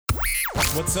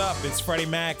What's up? It's Freddie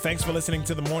Mac. Thanks for listening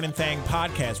to the Morning Thang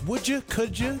podcast.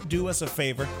 Could you do us a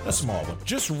favor? A small one.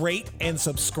 Just rate and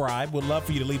subscribe. We'd love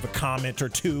for you to leave a comment or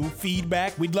two.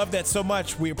 Feedback. We'd love that so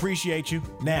much. We appreciate you.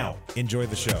 Now, enjoy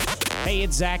the show. Hey,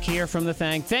 it's Zach here from The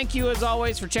Thang. Thank you, as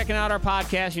always, for checking out our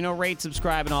podcast. Rate,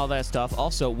 subscribe, and all that stuff.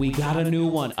 Also, we got a new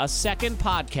one, a second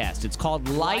podcast. It's called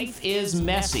Life is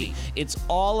Messy. It's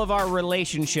all of our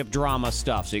relationship drama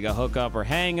stuff. So you got hook up or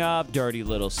hang up, dirty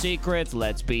little secrets,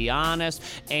 let's be honest,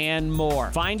 and more.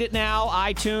 Find it now,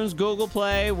 iTunes, Google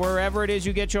Play, wherever it is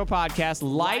you get your podcast.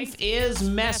 Life is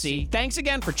Messy. Thanks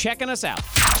again for checking us out.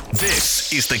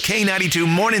 This is the K92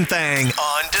 Morning Thang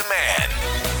on demand.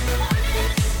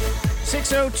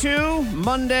 6:02,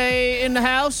 Monday in the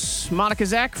house. Monica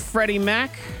Zach, Freddie Mac.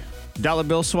 Dollar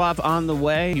bill swap on the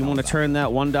way. You want to turn that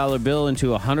 $1 bill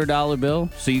into a $100 bill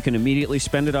so you can immediately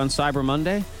spend it on Cyber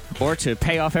Monday? Or to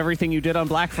pay off everything you did on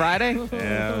Black Friday?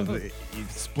 Yeah, you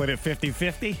split it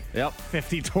 50-50? Yep.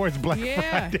 50 towards Black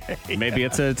Friday. Maybe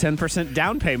it's a 10%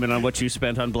 down payment on what you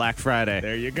spent on Black Friday.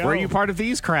 There you go. Were you part of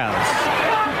these crowds?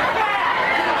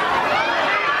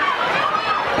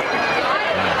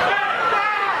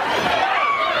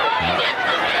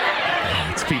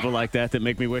 People like that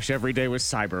make me wish every day was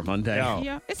Cyber Monday. No.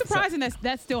 Yeah, it's surprising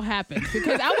that still happens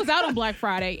because I was out on Black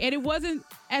Friday and it wasn't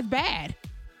as bad.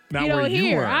 Not where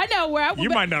you were. I know where I was. You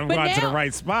might not have gone to the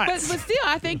right spots. But still,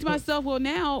 I think to myself, well,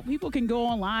 now people can go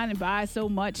online and buy so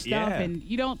much stuff, and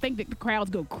you don't think that the crowds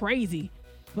go crazy.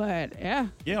 But yeah,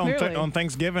 on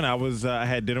Thanksgiving, I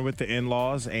had dinner with the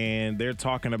in-laws, and they're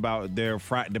talking about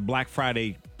the Black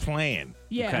Friday plan.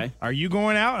 Yeah. Okay. Are you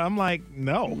going out? I'm like,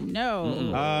 no.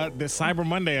 No. The Cyber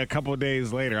Monday a couple of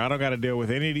days later. I don't got to deal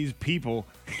with any of these people.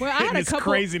 Well, I had this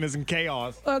craziness and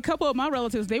chaos. A couple of my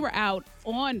relatives, they were out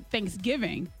on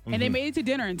Thanksgiving, and they made it to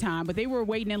dinner in time, but they were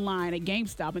waiting in line at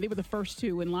GameStop, and they were the first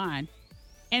two in line.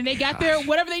 And they got there,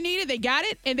 whatever they needed, they got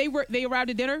it, and they arrived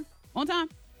at dinner on time.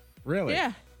 Really?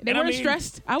 Yeah. They weren't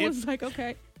stressed. I was like,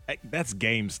 okay. That's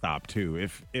GameStop too.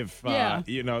 If Yeah.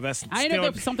 that's I didn't know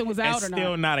if something was out or not. It's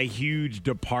still not a huge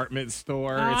department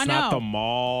store. Oh, It's I not know. the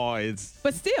mall.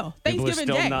 But still, People are Thanksgiving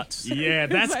still Day. nuts. Yeah,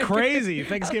 that's Like- crazy.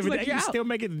 Thanksgiving I was like, Day, you you're still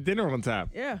make it to dinner on time.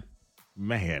 Yeah.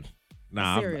 Man,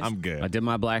 nah, Serious. I'm good. I did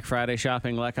my Black Friday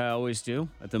shopping like I always do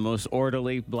at the most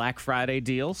orderly Black Friday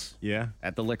deals. Yeah.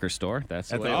 At the liquor store. That's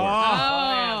the way it Oh, works.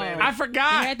 I You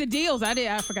forgot. had the deals.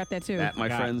 I forgot that too. That, my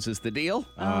friends, is the deal.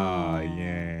 Oh,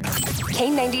 yeah.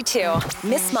 K92,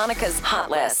 Miss Monica's Hot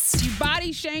List. You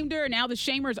body shamed her, and now the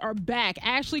shamers are back.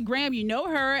 Ashley Graham, you know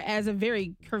her as a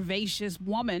very curvaceous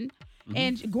woman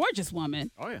and gorgeous woman.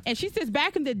 Oh, yeah. And she says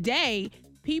back in the day,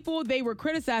 people, they were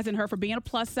criticizing her for being a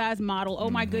plus-size model. Oh,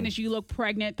 my goodness, you look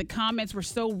pregnant. The comments were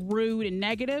so rude and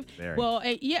negative. Very.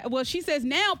 Well, she says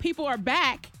now people are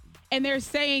back, and they're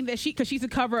saying that because she's the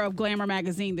cover of Glamour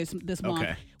magazine this month.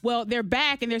 Okay. Well, they're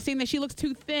back, and they're saying that she looks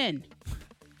too thin.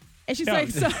 And she's No. like,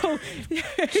 so,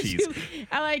 Jeez.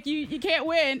 I like, you can't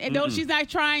win. And no, she's not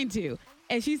trying to.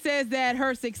 And she says that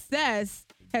her success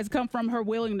has come from her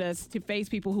willingness to face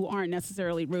people who aren't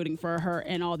necessarily rooting for her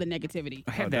and all the negativity.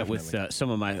 I had that with some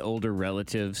of my older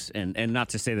relatives, and not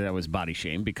to say that I was body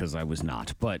shamed, because I was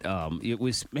not, but it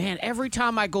was, man, every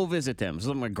time I go visit them,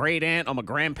 so my great aunt, all my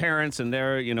grandparents, and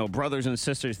their brothers and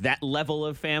sisters, that level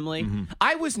of family,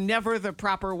 I was never the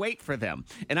proper weight for them,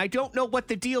 and I don't know what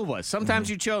the deal was. Sometimes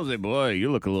you chose it, boy,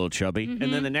 you look a little chubby,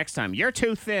 and then the next time, you're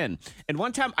too thin. And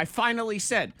one time, I finally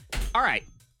said, all right,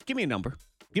 give me a number.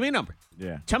 Give me a number.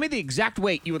 Yeah. Tell me the exact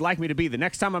weight you would like me to be the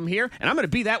next time I'm here, and I'm going to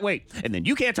be that weight. And then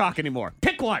you can't talk anymore.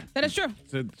 Pick one. That is true.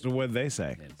 So what did they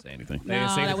say? They didn't say anything. They didn't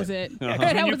No, say that anything. was it. Yeah, 'cause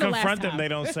That when you was the last confront them, time.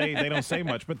 they don't say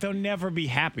much, but they'll never be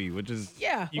happy, which is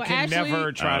Yeah, You well, can Ashley-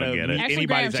 never try I don't to get it. meet Ashley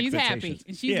Graham, anybody's she's happy. expectations.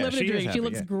 And she's Yeah, living she a is dream. happy, She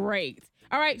looks yeah. great.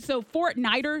 All right, so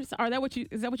Fortnighters,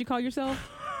 is that what you call yourself?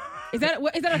 Is that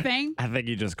a thing? I think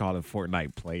you just call it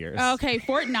Fortnite players. Okay,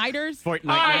 Fortnighters.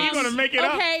 Fortnite. you gonna make it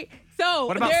up? Okay, so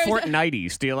What about there's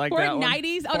Fortnighties? Do you like that one?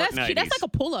 Fortnighties? Oh, that's cute. That's Fortnighties. like a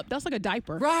pull-up. That's like a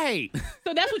diaper. Right.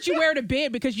 So that's what you wear to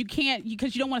bed because you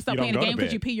don't want to stop You don't playing the go to game because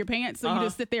bed. you pee your pants. So you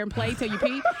just sit there and play till you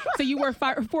pee. So you wear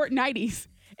Fortnighties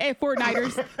and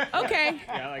Fortnighters. Okay.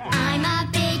 I'm a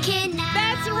big kid now.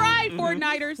 That's right,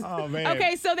 Fortnighters. Oh, man.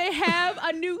 Okay, so they have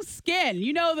a new skin.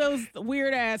 You know those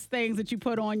weird ass things that you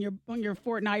put on your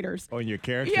Fortnighters. On your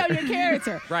character. Yeah, your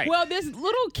character. Right. Well, this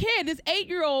little kid, this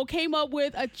 8-year-old, came up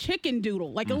with a chicken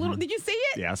doodle, like a little. Did you see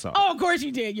it? Yeah, I saw it. Oh, of course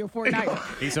you did. You're a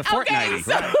Fortniter. He's a Okay, Fortnighty.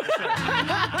 so-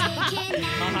 Big kid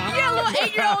now. Yeah, a little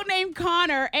 8-year-old named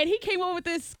Connor, and he came up with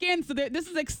this skin. So this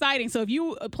is exciting. So if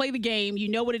you play the game, you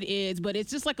know what it is, but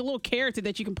it's just like a little character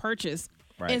that you can purchase.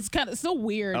 Right. It's kind of so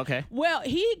weird. Okay. Well,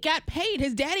 he got paid.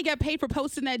 His daddy got paid for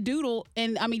posting that doodle,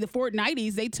 and I mean the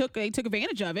Fortnighties. They took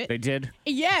advantage of it. They did?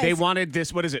 Yes. They wanted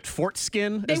this, what is it, fort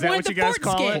skin? They Is that wanted what the you guys fort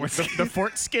call skin. it? The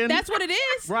fort skin? That's what it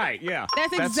is. Right, yeah.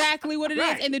 That's exactly what it is.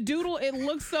 right. And the doodle, it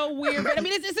looks so weird. But I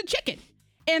mean, it's a chicken.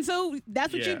 And so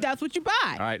that's what Yeah. you buy.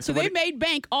 All right, So so they what- made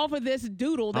bank off of this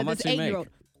doodle How that much this they make? 8-year-old.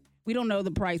 We don't know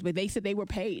the price, but they said they were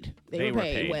paid. They were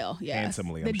paid well. Yes.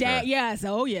 Handsomely, The I'm dad, sure. yes.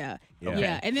 Oh yeah. Okay.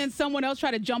 Yeah. And then someone else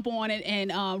tried to jump on it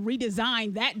and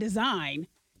redesign that design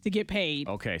to get paid.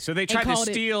 Okay, so they tried to called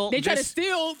it- steal they tried to this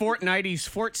steal- Fortnighties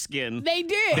fort skin. They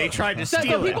did. They tried to so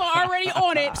steal it. people are already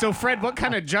on it. So, Fred, what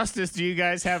kind of justice do you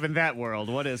guys have in that world?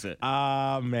 What is it?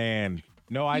 Man.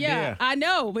 No yeah, idea. I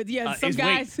know, but yeah, some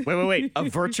guys. Wait. A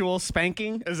virtual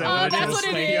spanking? Is that what it that's is? what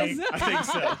it is. I think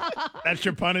so. That's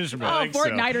your punishment. Oh, think so.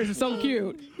 Fortniters are so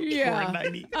cute. Yeah.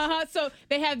 Fortnighties. So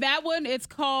they have that one. It's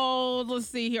called, let's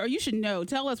see here. You should know.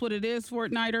 Tell us what it is,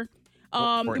 Fortniter.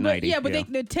 But Fortnighty, yeah, but yeah.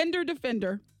 the Tender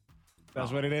Defender.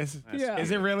 That's what it is? Yeah.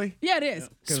 Is it really? Yeah, it is.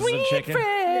 'Cause it's a chicken?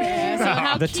 Yeah, so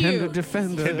how the cute. tender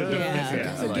defender.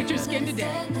 Yeah. So get your skin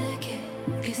today.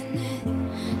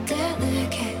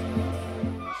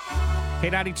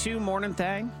 K92 Morning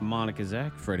Thang. Monica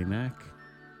Zach, Freddie Mac.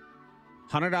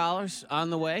 $100 on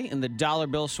the way in the dollar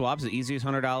bill swaps, the easiest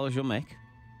 $100 you'll make.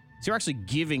 So you're actually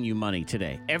giving you money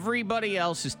today. Everybody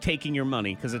else is taking your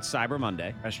money because it's Cyber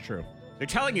Monday. That's true. They're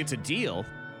telling you it's a deal,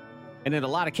 and in a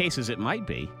lot of cases it might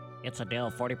be. It's a deal,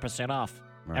 40% off.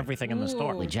 Right. Everything in the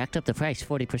store. Ooh. We jacked up the price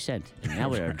 40%. And now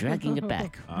we're dragging it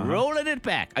back. Rolling it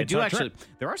back. I It's do our actually. trip.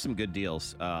 There are some good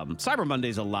deals. Cyber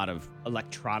Monday's a lot of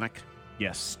electronic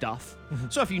stuff.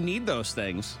 So if you need those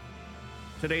things,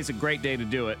 today's a great day to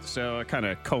do it. So I kind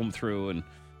of combed through and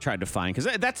tried to find,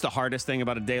 because that's the hardest thing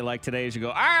about a day like today is you go,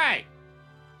 all right,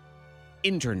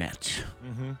 internet.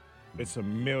 It's a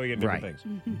million different Right.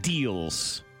 things.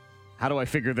 Deals. How do I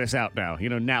figure this out now?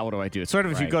 Now what do I do? It's sort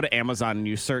of if you Right. go to Amazon and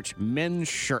you search men's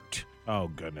shirt. Oh,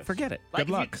 goodness. Forget it. Good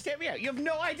luck. You have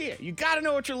no idea. You got to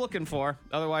know what you're looking for.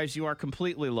 Otherwise, you are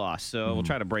completely lost. So we'll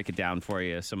try to break it down for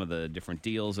you, some of the different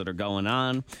deals that are going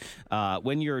on.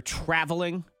 When you're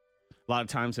traveling, a lot of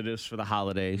times it is for the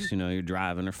holidays. You're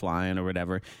driving or flying or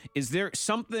whatever. Is there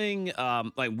something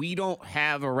like we don't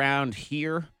have around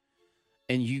here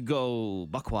and you go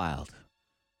buck wild?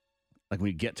 Like when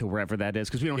you get to wherever that is,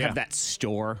 because we don't have that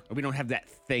store, or we don't have that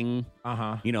thing.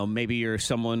 Maybe you're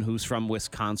someone who's from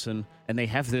Wisconsin and they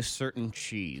have this certain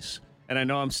cheese. And I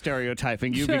know I'm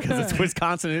stereotyping you because it's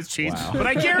Wisconsin and it's cheese. But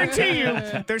I guarantee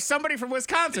you, there's somebody from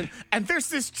Wisconsin and there's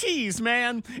this cheese,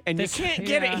 man, and you can't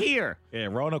get it here. Yeah,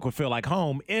 Roanoke would feel like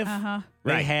home if they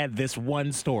Right. had this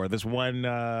one store, this one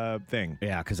thing.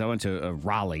 Yeah, because I went to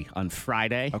Raleigh on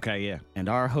Friday. Okay, yeah. And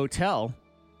our hotel,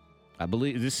 I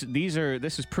believe this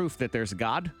is proof that there's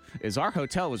God, is our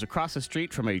hotel was across the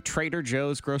street from a Trader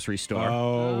Joe's grocery store.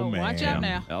 Oh, man. Watch out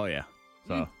now. Oh, yeah.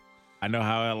 So I know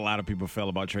how a lot of people feel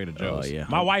about Trader Joe's. yeah.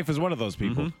 My wife is one of those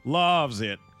people. Loves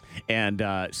it. And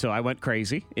so I went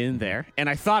crazy in there. And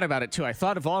I thought about it, too. I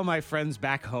thought of all my friends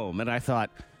back home. And I thought,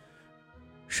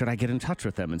 should I get in touch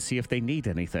with them and see if they need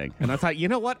anything? And I thought, you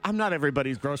know what? I'm not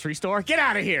everybody's grocery store. Get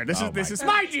out of here. This is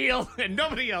my deal and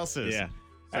nobody else's. Yeah.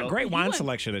 So- a great wine went-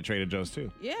 selection at Trader Joe's, too.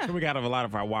 Yeah. So we got a lot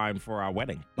of our wine for our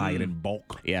wedding. Buy it in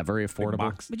bulk. Yeah, very Big affordable.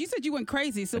 box. But you said you went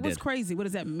crazy. So what's did. crazy? What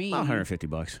does that mean? About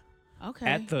 $150. Okay.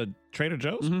 At the Trader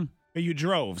Joe's? You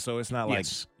drove, so it's not like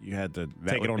Yes. you had to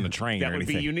take it on the train That or would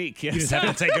anything. be unique, You yes. just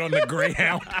have to take it on the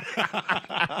Greyhound.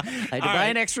 I had to buy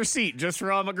an extra seat just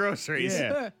for all my groceries.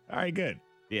 Yeah. All right, good.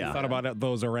 Yeah. You thought about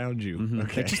those around you.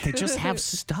 Okay. They just have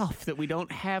stuff that we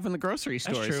don't have in the grocery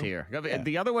stores true. here.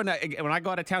 The other one, when I go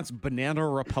out of town, it's Banana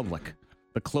Republic,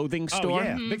 the clothing store. Oh,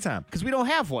 yeah. Big time. Because we don't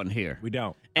have one here. We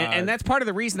don't. And that's part of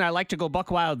the reason I like to go buck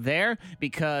wild there,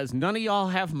 because none of y'all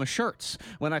have my shirts.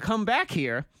 When I come back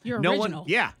here, You're no original. one.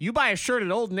 Yeah, you buy a shirt at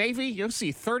Old Navy, you'll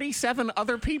see 37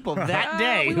 other people that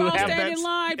day we who all have stand that. in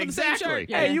line for the same exactly. shirt.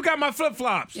 Yeah. Hey, you got my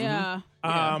flip-flops. Yeah.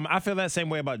 I feel that same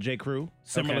way about J. Crew.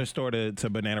 Similar Okay. store to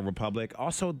Banana Republic.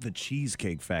 Also, the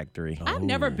Cheesecake Factory. I've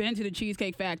never been to the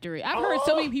Cheesecake Factory. I've heard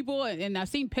so many people, and I've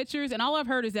seen pictures, and all I've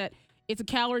heard is that it's a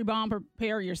calorie bomb.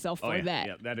 Prepare yourself for yeah. that.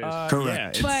 Yeah, that is.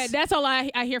 Correct. Yeah, But that's all I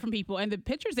hear from people. And the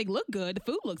pictures, they look good. The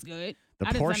food looks good. The I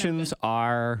just- I never portions been.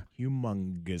 are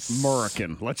humongous.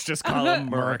 American. Let's just call them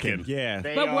American. Yeah.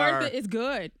 They But are- worth it. It's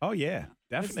good. Oh, yeah.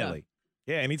 Definitely.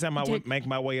 Yeah, anytime I Take- make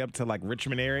my way up to like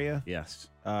Richmond area, Yes.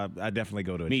 I definitely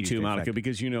go to a Me Cheesecake too, Monica, Factory.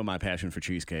 because you know my passion for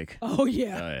cheesecake. Oh,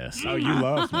 yeah. Yes. Oh, you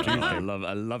love some I cheesecake.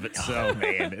 love it so,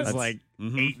 man. It's like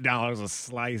 $8 a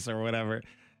slice or whatever.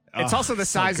 It's also the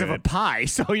size of a pie,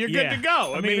 so you're good to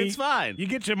go. I mean, it's fine. You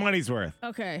get your money's worth.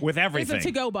 Okay. With everything. It's a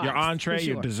to-go box. Your entree, for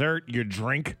sure. your dessert, your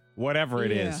drink, whatever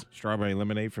it Yeah. is. Strawberry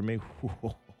lemonade for me.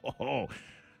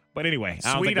 But anyway,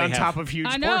 I don't Sweet think they on have- top of huge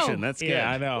I know. portion. That's good. Yeah,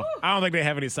 I know. I don't think they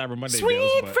have any Cyber Monday Sweet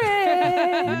deals. But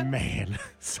friend. man,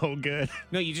 so good.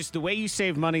 No, the way you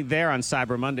save money there on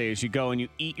Cyber Monday is you go and you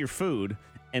eat your food,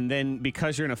 and then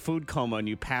because you're in a food coma and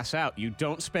you pass out, you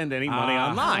don't spend any money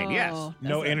online. Oh. Yes.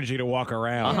 No energy to walk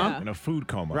around Uh-huh. in a food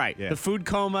coma. Right. Yeah. The food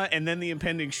coma and then the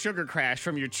impending sugar crash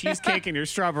from your cheesecake and your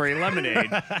strawberry lemonade.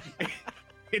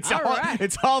 It's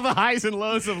all the highs and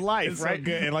lows of life, It's right? so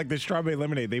good. And like the strawberry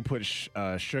lemonade, they put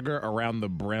sugar around the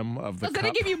brim of the So cup.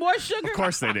 they give you more sugar? Of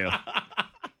course they do.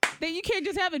 Then you can't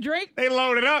just have a drink? They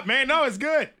load it up, man. No, it's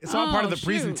good. It's all part of the shoot.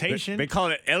 presentation. They call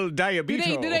it El Do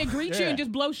Diabito. they greet you Yeah. and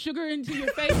just blow sugar into your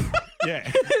face? Yeah.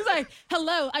 It's like,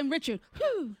 hello, I'm Richard.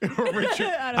 Whew. Richard,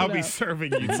 I don't I'll know. be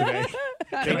serving you today.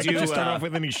 Can I do, just start off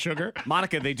with any sugar?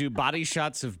 Monica, they do body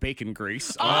shots of bacon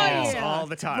grease yeah. all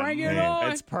the time. Bring it Man,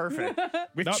 on. It's perfect.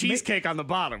 With No, cheesecake on the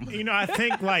bottom. You know, I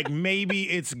think like maybe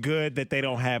it's good that they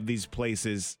don't have these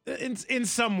places in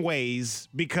some ways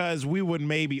because we would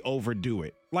maybe overdo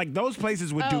it. Like those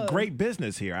places would do great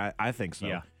business here. I think so.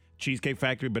 Yeah. Cheesecake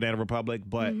Factory, Banana Republic,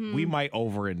 but we might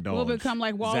overindulge. We'll become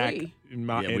like Zach Wall-E. and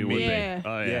Yeah, we and would me. be. Yeah.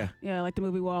 Oh, Yeah. Yeah, like the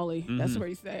movie Wall-E. That's where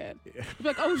he's sad. He's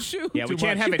like, oh, shoot. Yeah, we Too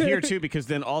can't much. have it here, too, because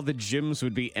then all the gyms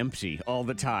would be empty all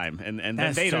the time. And then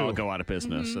That's they'd all true. go out of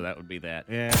business, so that would be that.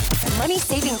 Yeah. Money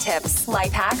saving tips,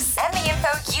 life hacks, and the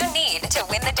info you need to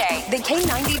win the day. The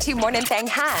K92 Morning Thang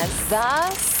has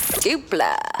the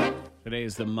Dupla. Today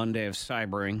is the Monday of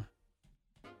cybering.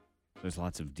 There's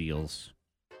lots of deals.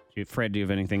 Fred, do you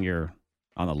have anything you're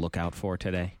on the lookout for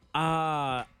today?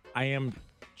 I am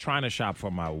trying to shop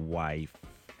for my wife.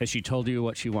 Has she told you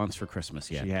what she wants for Christmas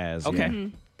yet? She has. Okay. yeah.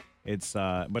 It's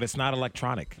but it's not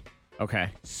electronic. Okay.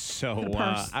 So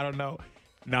purse. I don't know.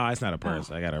 No, it's not a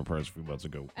purse. I got her purse a few months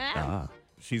ago.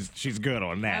 She's good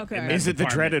on that. Okay. in that Is it the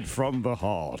department. dreaded from the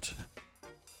heart?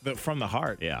 From the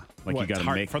heart? Yeah. Like What, you got to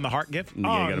heart- make from the heart gift? You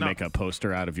got to no. make a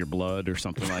poster out of your blood or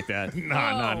something like that.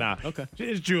 No. Okay.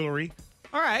 It's jewelry,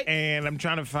 All right. and I'm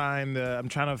trying to find.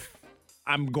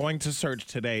 I'm going to search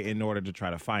today in order to try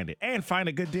to find it and find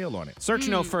a good deal on it. Search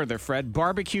no further, Fred.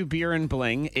 Barbecue Beer and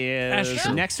Bling is That's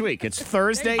true. next week. It's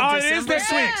Thursday, Oh, it is December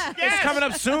next week. 6th. It's coming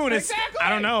up soon. It's I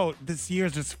don't know. This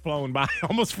year's just flown by. I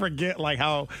almost forget like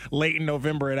how late in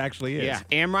November it actually is. Yeah,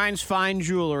 Amrine's Fine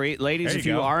Jewelry. Ladies, There if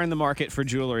you you go. are in the market for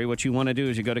jewelry, what you want to do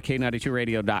is you go to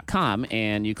K92radio.com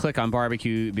and you click on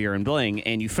Barbecue Beer and Bling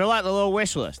and you fill out the little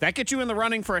wish list. That gets you in the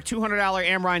running for a $200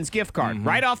 Amrine's gift card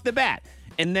right off the bat.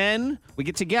 And then we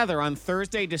get together on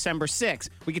Thursday, December 6th.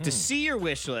 We get to see your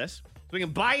wish list. So we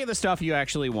can buy you the stuff you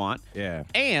actually want. Yeah.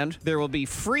 And there will be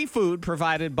free food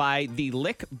provided by the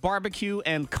Lick Barbecue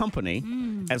and Company,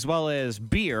 as well as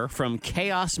beer from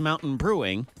Chaos Mountain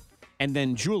Brewing, and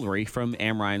then jewelry from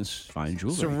Amrine's Fine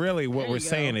Jewelry. So really, what we're you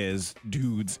saying is,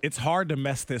 dudes, it's hard to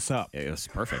mess this up. Yeah, it's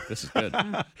perfect. This is good.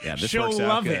 Yeah, this She'll works out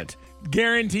love good. it,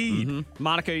 guaranteed.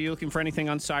 Monica, are you looking for anything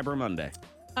on Cyber Monday?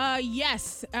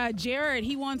 Yes. Jared,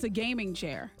 he wants a gaming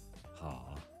chair.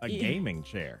 A gaming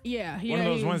chair. Yeah. One of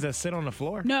those ones that sit on the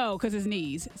floor. No, because his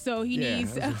knees. So he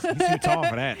needs. he's too tall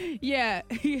for that. Yeah,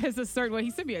 he has a certain. Well, he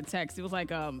sent me a text. It was like,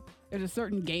 there's a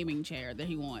certain gaming chair that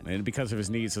he wants. And because of his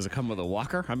knees, does it come with a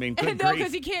walker? I mean, good No, grief.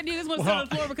 because he can't do this one sit on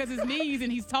the floor because his knees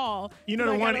and he's tall. You know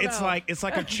He's the like, I one? don't It's know.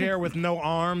 like a chair with no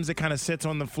arms. It kind of sits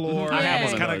on the floor. I have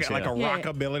It's one of kind those, of like a yeah.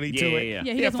 rockability Yeah, to yeah, it. yeah.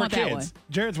 Yeah, he doesn't for want that kids. one.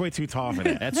 Jared's way too tall for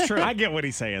that. That's true. I get what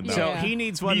he's saying though. So Yeah. he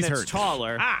needs one Knees that's hurt.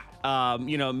 taller.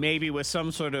 Maybe with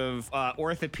some sort of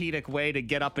orthopedic way to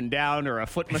get up and down, or a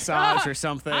foot massage or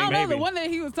something. I don't know. The maybe. one that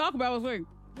he was talking about was like,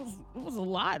 it was a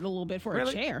little bit for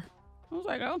Really? a chair. I was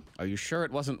like, oh, Are you sure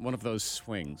it wasn't one of those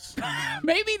swings?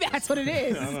 maybe that's what it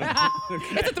is.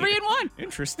 It's a 3-in-1.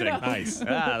 Interesting. Nice.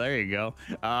 There you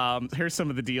go. Here's some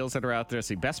of the deals that are out there.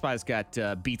 See, Best Buy's got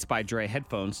Beats by Dre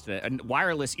headphones,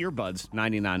 wireless earbuds,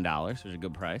 $99. There's a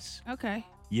good price. Okay.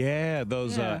 Yeah,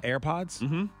 those Yeah. AirPods.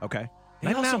 Mm-hmm. Okay.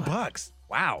 They also- $99.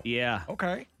 Wow. Yeah.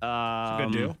 Okay. It's a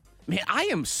good deal. Man, I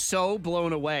am so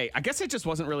blown away. I guess I just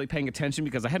wasn't really paying attention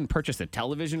because I hadn't purchased a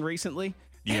television recently.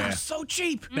 They Yeah. are so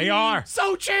cheap. They are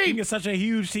So You can cheap. get such a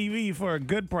huge TV for a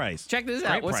good price. Check this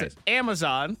Great out. What's price. it?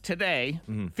 Amazon today,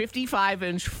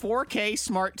 55-inch 4K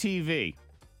smart TV,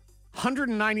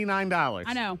 $199.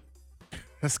 I know.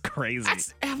 That's crazy.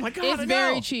 Oh my God. It's I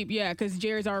very know. cheap, yeah, because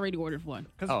Jared's already ordered one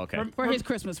Oh, okay. for his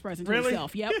Christmas present to Really?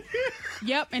 himself. Yep.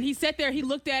 Yep. And he sat there, he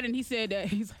looked at it, and he said,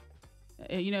 he's like,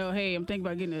 hey, I'm thinking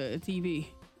about getting a TV.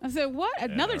 I said, what?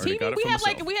 Another I already TV? got it We for have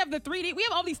myself. we have the 3D, we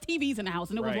have all these TVs in the house,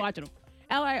 and no one's Right. watching them.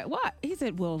 Ally, what? He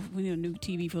said, well, we need a new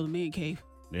TV for the man cave.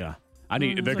 Yeah.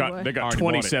 They so got what? they got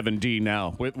Already bought it. 27D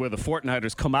now, where the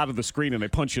Fortnighters come out of the screen and they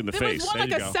punch you in the There face. was one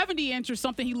There like you a go. 70-inch or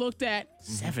something he looked at.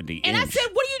 70 And I inch. said,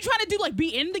 what are you trying to do? Like, be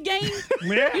in the game?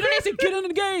 Yeah. You know, they said, get in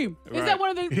the game. Is Right. that one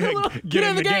of the Yeah, little, get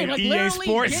in the game? game. Like, EA literally,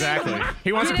 Sports. get in the- Exactly.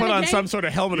 He wants to get in put the on game. some sort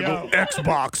of helmet and go, Yo.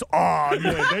 Xbox on.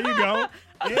 Yeah, there you go.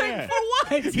 Yeah. For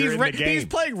what? You're in the He's game.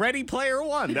 playing Ready Player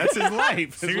One. That's his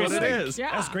life. That's what it Seriously. is. Yeah.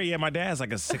 That's great. Yeah, my dad's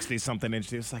like a 60-something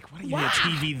inch. It's like, what do you need Wow. a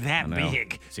TV that No.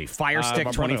 big? See, Fire my Stick,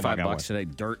 brother-in-law $25 got one. today,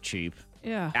 dirt cheap.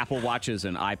 Yeah. Apple Watches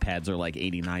and iPads are like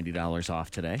 $80, $90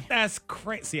 off today. That's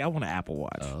crazy. See, I want an Apple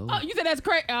Watch. Oh, you said that's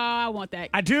crazy. I want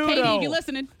that. I do, Katie, though. if you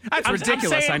listening? That's I'm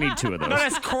ridiculous. saying- I need 2 of those. No,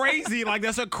 that's crazy. Like,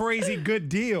 that's a crazy good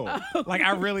deal. Like,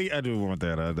 I do want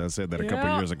that. I said that a couple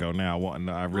Yeah. years ago now.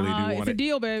 I really do It's want a it.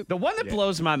 deal, babe. The one that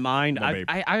blows my mind, No, babe.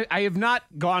 I have not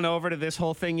gone over to this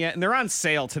whole thing yet, and they're on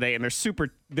sale today, and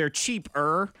they're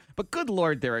cheaper, but good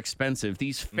Lord, they're expensive.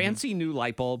 These fancy new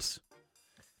light bulbs.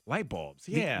 Light bulbs.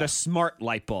 The- Yeah. The smart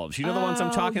light bulbs. You know the ones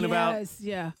I'm talking about? Yes,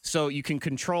 yeah. So you can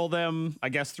control them, I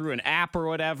guess, through an app or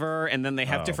whatever, and then they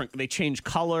have they change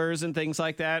colors and things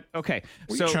like that. Okay.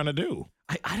 what so are you trying to do?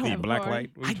 I don't Be know. black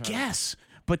light? What are I you trying to- guess.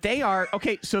 But they are,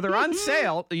 okay, so they're on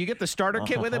sale. You get the starter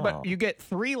kit with it, but you get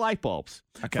 3 light bulbs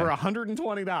Okay. for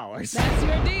 $120. That's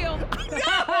your deal.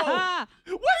 What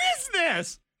is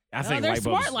this? I think they're light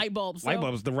bulbs. smart light bulbs. Light so-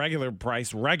 bulbs, the regular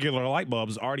price, regular light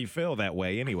bulbs already feel that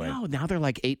way anyway. No, now they're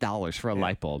like $8 for a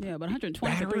light bulb. Yeah, but 123.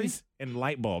 Batteries and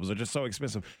light bulbs are just so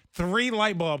expensive. 3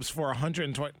 light bulbs for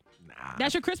 120. Nah.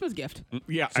 That's your Christmas gift.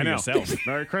 Yeah, To I know. yourself.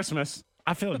 Merry Christmas.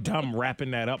 I feel dumb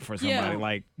wrapping that up for somebody. Yeah.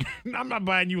 Like, I'm not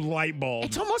buying you light bulbs.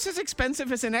 It's almost as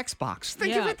expensive as an Xbox.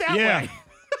 Think of Yeah. it that Yeah. way.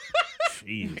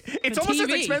 Jeez. It's The almost as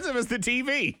TV. expensive as the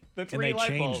TV. The And 3 they light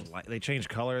change, bulbs. they change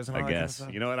colors and all I that kind of guess.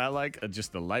 stuff. You know what I like?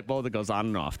 Just the light bulb that goes on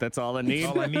and off. That's all I need.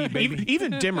 all I need, baby.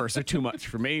 Even dimmers are too much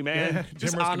for me, man. Yeah,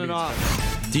 Just dimmers on can and be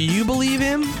off. Do you believe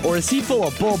him? Or is he full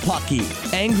of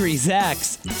bullpucky? Angry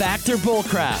Zach's Factor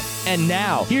Bullcrap. And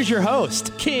now, here's your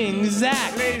host, King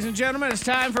Zach. Ladies and gentlemen, it's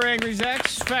time for Angry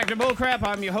Zach's Factor Bullcrap.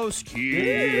 I'm your host,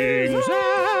 King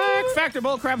Zach. Factor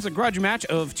Bullcrap's a grudge match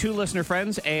of 2 listener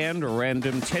friends and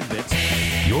random tidbits.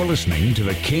 You're listening to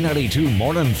the K92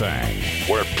 Morning Thang,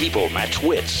 where people match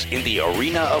wits in the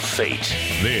arena of fate.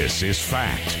 This is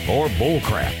fact or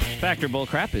bullcrap. Factor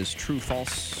Bullcrap is true,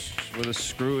 false with a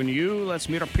screw in you. Let's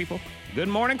meet our people. Good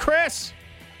morning, Chris.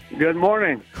 Good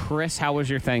morning. Chris, how was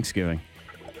your Thanksgiving?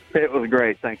 It was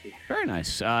great, thank you. Very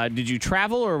nice. Did you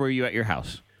travel or were you at your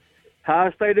house?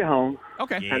 I stayed at home.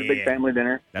 Okay. Had a big family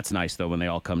dinner. That's nice, though, when they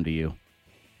all come to you.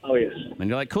 Oh, yes. And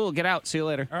you're like, cool, get out. See you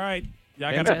later. All right.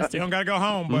 Yeah, Fantastic. you don't got to go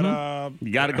home, but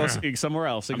You got to go somewhere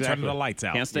else. I'm Exactly. turning the lights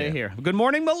out. Can't stay Yeah. here. Good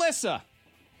morning, Melissa.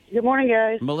 Good morning,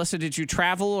 guys. Melissa, did you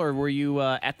travel or were you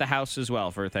at the house as well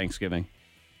for Thanksgiving?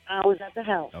 I was at the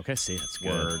house. Okay, see, that's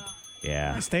good. Word.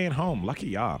 Yeah, Staying home. Lucky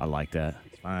y'all. I like that.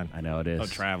 It's fine. I know it is. No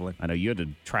traveling. I know you had to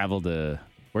travel to,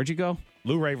 where'd you go?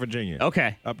 Luray, Virginia.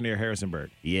 Okay. Up near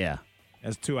Harrisonburg. Yeah.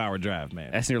 That's a 2-hour drive,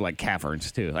 man. That's near like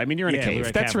caverns, too. I mean, you're in Yeah, a cave. we're That's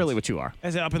at caverns. really what you are.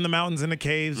 That's up in the mountains in the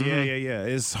caves. Yeah.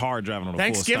 It's hard driving on a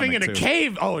Thanksgiving full in a stomach, too.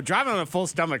 cave. Oh, driving on a full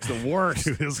stomach's the worst.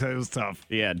 it was tough.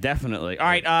 Yeah, definitely. All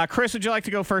right, Chris, would you like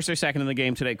to go first or second in the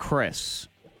game today? Chris.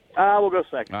 We'll go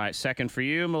second. All right, second for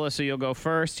you. Melissa, you'll go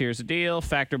first. Here's the deal.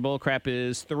 Factor Bullcrap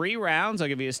is 3 rounds. I'll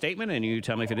give you a statement, and you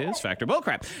tell me if it is Factor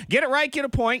Bullcrap. Get it right, get a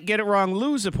point. Get it wrong,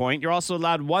 lose a point. You're also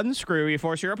allowed 1 screw. You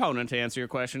force your opponent to answer your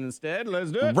question instead.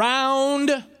 Let's do it.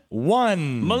 Round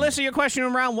 1. Melissa, your question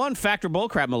in round 1. Factor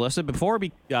Bullcrap, Melissa.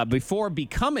 Before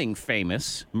becoming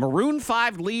famous, Maroon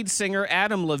 5 lead singer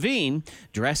Adam Levine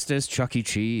dressed as Chuck E.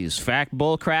 Cheese. Fact,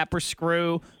 Bullcrap, or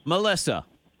screw? Melissa.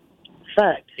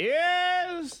 Fact.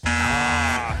 Is...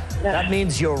 That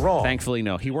means you're wrong. Thankfully,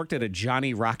 no. He worked at a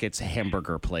Johnny Rockets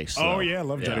hamburger place. Oh, so- yeah. I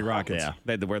love Johnny Rockets. Yeah.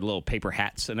 They had to wear the little paper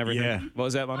hats and everything. Yeah. What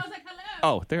was that, Mom? I was like,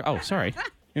 hello. Oh, there. Oh, sorry.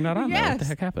 You're not on there. What the Yes.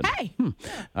 heck happened? Hey.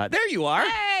 There you are.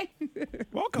 Hey.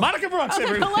 Welcome. Monica Brooks, I was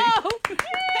like, everybody. hello.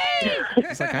 Hey.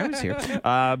 It's like I was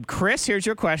here. Chris, here's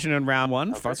your question in round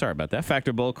 1. Oh, sorry about that.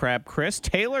 Factor Bullcrap. Chris,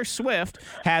 Taylor Swift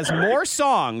has more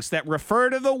songs that refer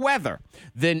to the weather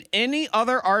than any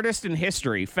other artist in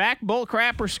history. Fact,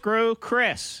 Bullcrap, or screw?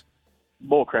 Chris.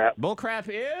 Bullcrap. Bullcrap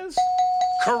is...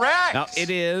 Correct. Now, it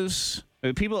is...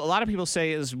 A lot of people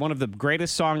say is one of the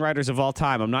greatest songwriters of all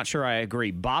time. I'm not sure I agree.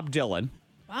 Bob Dylan.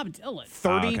 Bob Dylan.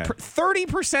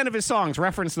 30% of his songs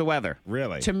reference the weather.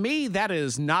 Really? To me, that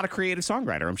is not a creative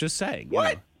songwriter. I'm just saying.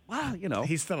 What? Well, you know.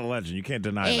 He's still a legend. You can't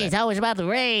deny Hey, it's that. always about the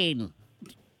rain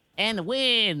and the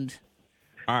wind.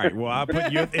 All right, well, I'll put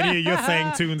any of your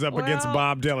Thang tunes up against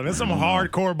Bob Dylan. There's some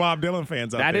hardcore Bob Dylan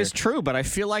fans out there. That is true, but I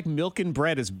feel like Milk and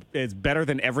Bread is better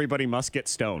than Everybody Must Get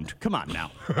Stoned. Come on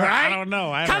now. I don't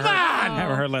know. I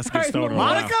haven't heard Let's Get Stoned in a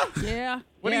while. Monica? Yeah.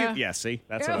 What do you? Yeah, see,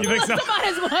 that's what You think so?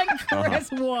 Melissa minus one.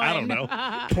 Chris won. I don't know.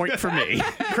 Point for me.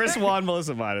 Chris won,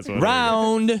 Melissa minus one.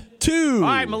 Round 2. All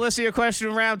right, Melissa, your question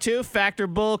in round 2. Factor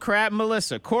bull crap,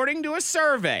 Melissa. According to a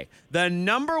survey, the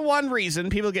number one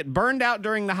reason people get burned out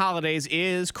during the holidays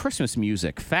is Christmas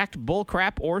music. Fact, bull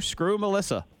crap, or screw,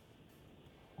 Melissa?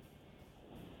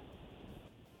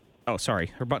 Oh, sorry.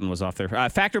 Her button was off there.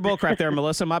 Fact or bull crap there,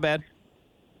 Melissa. My bad.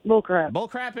 Bullcrap. Bull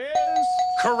crap is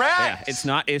Correct. Yeah, it's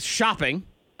not. It's shopping,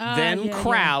 then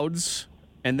crowds,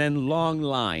 and then long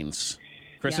lines.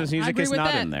 Christmas Yeah, I music agree is with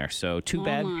not that. in there, so too Long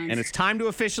bad. lines. And it's time to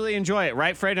officially enjoy it,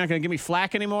 right, Fred? You're not going to give me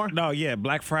flack anymore? No, yeah,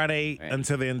 Black Friday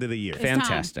until the end of the year. It's time.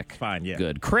 Fantastic. Fine, yeah.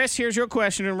 Good. Chris, here's your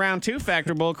question in round 2.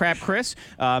 Factor bull crap, Chris.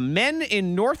 Men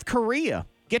in North Korea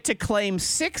get to claim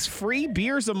 6 free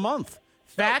beers a month.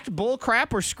 Fact, bull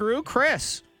crap, or screw,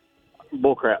 Chris?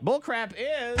 Bullcrap. Bull crap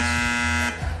is...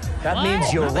 That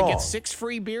means you're They wrong. get 6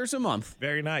 free beers a month.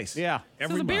 Very nice. Yeah.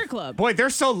 This is a beer club. Boy, they're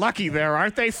so lucky there,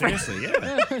 aren't they? Seriously,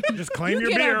 yeah. Just claim You your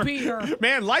get beer. a beer.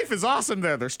 Man, life is awesome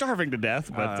there. They're starving to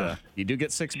death, but you do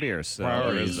get 6 beers. So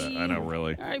Priorities. I know,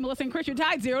 really. All right, Melissa and Chris, you're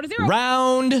tied 0-0.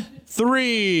 Round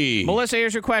 3. Melissa,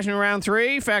 here's your question in round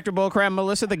 3. Factor bullcrap,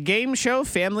 Melissa. The game show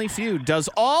Family Feud does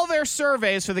all their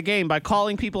surveys for the game by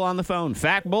calling people on the phone.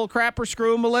 Fact, bullcrap, or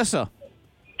screw, Melissa?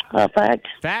 Fact.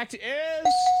 Fact is...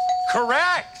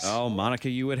 Correct. Oh, Monica,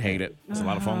 you would hate it. It's a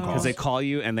lot of phone Because calls. they call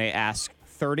you and they ask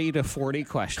 30 to 40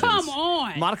 questions. Come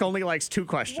on. Monica only likes 2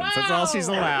 questions. That's all she's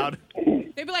allowed.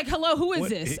 They'd be like, hello, who is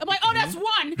this? I'm like, oh, that's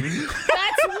one.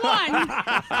 That's one.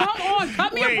 Come on,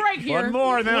 cut me a break here. One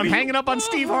more, then I'm hanging up on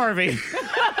Steve Harvey.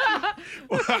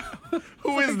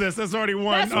 Who is this? That's already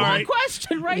one. That's All one right.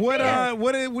 question right What there.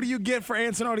 what do you get for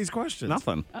answering all these questions?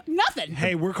 Nothing. Nothing.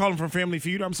 Hey, we're calling from Family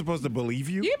Feud. I'm supposed to believe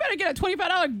you? You better get a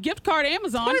 $25 gift card at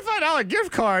Amazon. $25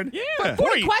 gift card? Yeah.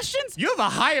 40 questions? You have a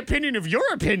high opinion of your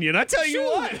opinion. I tell you Shoot,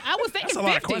 what. I was thinking That's a lot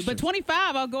of 50, but questions.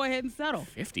 25, I'll go ahead and settle.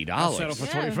 $50. I'll settle for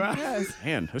 25.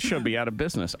 Man, this should be out of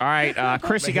business. All right,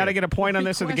 Chris, you got to get a point on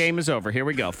this or the game is over. Here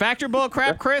we go. Factor bull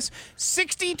crap, Chris.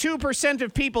 62%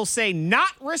 of people say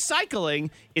not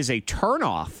recycling is a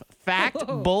turnoff. Fact,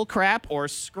 bull crap, or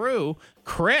screw,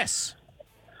 Chris.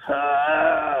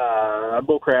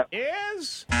 Bullcrap.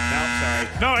 Is? No, sorry.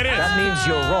 No, it is. That means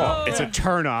you're wrong. It's a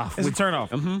turnoff. It's a turnoff.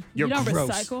 Mm-hmm. You're You don't gross.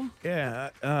 recycle?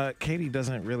 Yeah, Katie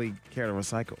doesn't really care to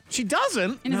recycle. She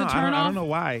doesn't. And it's a I turn off? don't know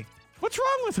why. What's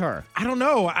wrong with her? I don't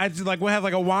know. I just we'll have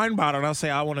like a wine bottle, and I'll say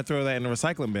I want to throw that in the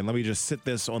recycling bin. Let me just sit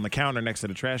this on the counter next to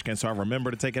the trash can, so I remember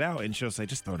to take it out. And she'll say,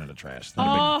 "Just throw it in the trash. It's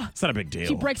not, it's not a big deal."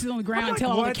 She breaks it on the ground I'm and like, tell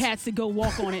all the what? cats to go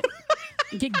walk on it.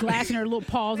 And get glass in her little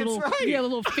paws, That's little right.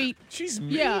 little feet. She's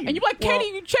mean. Yeah, and you're like, Katie,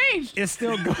 you changed. It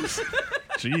still goes.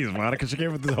 Jeez, Monica, she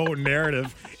gave us this whole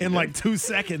narrative in like 2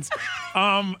 seconds.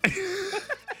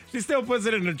 She still puts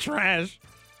it in the trash,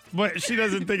 but she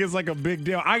doesn't think it's like a big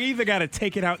deal. I either got to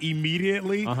take it out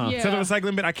immediately to the Yeah.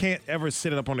 recycling bin. I can't ever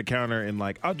sit it up on the counter and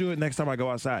I'll do it next time I go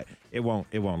outside. It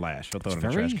won't last. She'll throw it in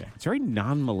the trash can. It's very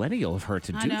non-millennial of her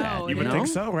to I do know, that. it You would is. think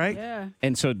so, right? Yeah.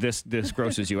 And so this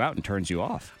grosses you out and turns you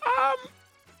off.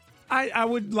 I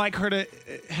would like her to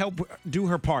help do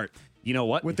her part. You know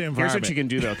what? With the Here's what environment. you can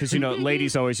do, though, because,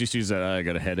 ladies always used to use that, I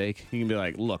got a headache. You can be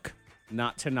like, look,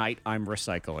 not tonight, I'm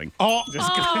recycling. Oh,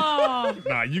 Oh,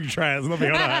 nah, you can try it. Let me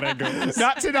hold on how that goes.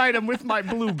 Not tonight, I'm with my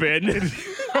blue bin.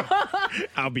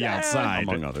 I'll be outside.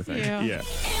 Among other things. yeah. Yeah.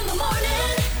 In the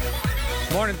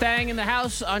morning. Morning Thang in the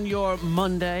house on your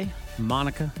Monday.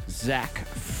 Monica, Zach,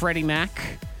 Freddie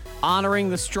Mac. Honoring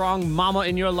the strong mama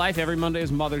in your life. Every Monday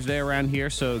is Mother's Day around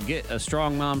here, so get a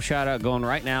strong mom shout out going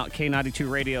right now at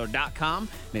K92radio.com.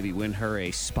 Maybe win her a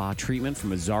spa treatment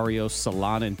from Azario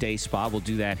Salon and Day Spa. We'll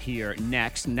do that here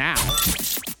next. Now,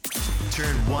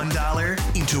 Turn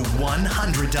 $1 into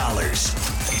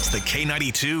 $100. It's the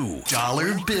K92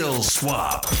 dollar bill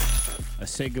swap. I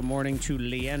say good morning to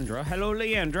Leandra. Hello,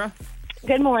 Leandra.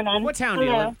 Good morning. What town do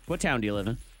you Hello. live? What town do you live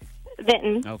in?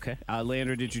 Vinton. Okay.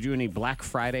 Leandra, did you do any Black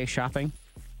Friday shopping?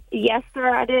 Yes,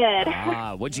 sir, I did.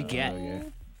 What'd you get?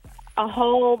 A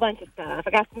whole bunch of stuff.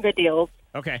 I got some good deals.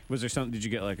 Okay. Was there something? Did you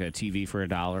get like a TV for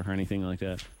 $1 or anything like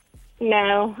that?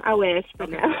 No, I wish, but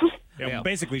no. Yeah,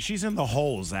 basically, she's in the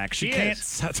hole, Zach. She can't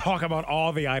is. talk about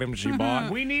all the items she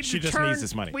bought. She just needs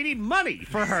this money. We need money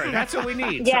for her. That's what we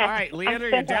need. Yes, So, all right, Leandra,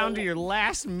 you're I'm down to your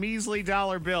last measly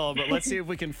dollar bill, but let's see if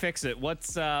we can fix it.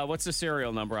 What's the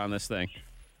serial number on this thing?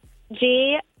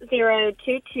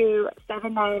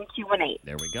 G02279218.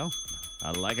 There we go.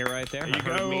 I like it right there. There you I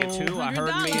heard go. me a 2. I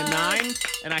heard me a 9.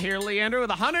 And I hear Leandra with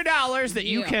 $100 that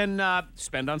you can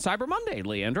spend on Cyber Monday,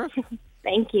 Leandra.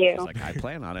 Thank you. It's like, I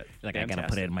plan on it. Like, I got to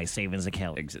put it in my savings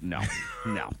account. No.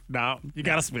 No, you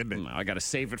got to spend it. No, I got to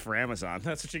save it for Amazon.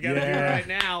 That's what you got to do right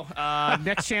now.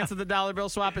 Next chance of the dollar bill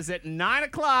swap is at 9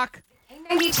 o'clock.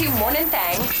 92 Morning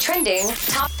Thang trending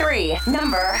top 3.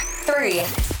 Number 3.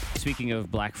 Speaking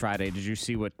of Black Friday, did you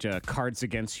see what Cards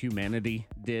Against Humanity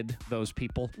did, those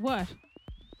people? What?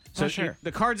 So sure.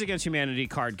 The Cards Against Humanity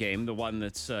card game, the one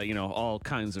that's, all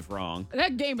kinds of wrong.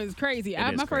 That game is crazy.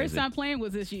 It is My crazy. first time playing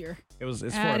was this year. It's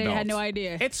for I adults. had no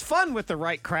idea. It's fun with the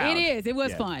right crowd. It is. It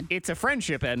was fun. It's a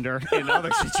friendship ender in other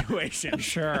situations.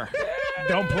 Sure.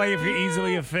 Don't play if you're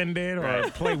easily offended, or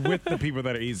play with the people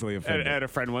that are easily offended. I had a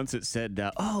friend once that said,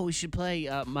 we should play,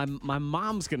 my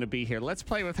mom's going to be here. Let's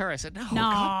play with her. I said, no.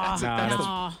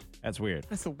 God, That's weird.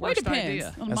 That's the Well, it worst depends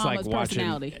idea. on That's mama's like watching-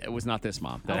 personality. It was not this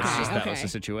mom. That was the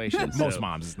situation. Most So-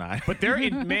 moms is not. But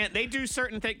they do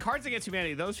certain things. Cards Against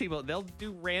Humanity, those people, they'll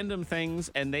do random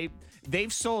things, and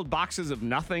they've sold boxes of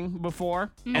nothing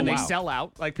before, and they sell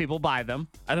out. Like, people buy them.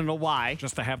 I don't know why.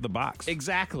 Just to have the box.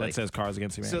 Exactly. That says Cards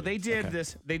Against Humanity. So they did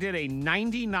this. They did a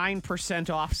 99%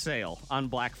 off sale on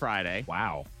Black Friday.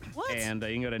 Wow. What? And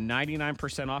you can go to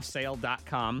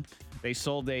 99%offsale.com. They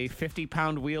sold a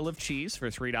 50-pound wheel of cheese for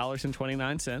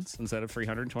 $3.29 instead of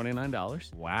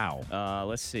 $329. Wow.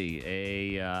 Let's see.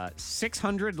 A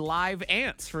 600 live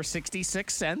ants for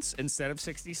 66 cents instead of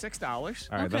 $66.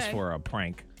 All right, that's for a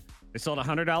prank. They sold a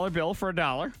 $100 bill for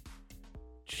 $1.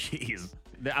 Jeez.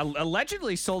 They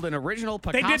allegedly sold an original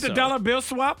Picasso. They did the dollar bill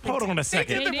swap? Hold on a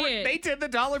second. They did the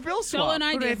dollar bill swap.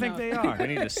 Selling Who do they ideas. think they are? We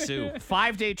need to sue.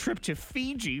 5-day trip to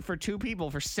Fiji for 2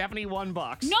 people for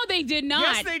 $71. No, they did not.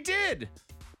 Yes, they did.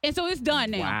 And so it's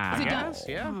done now. Wow. Is it done? Yes,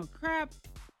 yeah. Oh, crap.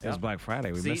 It was Black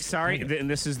Friday. We See, missed sorry, it. and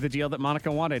this is the deal that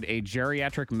Monica wanted: a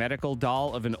geriatric medical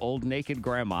doll of an old naked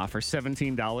grandma for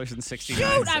 $17.69.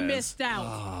 Shoot, I missed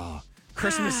out.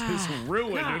 Christmas is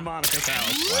ruined in Monica's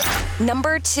house.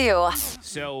 Number 2.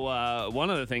 So one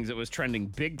of the things that was trending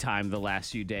big time the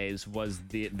last few days was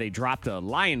they dropped a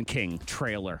Lion King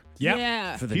trailer. Yep.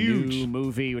 Yeah. For the new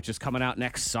movie, which is coming out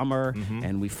next summer,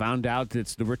 and we found out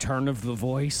it's the return of the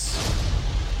voice.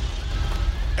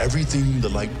 Everything the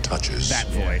light touches That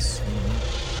voice.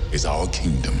 is our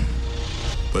kingdom.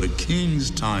 But a king's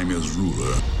time as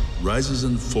ruler rises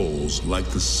and falls like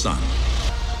the sun.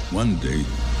 One day,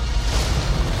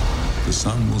 the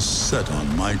sun will set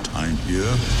on my time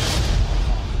here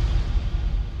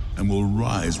and will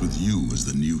rise with you as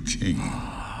the new king.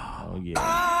 Oh, yeah.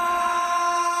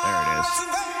 There it is.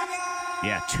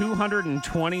 Yeah,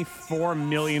 224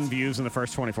 million views in the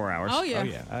first 24 hours. Oh, yeah. Oh,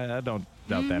 yeah. I don't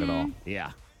doubt that at all.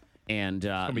 Yeah. And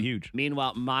gonna be huge.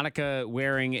 Meanwhile, Monica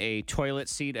wearing a toilet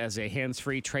seat as a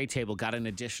hands-free tray table got an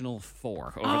additional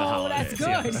 4 over the holidays. That's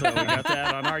good. Yeah, so we got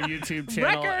that on our YouTube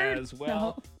channel Record. as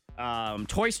well.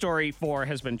 Toy Story 4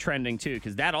 has been trending too,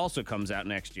 because that also comes out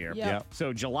next year. Yep.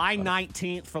 So July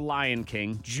 19th for Lion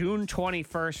King, June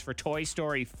 21st for Toy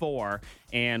Story 4,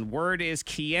 and word is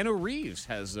Keanu Reeves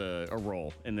has a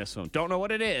role in this one. Don't know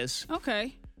what it is.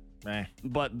 Okay.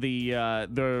 But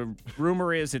the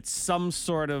rumor is it's some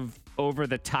sort of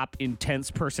over-the-top intense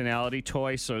personality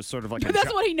toy, so it's sort of like But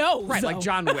that's what he knows. right, like though.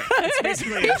 John Wick. It's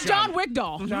basically He's John Wick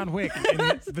doll. John Wick in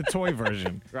the toy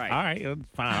version. Right. All right.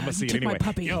 Fine. I'm going to see it Took my anyway.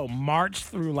 puppy. Yo, March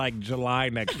through like July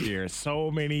next year. So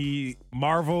many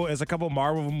Marvel. There's a couple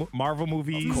Marvel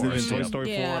movies. And then Toy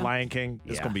Story 4, Lion King.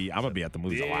 It's going to be, I'm going to be at the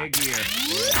movies a lot. Big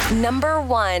year. Number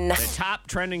 1. The top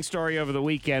trending story over the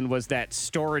weekend was that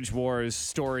Storage Wars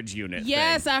storage unit.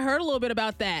 Yes, thing. I heard a little bit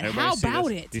about that. Everybody How see about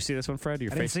this? it? Do you see this one, Fred?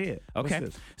 Your I didn't face? see it. What's Okay.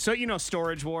 this? So,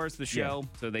 Storage Wars, the show.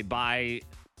 So they buy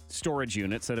storage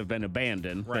units that have been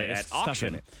abandoned at stuff auction.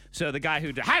 in it. So the guy who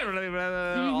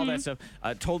all that stuff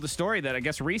told the story that I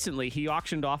guess recently he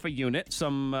auctioned off a unit.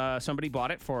 Somebody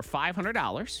bought it for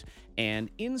 $500, and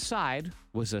inside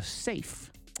was a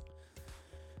safe.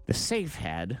 The safe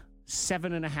had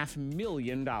 $7.5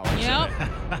 million. Yep.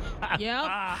 Yep.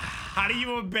 How do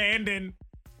you abandon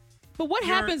But what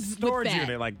your happens with storage that?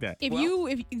 unit like that? If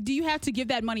do you have to give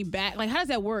that money back? Like, how does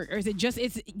that work? Or is it just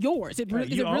it's yours? Is it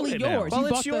really yours? Well, You it's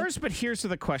bought yours, but here's where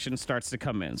the question starts to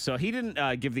come in. So he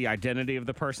didn't give the identity of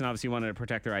the person. Obviously, he wanted to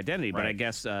protect their identity, but I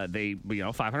guess they,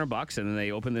 $500, and then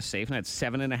they opened the safe and had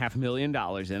 $7.5 million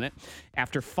in it.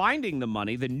 After finding the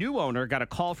money, the new owner got a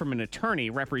call from an attorney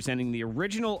representing the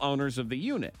original owners of the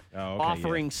unit,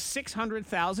 offering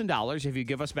 $600,000 if you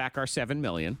give us back our $7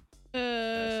 million.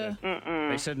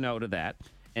 They said no to that.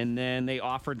 And then they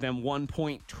offered them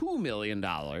 $1.2 million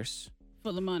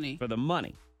for the money.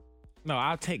 No,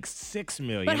 I'll take $6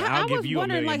 million. But I'll I give was you $1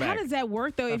 wondering, million like, how back. does that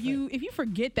work though? If you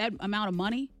forget that amount of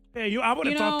money, Yeah, I would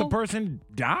have You thought the know? person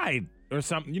died or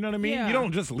something. You know what I mean? Yeah. You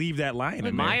don't just leave that lying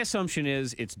in My there. assumption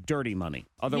is it's dirty money.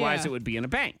 Otherwise, Yeah. it would be in a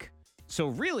bank. So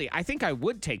really, I think I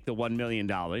would take the $1 million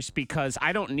because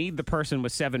I don't need the person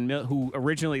with $7 million who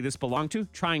originally this belonged to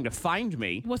trying to find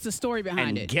me what's the story behind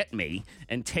and it? get me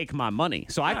and take my money.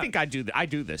 So I think I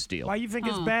do this deal. Why you think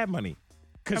it's bad money?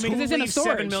 Because I mean, who it's in a leaves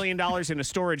storage. $7 million in a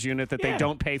storage unit that they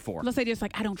don't pay for? Let's say just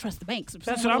like I don't trust the banks.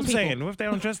 That's what I'm saying. What if they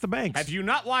don't trust the banks? Have you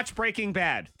not watched Breaking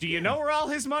Bad? Do you know where all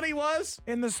his money was?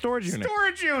 In the storage unit.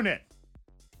 Storage unit.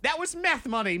 That was meth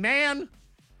money, man.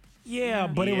 Yeah,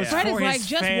 but it was Fred for is like, his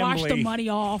just family. wash the money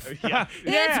off. Yeah.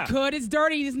 It's good. It's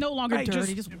dirty. It's no longer Right,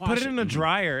 dirty. Just wash put it in the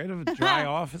dryer. It'll dry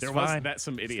off. It's There fine. was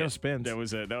some idiot. Still spins. That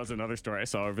was another story I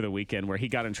saw over the weekend where he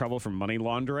got in trouble for money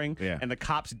laundering, and the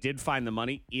cops did find the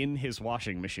money in his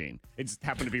washing machine. It just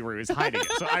happened to be where he was hiding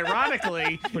it. So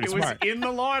ironically, Pretty it was smart. in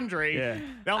the laundry. Yeah.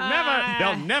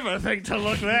 They'll never think to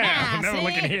look there. Nah, Never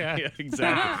look in see? here. Yeah,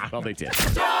 exactly. Well, they did.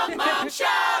 Strong Mom Shout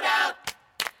Out.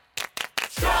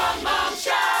 Strong Mom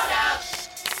Shout Out.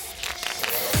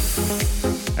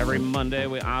 Every Monday,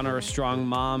 we honor a strong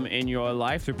mom in your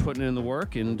life. They're putting in the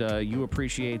work, and you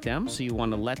appreciate them, so you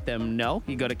want to let them know.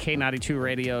 You go to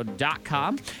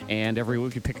K92radio.com, and every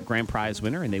week you pick a grand prize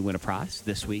winner, and they win a prize.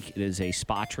 This week, it is a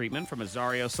spa treatment from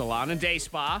Azario Salon and Day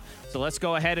Spa. So let's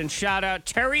go ahead and shout out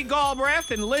Terry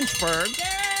Galbraith in Lynchburg.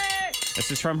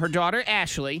 This is from her daughter,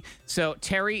 Ashley. So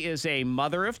Terry is a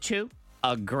mother of two,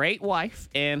 a great wife,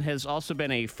 and has also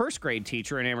been a first-grade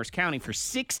teacher in Amherst County for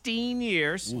 16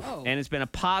 years, and has been a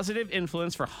positive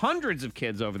influence for hundreds of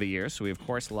kids over the years, so we, of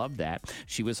course, love that.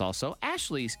 She was also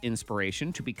Ashley's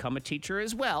inspiration to become a teacher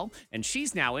as well, and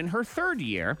she's now in her third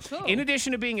year. Cool. In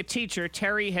addition to being a teacher,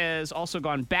 Terry has also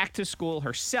gone back to school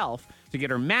herself to get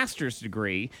her master's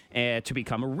degree to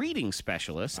become a reading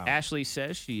specialist. Wow. Ashley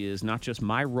says she is not just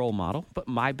my role model, but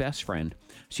my best friend.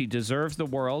 She deserves the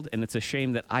world, and it's a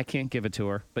shame that I can't give it to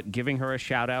her, but giving her a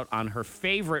shout-out on her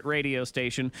favorite radio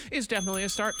station is definitely a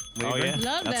start. Oh, yeah.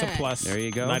 Love That's that. a plus. There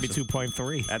you go.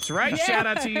 92.3. That's right. Shout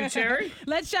out to you, Terry.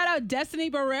 Let's shout out Destiny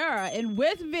Barrera in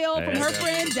Withville from her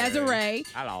friend Desiree.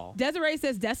 Hello. Desiree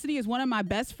says Destiny is one of my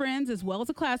best friends as well as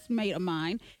a classmate of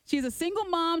mine. She's a single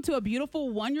mom to a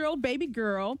beautiful 1-year-old baby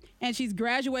girl, and she's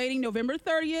graduating November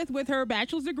 30th with her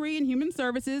bachelor's degree in human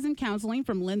services and counseling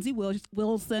from Lindsey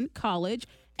Wilson College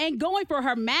and going for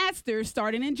her master's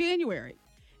starting in January.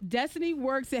 Destiny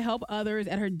works to help others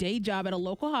at her day job at a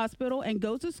local hospital and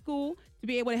goes to school to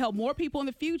be able to help more people in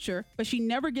the future, but she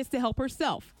never gets to help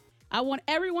herself. I want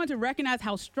everyone to recognize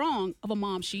how strong of a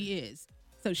mom she is.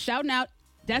 So shouting out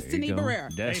Destiny There you go.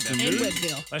 Barrera Destiny. in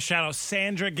Woodville. Let's shout out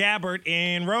Sandra Gabbard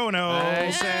in Roanoke.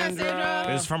 Hey, Sandra.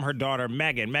 This is from her daughter,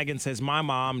 Megan. Megan says, my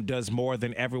mom does more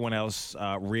than everyone else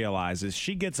realizes.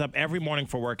 She gets up every morning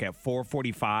for work at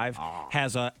 4:45,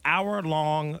 has an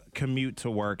hour-long commute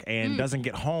to work, and doesn't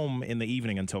get home in the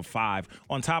evening until 5.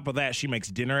 On top of that, she makes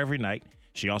dinner every night.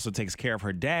 She also takes care of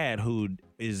her dad, who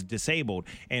is disabled.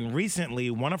 And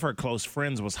recently, one of her close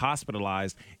friends was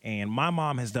hospitalized, and my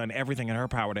mom has done everything in her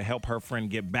power to help her friend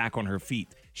get back on her feet.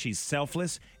 She's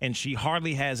selfless, and she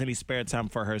hardly has any spare time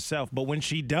for herself. But when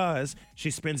she does,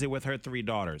 she spends it with her 3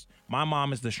 daughters. My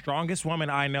mom is the strongest woman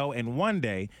I know, and one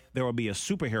day there will be a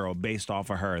superhero based off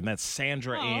of her, and that's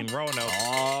Sandra in Roanoke.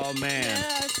 Oh, man.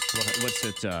 What's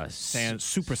it?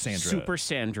 Super Sandra. Super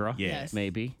Sandra. Yes.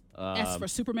 Maybe. S for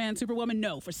Superman, Superwoman.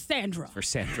 No, for Sandra. For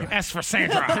Sandra. S for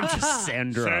Sandra. Just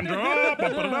Sandra.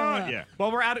 Sandra. Yeah.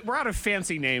 Well, we're out of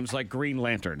fancy names like Green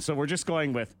Lantern, so we're just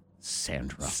going with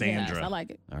Sandra. Sandra. Yes, I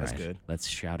like it. All That's right. good. Let's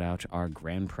shout out our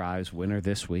grand prize winner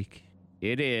this week.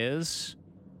 It is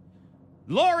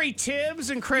Lori Tibbs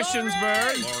in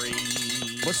Christiansburg. Lori.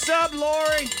 What's up,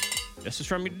 Lori? This is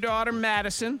from your daughter,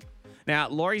 Madison. Now,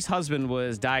 Lori's husband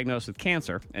was diagnosed with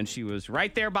cancer, and she was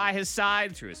right there by his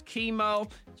side through his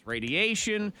chemo, his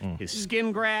radiation, his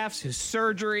skin grafts, his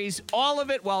surgeries, all of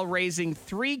it while raising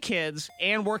 3 kids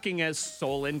and working as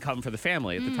sole income for the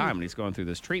family at the time when he's going through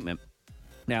this treatment.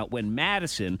 Now, when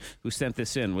Madison, who sent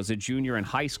this in, was a junior in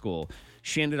high school,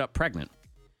 she ended up pregnant.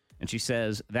 And she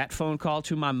says, that phone call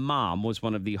to my mom was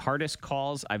one of the hardest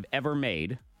calls I've ever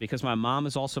made because my mom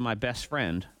is also my best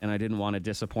friend, and I didn't want to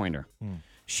disappoint her.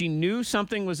 She knew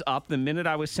something was up the minute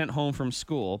I was sent home from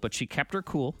school, but she kept her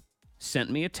cool, sent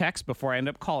me a text before I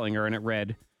ended up calling her, and it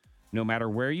read, no matter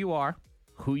where you are,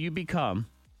 who you become,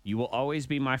 you will always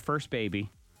be my first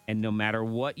baby, and no matter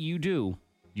what you do,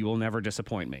 you will never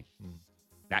disappoint me.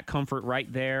 That comfort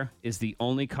right there is the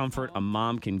only comfort a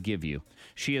mom can give you.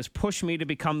 She has pushed me to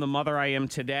become the mother I am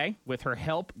today. With her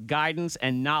help, guidance,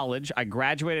 and knowledge, I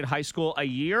graduated high school a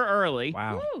year early.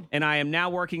 Wow. And I am now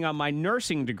working on my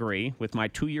nursing degree with my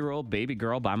 2-year-old baby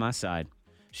girl by my side.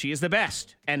 She is the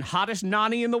best and hottest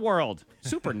nanny in the world.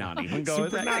 Super nanny.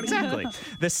 Super nanny. Exactly.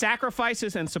 The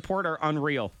sacrifices and support are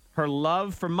unreal. Her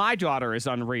love for my daughter is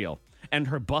unreal. And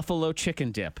her buffalo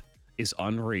chicken dip is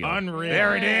unreal. Unreal.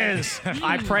 There it is.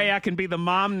 I pray I can be the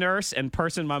mom, nurse, and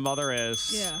person my mother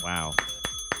is. Yeah. Wow.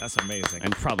 That's amazing.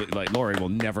 And probably, like, Lori will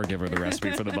never give her the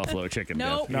recipe for the buffalo chicken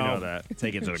Nope. dip. You know that.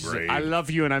 Take it to the grave. I love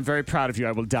you, and I'm very proud of you.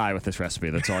 I will die with this recipe.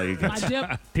 That's all you get. My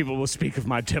dip. People will speak of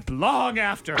my dip long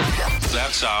after. That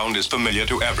sound is familiar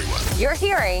to everyone. You're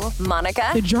hearing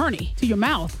Monica, The journey to your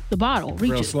mouth, the bottle,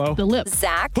 reaches slow. the lips.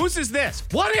 Zach, Whose is this?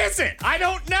 What is it? I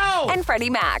don't know. and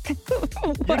Freddie Mac.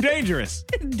 You're dangerous.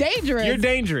 Dangerous. You're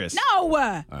dangerous.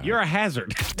 No. You're a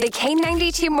hazard. The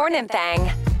K92 Morning Thing.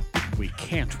 We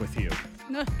can't with you.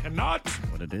 Cannot.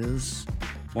 What it is.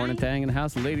 Morning Thang in the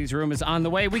house. The ladies' room is on the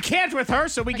way. We can't with her,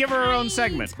 so we give her own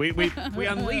segment. We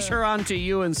unleash her onto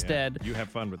you instead. You have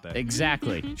fun with that.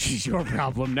 Exactly. She's your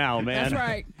problem now, man. That's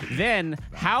right. Then,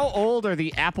 how old are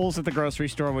the apples at the grocery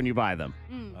store when you buy them?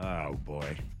 Oh,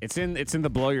 boy. It's in the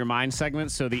blow your mind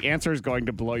segment, so the answer is going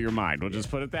to blow your mind. We'll just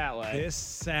put it that way. This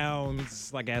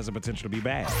sounds like it has the potential to be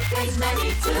bad.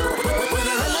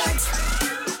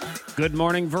 Good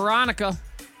morning, Veronica.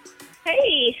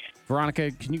 Hey, Veronica,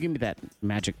 can you give me that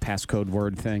magic passcode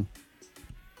word thing?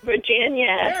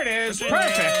 Virginia. There it is.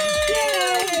 Perfect.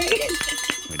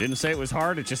 We didn't say it was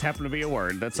hard. It just happened to be a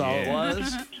word. That's all it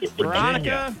was.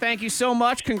 Veronica, thank you so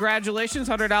much. Congratulations.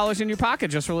 $100 in your pocket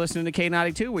just for listening to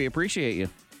K92. We appreciate you.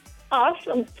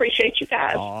 Awesome. Appreciate you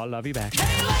guys. Oh, love you back.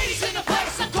 Ladies in the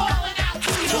place, I'm calling out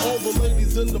to you. To all the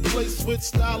ladies in the place with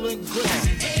style and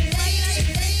grace.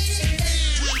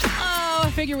 Oh,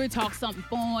 I figure we'd talk something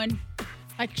fun.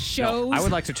 Like shows. No, I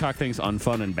would like to talk things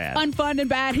unfun and bad. Unfun and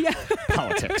bad. Yeah.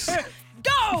 Politics.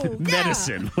 Go.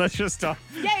 Medicine. Let's just talk.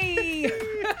 Yay.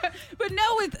 But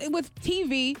no, with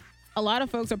TV, a lot of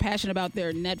folks are passionate about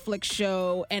their Netflix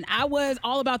show. And I was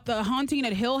all about The Haunting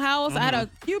at Hill House. I had a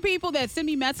few people that send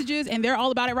me messages, and they're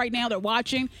all about it right now. They're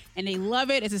watching, and they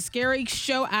love it. It's a scary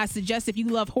show. I suggest if you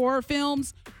love horror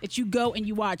films that you go and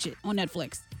you watch it on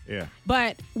Netflix. Yeah.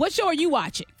 But what show are you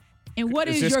watching? And what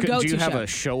is your go-to show? Do you have a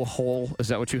show hole? Is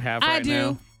that what you have right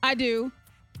now? I do.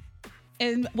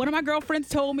 And one of my girlfriends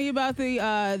told me about the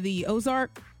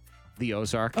Ozark. The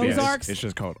Ozark? Ozarks? It's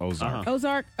just called Ozark.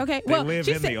 Ozark? Okay. They live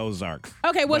in the Ozarks.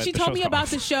 Okay, well, but she the told show's me called about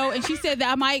the show, and she said that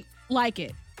I might like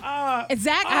it.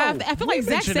 Zach, I feel like Zach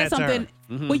mentioned said that to her. something.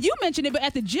 Well, you mentioned it, but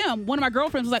at the gym, one of my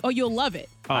girlfriends was like, "Oh, you'll love it."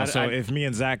 Oh, so if me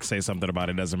and Zach say something about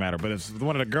it, doesn't matter. But if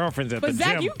one of the girlfriends at But the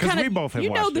Zach, gym, you because we both have you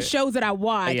know watched the it. shows that I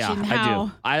watch Yeah, and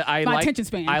how I do. my like, attention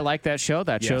span. I like that show.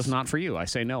 That Yes. show's not for you. I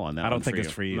say no on that. I don't one think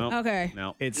it's for you. No. Okay.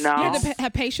 No. It's You have to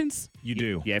have patience. You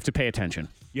do. You have to pay attention.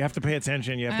 You have to pay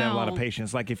attention. You have to have a lot of Ow.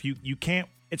 patience. Like if you can't,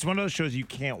 it's one of those shows you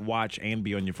can't watch and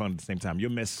be on your phone at the same time.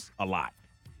 You'll miss a lot.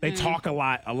 They talk a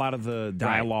lot. A lot of the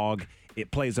dialogue. It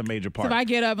plays a major So part. if I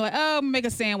get up, like, oh, I'm gonna make a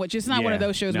sandwich. It's not one of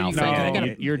those shows where you feel like I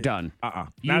gotta. You're done.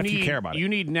 Not if you care about it. You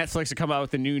need Netflix to come out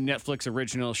with the new Netflix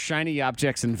original, Shiny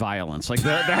Objects and Violence. Like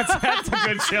that's a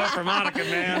good show for Monica,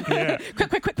 man. Yeah.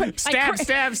 Quick. Stab,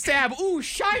 stab, stab. Ooh,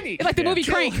 shiny. It's like the movie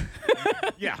Crank.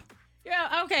 Yeah.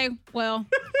 Yeah. Okay. Well.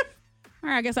 All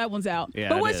right. I guess that one's out. Yeah,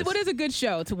 But it what is a good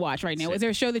show to watch right now? Is there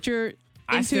a show that you're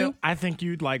into? I think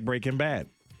you'd like Breaking Bad.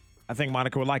 I think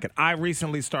Monica would like it. I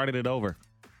recently started it over.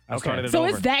 I started it so over.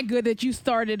 it's that good that you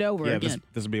started over Yeah, again.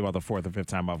 this will be about the fourth or fifth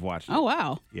time I've watched it. Oh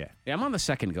wow. Yeah. Yeah, I'm on the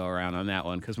second go around on that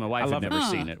one because my wife I had love it. never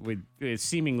seen it. We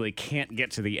seemingly can't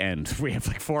get to the end. We have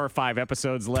like 4 or 5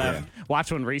 episodes left.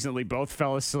 Watched one recently, both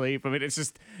fell asleep. I mean, it's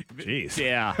just, jeez.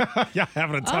 Yeah. Y'all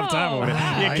having a tough time with it.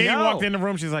 Yeah, Katie walked in the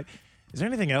room. She's like, is there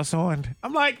anything else on?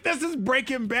 I'm like, this is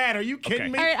Breaking Bad. Are you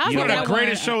kidding me? All right, I'll One give of the that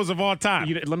greatest one. shows of all time.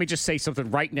 Let me just say something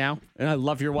right now. And I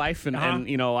love your wife, and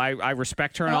you know I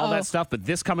respect her and all that stuff. But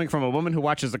this coming from a woman who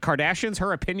watches the Kardashians,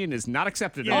 her opinion is not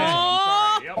accepted. Yeah.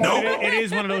 I'm sorry. No, it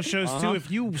is one of those shows too. If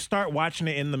you start watching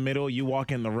it in the middle, you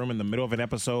walk in the room in the middle of an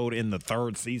episode in the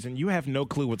 3rd season, you have no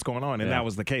clue what's going on, and that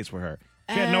was the case with her.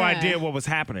 She had no idea what was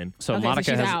happening. So Okay, so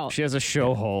Monica she's has out. she has a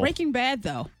show hole. Breaking Bad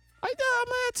though.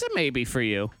 It's a maybe for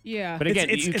you. Yeah. But again,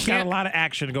 it's you got can't a lot of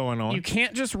action going on. You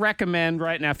can't just recommend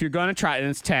right now if you're going to try it, and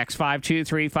it's text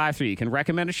 52353. You can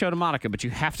recommend a show to Monica, but you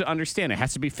have to understand it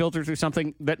has to be filtered through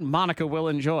something that Monica will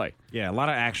enjoy. Yeah, a lot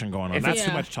of action going on. If Not it-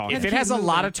 too much talking. If it has a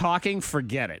lot of talking,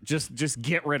 forget it. Just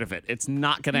get rid of it. It's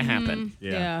not going to happen.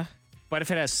 Yeah. But if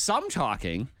it has some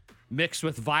talking, mixed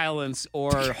with violence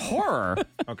or horror.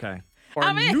 Okay. Or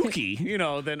Nuki,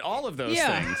 than all of those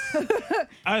things.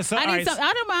 I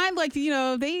don't mind,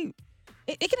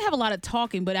 it can have a lot of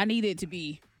talking, but I need it to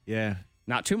be. Yeah.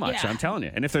 Not too much, Yeah. I'm telling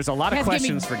you. And if there's a lot of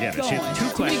questions, forget it. She has 2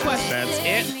 questions. That's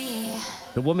it.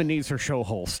 The woman needs her show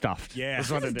hole stuffed. Yeah.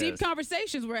 That's what it Deep is.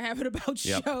 conversations we're having about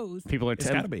shows. People are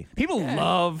gotta be. People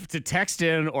love to text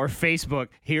in or Facebook,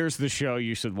 here's the show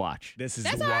you should watch. This is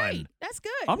That's the all one. right. That's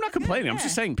good. I'm not That's good, complaining. I'm yeah.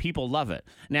 just saying people love it.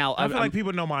 Now, I feel like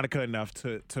people know Monica enough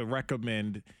to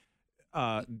recommend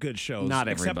good shows. Not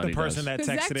except the everybody person does. that 'Cause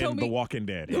Zach texted told in me- The Walking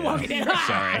Dead. The Walking Dead.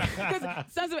 Sorry. 'Cause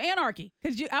Sons of Anarchy.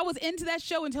 Because I was into that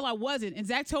show until I wasn't. And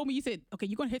Zach told me, you said, okay,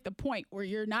 you're going to hit the point where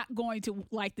you're not going to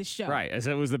like the show. Right. I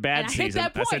said it was the bad And I hit season.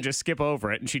 that I said point. just skip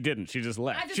over it, and she didn't. She just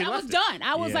left. I was done.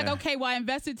 I was like, Yeah. okay, well, I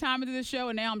invested time into the show,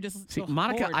 and now I'm just See,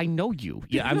 Monica, bored. I know you.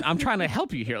 Yeah, I'm trying to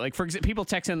help you here. Like, for example, people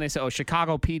text in, they say, "Oh,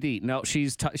 Chicago PD." No,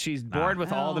 she's bored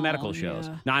with all the medical shows.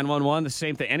 yeah. 911, the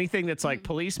same thing. Anything that's like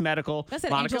police, medical. That's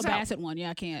that Monica's Angela out. Bassett one.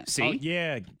 Yeah, I can't. See? Oh,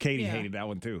 yeah. Katie Yeah. hated that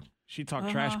one too. She talked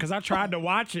trash because I tried to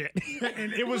watch it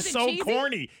and it was Was it so cheesy?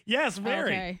 corny. Yes,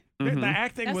 very. Okay. The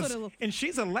acting That's was, what it looked- and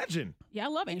she's a legend. Yeah, I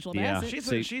love Angela Yeah.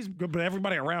 Bassett. She's good, but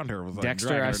everybody around her was like Dexter,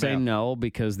 dragging I her say down. no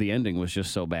because the ending was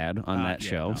just so bad on that yeah,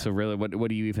 show. no. So really,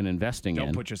 what are you even investing Don't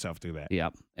in? put yourself through that.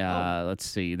 Yep. Let's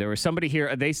see. There was somebody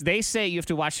here. They say you have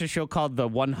to watch the show called The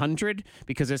 100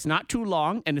 because it's not too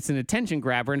long and it's an attention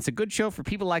grabber and it's a good show for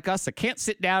people like us that can't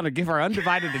sit down and give our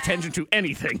undivided attention to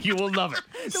anything. You will love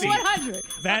it. The 100.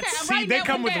 That's okay, they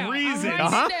come with reason.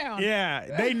 Yeah,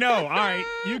 they know. All right,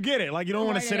 you get it. Like you don't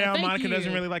want to sit down. Thank Monica doesn't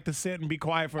you. really like to sit and be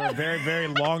quiet for a very, very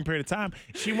long period of time.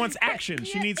 She wants action.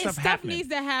 She needs stuff happening. Needs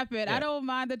to happen. Yeah. I don't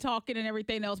mind the talking and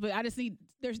everything else, but I just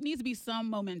there needs to be some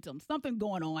momentum, something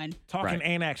going on. Talking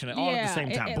and action all at the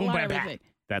same time. Boom, bam, bam.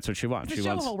 That's what she wants. It's She a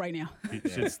wants showhole right now.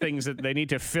 It's things that they need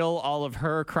to fill all of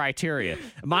her criteria.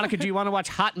 Monica, do you want to watch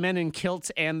Hot Men in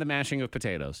Kilts and The Mashing of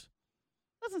Potatoes?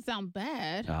 Doesn't sound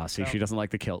bad. See, she doesn't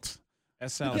like the kilts.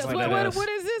 That sounds Because like what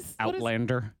is this? What is-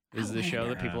 Outlander is the show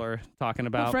that people are talking Well,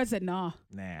 about. Fred said, nah.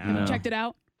 Nah, Checked it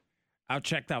out. I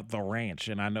checked out The Ranch,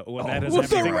 and I know that doesn't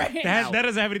what's have The anything. Ranch? That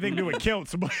doesn't have anything to do with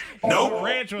kilts. But The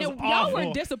Ranch was Y'all awful.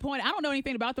 were disappointed. I don't know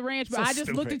anything about the ranch, but So I just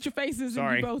looked stupid. at your faces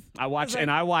Sorry, and you both. I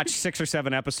watched 6 or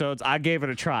 7 episodes. I gave it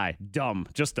a try. Dumb,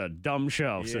 just a dumb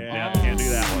show. So Yeah. can't do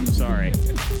that one. Sorry.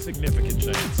 Significant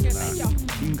chance.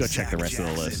 You can go check the rest of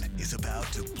the list. Is about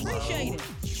to blow Appreciate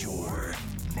it. your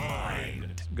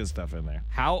mind. Good stuff in there.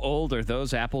 How old are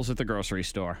those apples at the grocery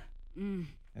store?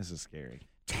 This is scary.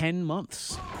 10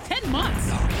 months. 10 months.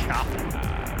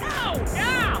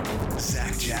 No.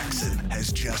 Zach Jackson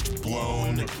has just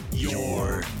blown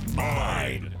your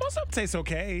mind. Well, some tastes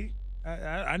okay.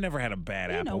 I never had a bad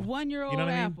You know, apple. 1-year-old You know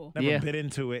what I mean? apple. Never Yeah. bit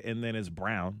into it and then it's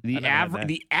brown. I The never had that.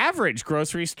 the average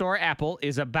grocery store apple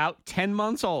is about 10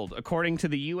 months old, according to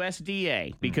the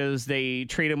USDA, because they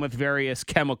treat them with various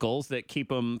chemicals that keep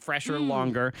them fresher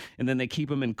longer, and then they keep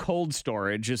them in cold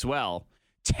storage as well.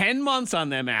 10 months on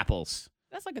them apples.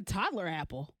 That's like a toddler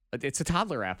apple. It's a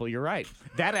toddler apple. You're right.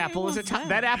 That apple is wants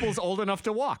that apple's old enough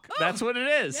to walk. That's what it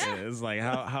is. Yeah, it's like,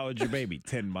 how old's your baby?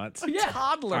 10 months? Yeah.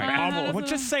 Toddler All right, apple. well,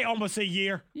 just say almost a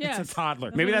year. Yes. It's a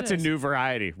toddler. Maybe what that's it a is. new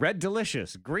variety. Red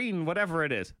Delicious, green, whatever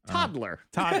it is. Toddler.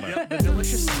 Toddler. The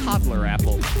delicious toddler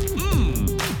apple.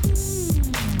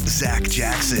 Zach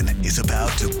Jackson is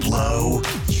about to blow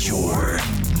your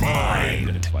mind.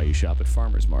 That's why you shop at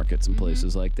farmers markets and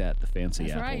places like that, the fancy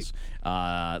That's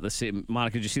apples. Let's see,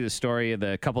 Monica, did you see the story of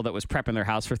the couple that was prepping their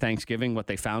house for Thanksgiving, what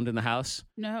they found in the house?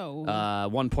 No.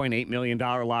 $1.8 million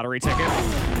lottery ticket.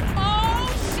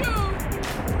 Oh,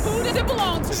 shoot. Who did it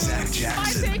belong to? Zach My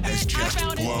Jackson ticket. has I just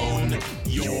found it. blown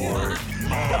your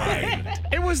mind.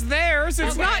 It was theirs.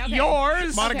 It's Okay, not okay.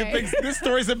 yours. Monica Okay. thinks this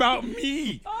story's about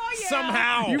me. Oh, yeah.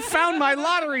 Somehow. You found my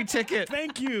lottery ticket.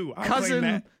 Thank you. I'll claim Cousin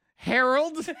that.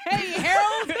 Harold Hey,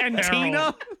 Harold. and Harold.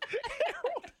 Tina.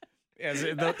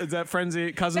 Is that friends,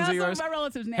 cousins That's of some yours? of my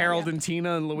relatives now. Harold yeah. and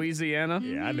Tina in Louisiana.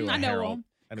 Yeah, I knew a I know Harold. him.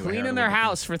 I knew a Cleaning Harold their with a-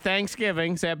 house for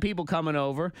Thanksgiving, so had people coming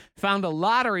over, found a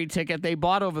lottery ticket they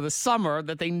bought over the summer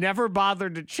that they never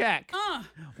bothered to check.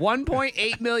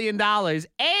 $1.8 million,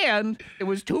 and it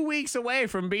was 2 weeks away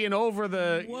from being over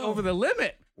the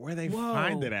limit. Where they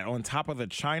find it at? On top of the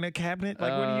china cabinet?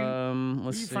 Like, what do you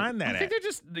Let's find that I at? think they're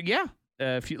just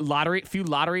a few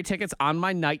lottery tickets on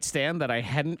my nightstand that I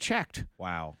hadn't checked.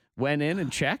 Wow. Went in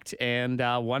and checked, and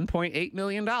 $1.8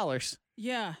 million.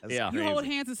 Yeah. Yeah. You hold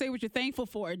hands and say what you're thankful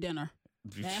for at dinner.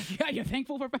 Yeah, you're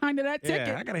thankful for finding that ticket.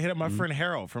 Yeah, I got to hit up my friend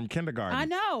Harold from kindergarten. I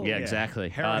know. Yeah, exactly.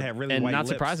 Harold had really and white not lips,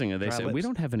 surprisingly, they dry said, we lips.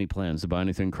 don't have any plans to buy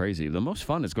anything crazy. The most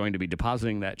fun is going to be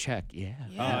depositing that check. Yeah.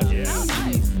 Yeah. yeah. How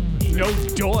nice. No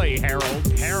doy,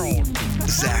 Harold.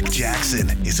 Zach Jackson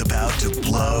is about to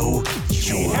blow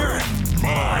your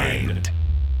mind.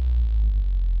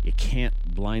 You can't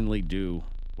blindly do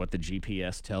what the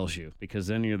GPS tells you, because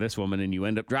then you're this woman and you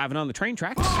end up driving on the train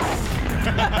tracks.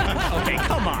 Okay,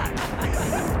 come on.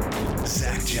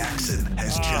 Zach Jackson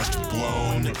has just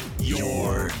blown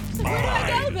your Where did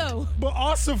I mind. go, though? But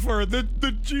Ossifer, the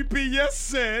GPS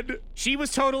said She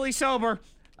was totally sober.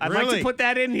 I'd like Really? to put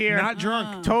that in here. Not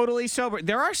drunk. Totally sober.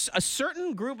 There are a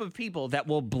certain group of people that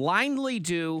will blindly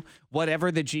do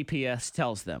whatever the GPS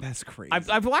tells them. That's crazy.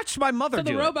 I've watched my mother So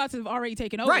do the it. robots have already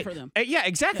taken over Right. for them. Yeah,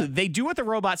 exactly. They do what the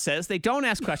robot says. They don't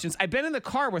ask questions. I've been in the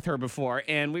car with her before,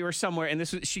 and we were somewhere, and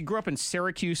she grew up in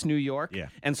Syracuse, New York. Yeah.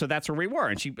 And so that's where we were.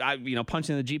 And she,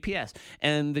 punched in the GPS,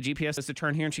 and the GPS says to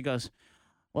turn here, and she goes,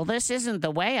 Well, this isn't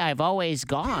the way I've always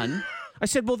gone. I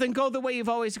said, well, then go the way you've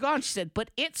always gone. She said, but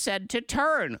it said to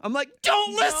turn. I'm like,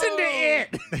 don't listen to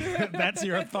it. That's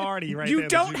your authority right You there.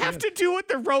 don't have to do what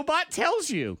the robot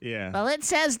tells you. Yeah. Well, it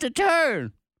says to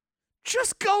turn.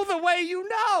 Just go the way you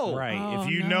know. Right. Oh, if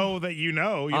you know that you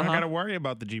know, you don't got to worry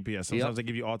about the GPS. Sometimes Yep. they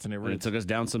give you alternate And it routes. took us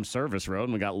down some service road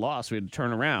and we got lost. We had to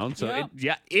turn around. So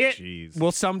Yep. it Jeez.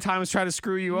 will sometimes try to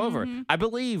screw you over. I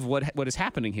believe what is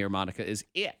happening here, Monica, is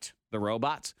the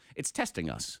robots, it's testing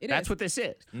us. That's is. what this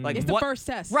is. Like It's the first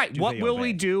test. Right. Do What they will obey?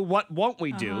 we do? What won't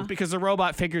we do? Because the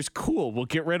robot figures, cool, we'll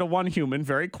get rid of one human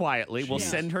very quietly. We'll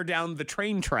send her down the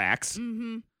train tracks.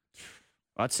 Mm-hmm.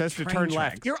 Well, it says to Train turn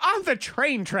tracks. left. You're on the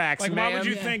train tracks, Like, man. why would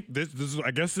you think this is,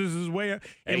 I guess this is way,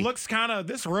 Hey. it looks kind of,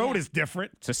 this road is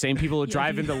different. It's the same people who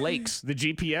drive into lakes. The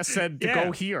GPS said to Yeah.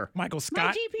 go here. Michael My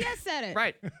Scott. GPS said it.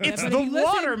 Right. It's but the if you listen-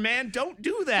 water, man. Don't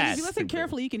do that. If you listen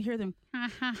carefully, you can hear them. Ha,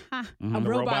 ha, ha. A The robot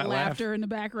robot laugh. laughter in the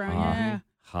background. Yeah.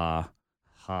 Ha,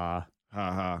 ha.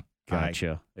 Ha ha.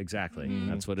 Gotcha. Exactly.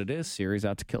 That's what it is. Series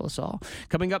out to kill us all.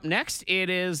 Coming up next, it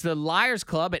is the Liars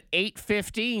Club at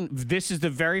 8:15. This is the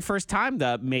very first time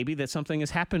that something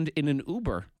has happened in an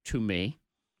Uber to me.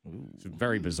 It's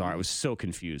very bizarre. I was so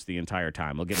confused the entire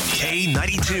time. We'll get into that.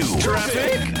 K92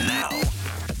 traffic now.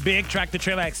 Big tractor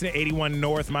trailer accident, 81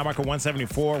 North, mile marker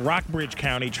 174, Rockbridge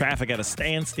County. Traffic at a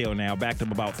standstill now, backed up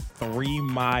about 3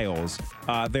 miles.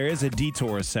 There is a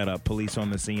detour set up, police on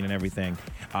the scene and everything.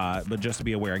 But just to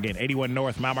be aware, again, 81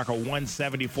 North, mile marker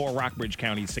 174, Rockbridge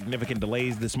County. Significant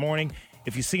delays this morning.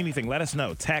 If you see anything, let us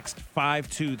know. Text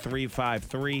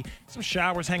 52353. Some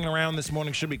showers hanging around this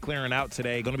morning. Should be clearing out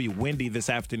today. Going to be windy this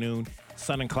afternoon.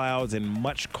 Sun and clouds and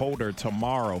much colder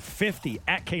tomorrow. 50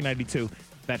 at K92.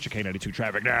 That's your K92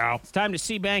 traffic now. It's time to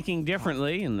see banking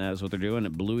differently, and that's what they're doing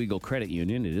at Blue Eagle Credit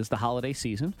Union. It is the holiday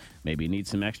season. Maybe you need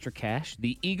some extra cash.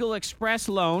 The Eagle Express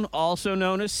loan, also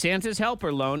known as Santa's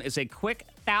Helper loan, is a quick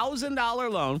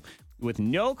 $1,000 loan with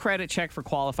no credit check for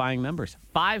qualifying members.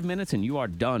 5 minutes and you are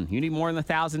done. You need more than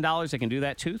 $1,000, they can do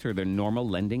that too through their normal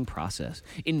lending process.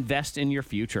 Invest in your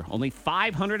future. Only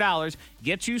 $500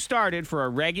 gets you started for a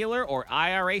regular or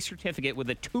IRA certificate with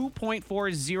a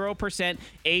 2.40%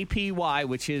 APY,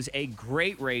 which is a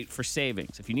great rate for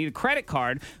savings. If you need a credit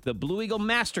card, the Blue Eagle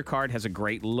MasterCard has a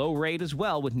great low rate as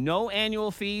well with no annual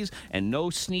fees and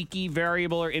no sneaky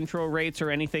variable or intro rates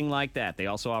or anything like that. They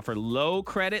also offer low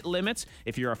credit limits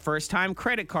if you're a first-time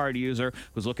credit card user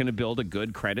who's looking to build a good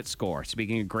credit score.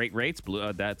 Speaking of great rates,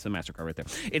 that's a MasterCard right there.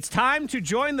 It's time to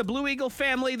join the Blue Eagle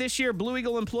family. This year, Blue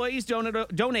Eagle employees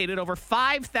donated over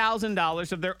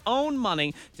 $5,000 of their own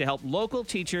money to help local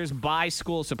teachers buy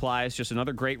school supplies. Just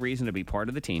another great reason to be part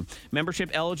of the team.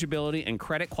 Membership eligibility and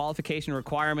credit qualification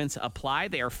requirements apply.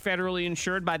 They are federally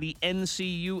insured by the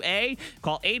NCUA.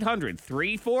 Call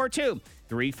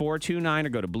 800-342-3429 or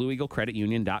go to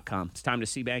BlueEagleCreditUnion.com. It's time to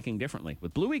see banking differently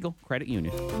with Blue Eagle Credit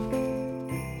Union.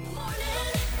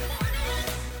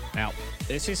 Now,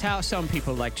 this is how some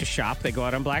people like to shop. They go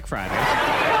out on Black Friday.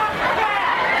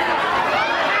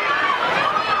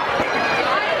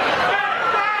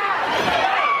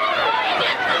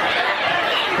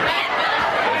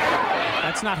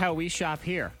 That's not how we shop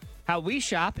here. How we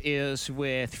shop is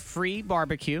with free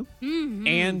barbecue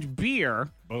and beer.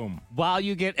 Boom. While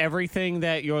you get everything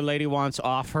that your lady wants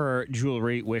off her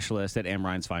jewelry wish list at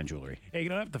Amrine's Fine Jewelry. Hey, you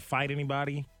don't have to fight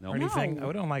anybody or No. anything.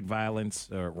 We don't like violence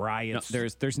or No, riots.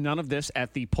 there's none of this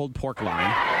at the pulled pork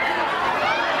line.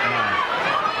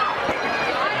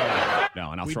 No,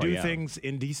 and I'll we throw do you out. things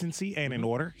in decency and in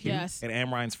order. Yes. At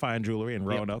Amrine's Fine Jewelry in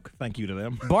Roanoke. Thank you to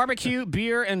them. Barbecue,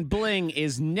 beer, and bling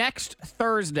is next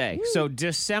Thursday. So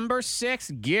December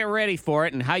 6th, get ready for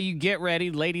it. And how you get ready,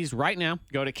 ladies, right now,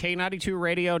 go to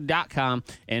K92radio.com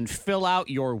and fill out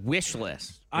your wish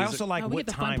list. I also like we what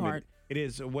get the fun time part. it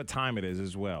is, what time it is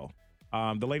as well.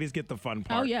 The ladies get the fun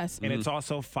part. Oh, yes. And it's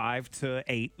also 5 to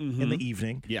 8 in the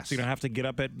evening. Yes. So you don't have to get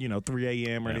up at 3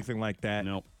 a.m. or anything like that.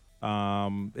 Nope.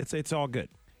 It's all good.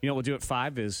 You know what we'll do at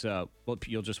 5 is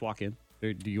you'll just walk in.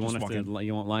 Do you want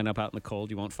you won't line up out in the cold.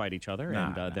 You won't fight each other,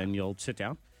 and then you'll sit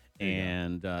down.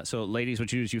 And so, ladies,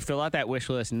 what you do is you fill out that wish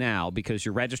list now because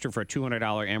you're registered for a $200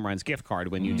 Amrine's gift card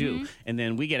when you do. And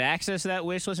then we get access to that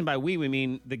wish list. And by we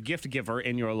mean the gift giver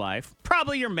in your life.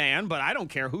 Probably your man, but I don't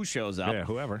care who shows up. Yeah,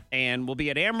 whoever. And we'll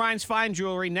be at Amrine's Fine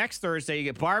Jewelry next Thursday. You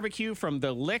get barbecue from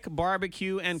the Lick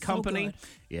Barbecue and Company. Good.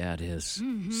 Yeah, it is.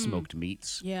 Smoked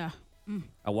meats. Yeah.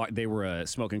 They were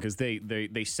smoking because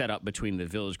they set up between the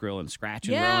Village Grill and Scratch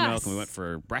in Yes. Roanoke, and we went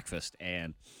for breakfast.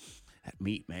 And that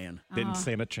meat, man. Didn't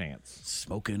stand a chance.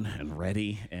 Smoking and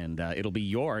ready, and it'll be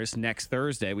yours next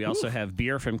Thursday. We also have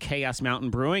beer from Chaos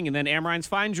Mountain Brewing, and then Amrine's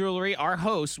Fine Jewelry, our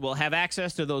host, will have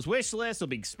access to those wish lists. There'll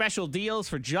be special deals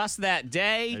for just that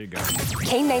day. There you go.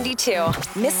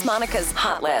 K92, Miss Monica's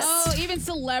Hot List. Oh, even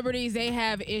celebrities, they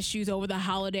have issues over the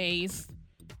holidays,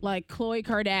 like Khloe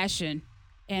Kardashian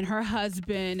and her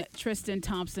husband, Tristan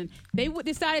Thompson. They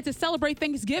decided to celebrate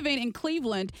Thanksgiving in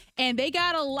Cleveland, and they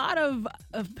got a lot of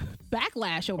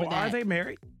backlash over that. Are they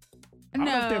married? No. I don't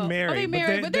know if they're married. Oh, they're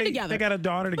married, but they're together. They got a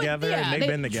daughter together, and they've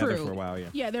been together for a while,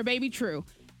 Yeah, their baby True.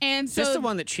 And so, Is this the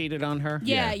one that cheated on her?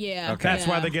 Yeah. Okay. That's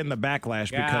why they're getting the backlash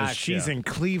because she's in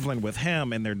Cleveland with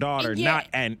him and their daughter, not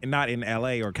in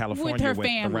L.A. or California with her the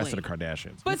family. rest of the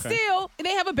Kardashians. But still,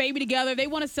 they have a baby together. They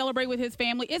want to celebrate with his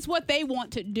family. It's what they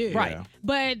want to do. Right. Yeah.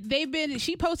 But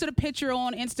she posted a picture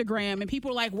on Instagram, and people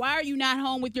are like, why are you not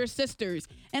home with your sisters?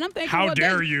 And I'm thinking, how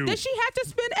dare you? Does she have to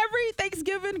spend every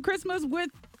Thanksgiving, Christmas with...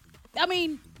 I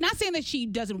mean, not saying that she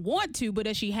doesn't want to, but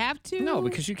does she have to? No,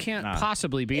 because you can't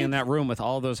possibly be in that room with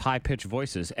all those high-pitched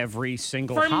voices every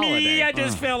single For holiday. me, I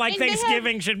just feel like And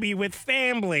Thanksgiving should be with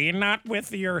family and not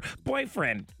with your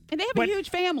boyfriend. And they have a huge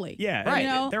family. Yeah, Right. you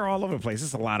know? They're all over the place.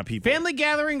 It's a lot of people. Family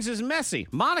gatherings is messy.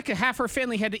 Monica, half her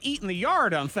family had to eat in the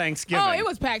yard on Thanksgiving. Oh, it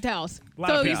was packed house. A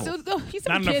lot of people. He's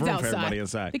Not some enough kids room for outside. everybody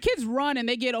inside. The kids run and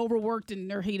they get overworked and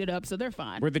they're heated up, so they're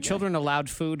fine. Were the children allowed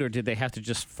food, or did they have to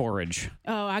just forage?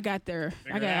 Oh,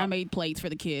 I made plates for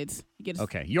the kids.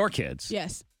 Okay, your kids.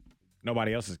 Yes.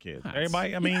 Nobody else's kids.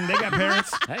 Everybody, I mean, they got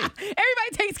parents. Hey, everybody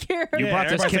takes care of you it. brought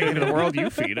this kid into the world, you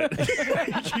feed it.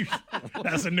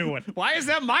 That's a new one. Why is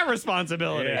that my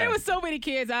responsibility? Yeah. There was so many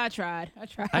kids. I tried.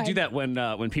 I do that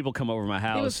when people come over my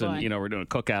house and fun. we're doing a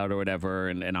cookout or whatever,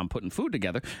 and I'm putting food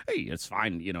together. Hey, it's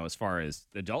fine. As far as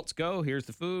adults go, here's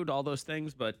the food, all those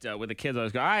things. But with the kids, I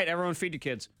was go, all right, everyone feed your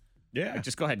kids. Yeah.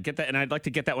 Just go ahead, get that, and I'd like to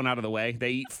get that one out of the way. They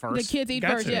eat first. The kids eat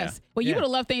first, yes. Yeah. Well, you would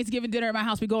have loved Thanksgiving dinner at my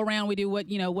house. We go around, we do what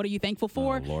are you thankful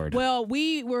for? Oh, Lord. Well,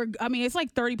 it's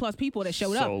like 30 plus people that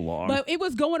showed up. So long. But it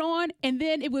was going on, and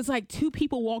then it was like 2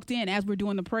 people walked in as we're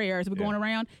doing the prayers. We're going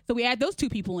around. So we add those 2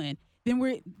 people in. Then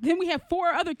we have 4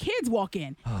 other kids walk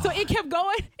in. So it kept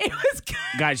going. It was good.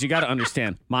 Guys, you got to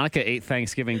understand. Monica ate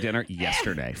Thanksgiving dinner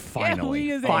yesterday. Finally.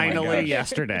 we is Finally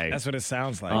yesterday. That's what it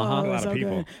sounds like. Uh-huh. A lot so of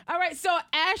people. good. All right, so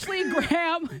Ashley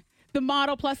Graham, the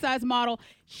model, plus size model,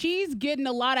 she's getting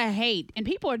a lot of hate, and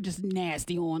people are just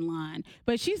nasty online.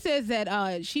 But she says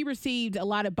that she received a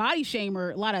lot of body shame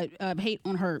or a lot of hate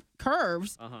on her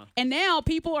curves, and now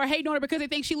people are hating on her because they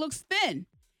think she looks thin.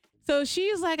 So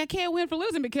she's like, I can't win for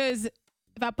losing because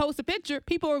if I post a picture,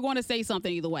 people are going to say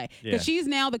something either way. Because she's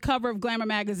now the cover of Glamour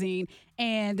magazine,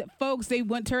 and folks, they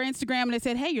went to her Instagram and they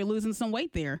said, hey, you're losing some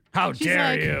weight there. How She's dare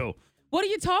like, you? What are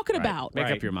you talking about?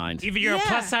 Make up your mind. Either you're a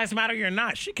plus size model or you're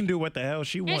not. She can do what the hell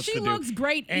she wants to do. And she looks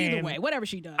great either And way, whatever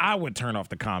she does. I would turn off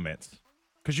the comments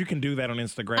because you can do that on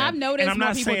Instagram. I've noticed and I'm more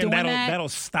not people saying doing that. that'll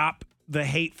stop the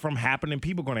hate from happening.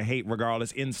 People are going to hate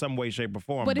regardless in some way, shape, or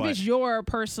form. But if it's your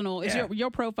personal, it's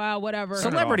your profile, whatever.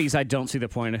 Celebrities, I don't see the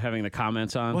point of having the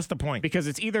comments on. What's the point? Because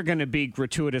it's either going to be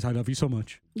gratuitous, I love you so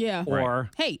much. Yeah. Or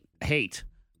hate.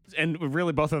 And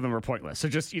really, both of them are pointless. So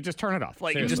you just turn it off.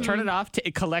 Like, you just Seriously. turn it off,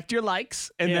 collect your likes,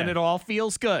 and then it all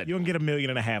feels good. You'll get 1.5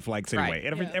 million likes anyway.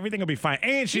 Right. Everything will be fine.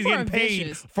 And she's People are getting paid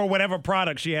vicious. for whatever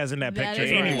product she has in that That picture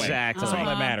is right. anyway. Exactly. That's all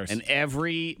that matters. And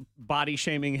every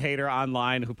body-shaming hater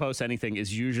online who posts anything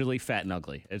is usually fat and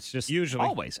ugly. It's just Usually.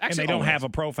 always. And Actually, they don't always. have a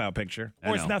profile picture. I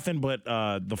Or it's know. nothing but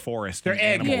the forest. They're and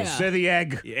egg. animals. Yeah. They're the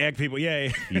egg. Egg people,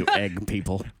 yeah. You egg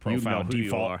people. Profile you know who you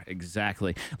default. are.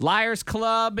 Exactly. Liars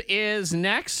Club is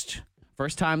next.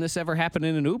 First time this ever happened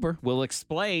in an Uber. We'll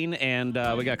explain, and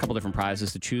we got a couple different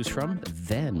prizes to choose from.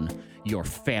 Then your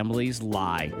family's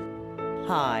lie.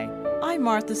 Hi, I'm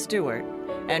Martha Stewart,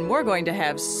 and we're going to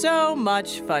have so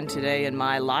much fun today in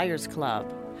my Liars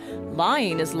Club.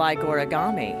 Lying is like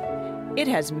origami. It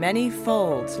has many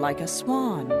folds like a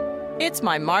swan. It's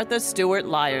my Martha Stewart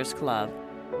Liars Club.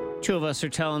 Two of us are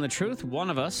telling the truth.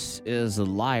 One of us is a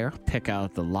liar. Pick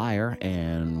out the liar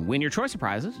and win your choice of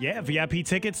prizes. Yeah, VIP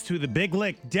tickets to the Big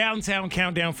Lick Downtown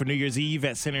Countdown for New Year's Eve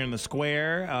at Center in the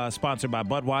Square. Sponsored by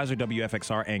Budweiser,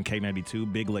 WFXR, and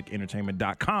K92,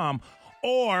 BigLickEntertainment.com.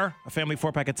 Or a family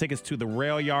 4-pack of tickets to the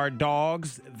Rail Yard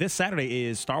Dogs. This Saturday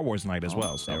is Star Wars night as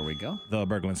well. So there we go.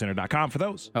 TheBerglundCenter.com for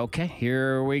those. Okay,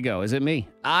 here we go. Is it me?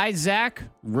 I, Zach,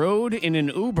 rode in an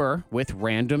Uber with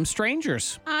random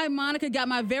strangers. I, Monica, got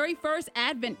my very first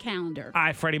Advent calendar.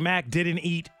 I, Freddie Mac, didn't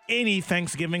eat any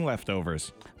Thanksgiving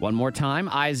leftovers. One more time.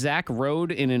 I, Zach,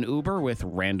 rode in an Uber with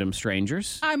random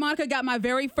strangers. I, Monica, got my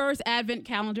very first Advent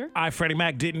calendar. I, Freddie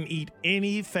Mac, didn't eat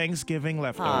any Thanksgiving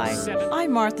leftovers. Hi,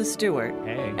 I'm Martha Stewart.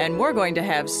 Hey. And we're going to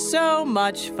have so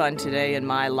much fun today in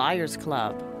my Liars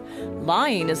Club.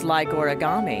 Lying is like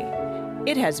origami.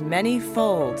 It has many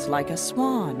folds like a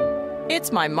swan.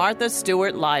 It's my Martha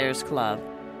Stewart Liars Club.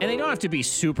 And they don't have to be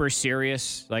super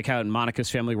serious, like how in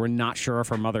Monica's family, we're not sure if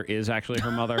her mother is actually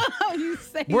her mother. You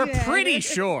say We're that. pretty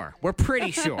sure. We're pretty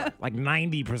sure. Like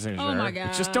 90% sure. Oh, my God.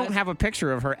 We just don't have a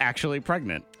picture of her actually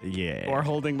pregnant. Yeah. Or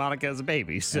holding Monica as a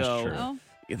baby. So true. Well,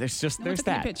 yeah, there's look at the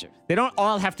that. picture. They don't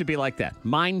all have to be like that.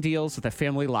 Mine deals with a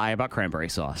family lie about cranberry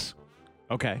sauce.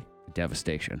 Okay.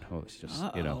 Devastation. Oh, it's just,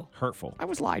 Hurtful. I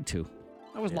was lied to.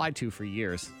 I was lied to for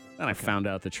years. Then I found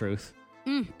out the truth.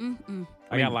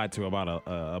 I got lied to about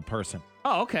a person.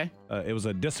 Oh, okay. It was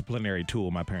a disciplinary tool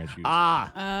my parents used.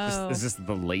 Oh. Is this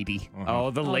the lady?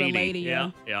 Uh-huh. The the lady. lady, yeah.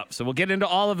 Yeah. So we'll get into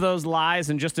all of those lies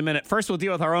in just a minute. First, we'll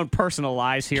deal with our own personal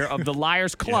lies here of the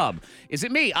Liars Club. Is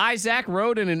it me? I, Zach,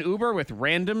 rode in an Uber with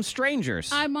random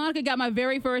strangers. I, Monica, got my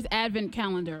very first Advent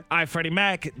calendar. I, Freddie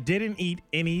Mac, didn't eat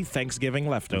any Thanksgiving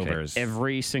leftovers. Okay.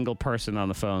 Every single person on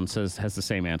the phone has the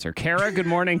same answer. Kara, good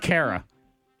morning, Kara.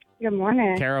 Good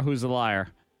morning. Kara, who's the liar?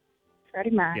 Freddie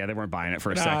Mac. Yeah, they weren't buying it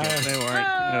for a Nah. second. They weren't.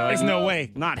 There's no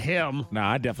way. Not him. No,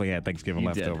 I definitely had Thanksgiving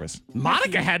You did. leftovers.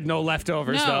 Monica had no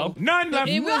leftovers, No. though. None left.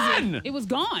 It was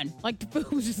gone. Like the food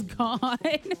was just gone.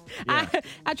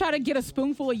 I tried to get a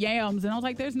spoonful of yams, and I was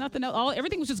like, "There's nothing else."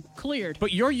 Everything was just cleared.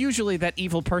 But you're usually that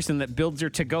evil person that builds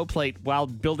your to-go plate while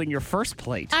building your first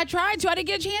plate. I tried to. I didn't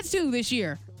get a chance to this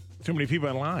year. Too many people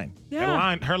in line.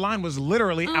 Yeah. Her line was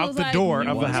literally I out was the like, door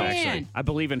of the man. house. Actually, I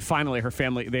believe in finally her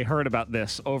family. They heard about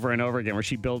this over and over again, where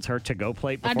she builds her to-go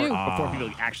plate I before do.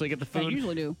 people actually get the I food.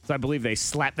 usually do. So I believe they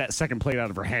slapped that second plate out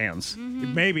of her hands.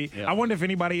 Maybe. Yeah. I wonder if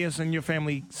anybody else in your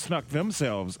family snuck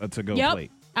themselves a to-go Yep.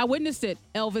 plate. I witnessed it,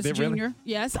 Elvis Did Jr. really?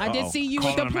 Yes, I did Uh-oh. see you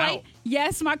with the Calling him plate. out.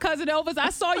 Yes, my cousin Elvis. I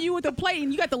saw you with the plate,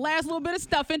 and you got the last little bit of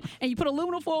stuffing, and you put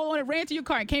aluminum foil on it, ran to your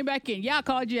car, and came back in. Yeah, I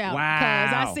called you out. Wow.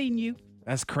 Because I seen you.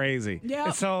 That's crazy.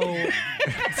 Yep. So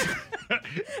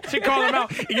she called him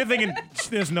out. And you're thinking,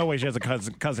 there's no way she has a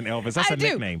cousin Elvis. That's I a do.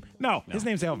 nickname. No, his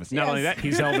name's Elvis. Not only that,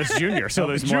 he's Elvis Jr., so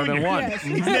there's more than Jr. one. Yes.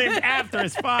 He's named after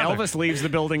his father. Elvis leaves the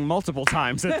building multiple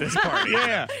times at this party.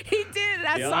 Yeah. He did.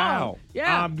 I saw. Wow.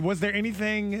 Yeah. Was there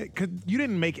anything? You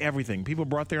didn't make everything. People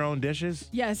brought their own dishes.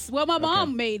 Yes. Well, my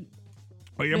mom made.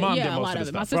 Well, your mom yeah, did a most lot of of the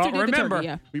it. My stuff. sister did remember, the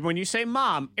turkey, when you say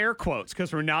mom, air quotes,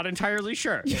 because we're not entirely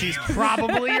sure. She's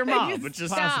probably your mom, which is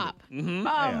Stop. possible.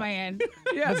 Oh, man.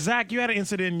 Yeah. But Zach, you had an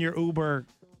incident in your Uber,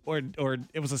 or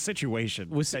it was a situation.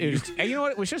 And you know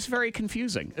what? It was just very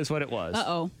confusing, is what it was.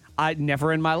 Uh-oh. I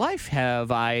never in my life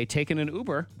have I taken an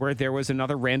Uber where there was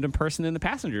another random person in the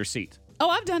passenger seat. Oh,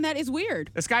 I've done that. It's weird.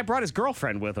 This guy brought his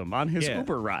girlfriend with him on his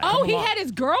Uber ride. Oh, he had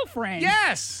his girlfriend.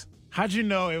 Yes. How'd you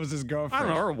know it was his I girlfriend?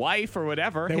 don't know, her wife or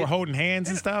whatever. They were holding hands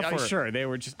and stuff? Yeah, or- sure. They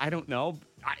were just, I don't know.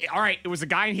 All right, it was a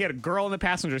guy and he had a girl in the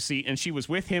passenger seat and she was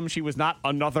with him. She was not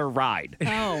another ride.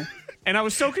 Oh. And I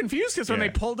was so confused because when Yeah.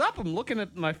 they pulled up, I'm looking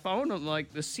at my phone. I'm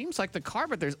like, this seems like the car,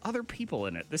 but there's other people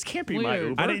in it. This can't be my Weird.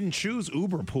 Uber. I didn't choose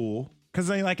Uber Pool. Because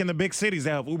like in the big cities,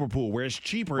 they have Uber Pool where it's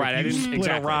cheaper Right, I if you didn't- split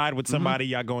exactly. a ride with somebody,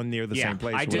 y'all going near the same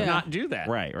place. I or did whatever. not do that.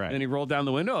 Right, right. And he rolled down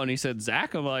the window and he said,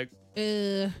 Zach, I'm like,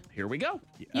 Uh, here we go.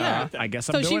 yeah. I guess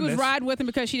I'm so doing she was this. riding with him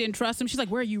because she didn't trust him. She's like,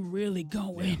 "Where are you really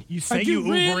going? You say are you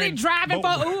you really Ubering, driving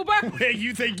but for Uber? where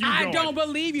you think you I going? don't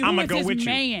believe you. I'ma Who is go this with you.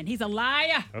 man? He's a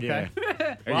liar." Okay.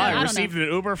 Yeah. Well, I I don't received an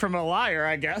Uber from a liar,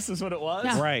 I guess, is what it was.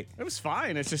 Yeah. Right. It was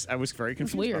fine. It's just, I was very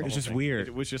confused. weird. by the It's whole just thing. weird.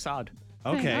 It was just odd.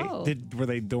 Okay. Oh. Were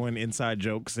they doing inside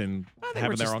jokes and They having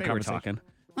were their just, own they were conversation? talking.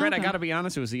 Fred, I Okay. got to be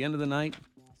honest, it was the end of the night.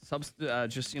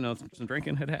 Just, some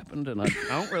drinking had happened, and I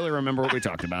don't really remember what we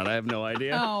talked about. I have no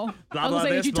idea. Oh. Blah, I was blah, gonna say,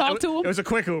 did this, you blah. talk to him? It was a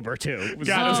quick Uber, too. It was,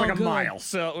 Got it was it. like Oh, a good. mile,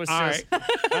 so it was All just,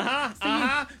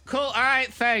 cool, all right,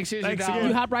 thanks. Here's Thanks your again. You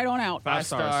dollar. hop right on out. 5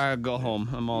 stars. Star, go home.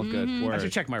 I'm all good. I Word.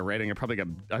 should check my rating. I probably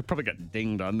got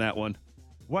dinged on that one.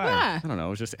 Why? I don't know. It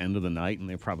was just end of the night, and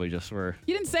they probably just were.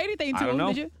 You didn't say anything I to don't him,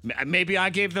 know. did you? Maybe I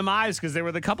gave them eyes because they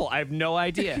were the couple. I have no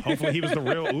idea. Hopefully he was the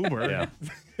real Uber. Yeah.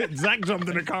 Zach jumped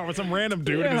in the car with some random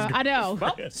dude. Yeah, I know.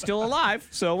 Well, still alive,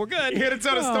 so we're good. Here to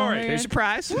tell the story. man. Here's your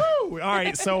prize. Woo! All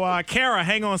right, so Kara,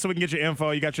 hang on so we can get your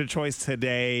info. You got your choice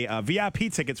today.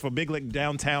 VIP tickets for Big Lick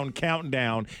Downtown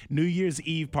Countdown, New Year's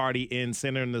Eve party in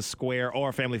Center in the Square,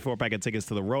 or family 4-pack of tickets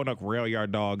to the Roanoke Rail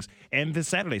Yard Dogs. And this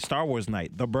Saturday, Star Wars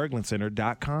night,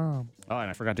 theberglincenter.com. Oh, and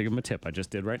I forgot to give him a tip. I just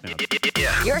did right now.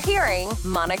 You're hearing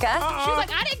Monica, She's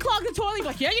like, I didn't clog the toilet. He's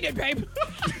like, yeah, you did, babe.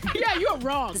 Yeah, you're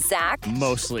wrong. Zach,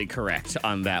 Mostly correct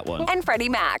on that one. and Freddie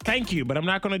Mac. Thank you, but I'm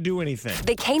not going to do anything.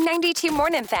 The K92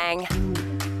 Morning Thing.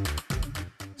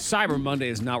 Cyber Monday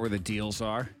is not where the deals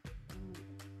are.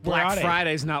 Where are Black they?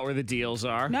 Friday is not where the deals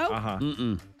are. No.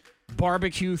 Uh-huh.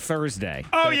 Barbecue Thursday.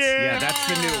 Oh, That's- yeah. Yeah, that's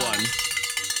the new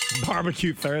one.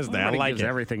 Barbecue Thursday. I Everybody like gives it.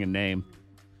 everything a name.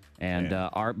 And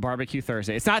our Barbecue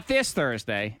Thursday. It's not this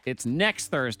Thursday. It's next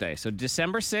Thursday. So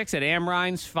December 6th at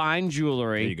Amrine's Fine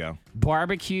Jewelry. There you go.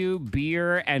 Barbecue,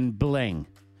 beer, and bling.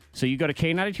 So you go to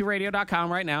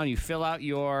K92radio.com right now and you fill out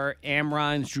your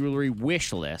Amrine's Jewelry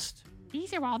wish list.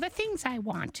 These are all the things I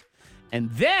want.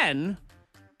 And then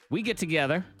we get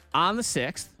together on the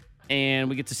 6th. And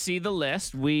we get to see the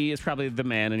list. It's probably the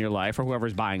man in your life or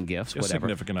whoever's buying gifts, Your whatever.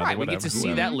 significant other, Right, we get whatever, to see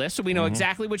whoever. that list so we know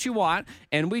exactly what you want.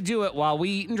 And we do it while we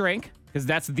eat and drink because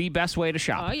that's the best way to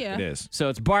shop. Oh, yeah. It is. So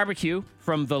it's barbecue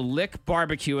from the Lick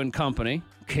Barbecue and Company,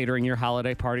 catering your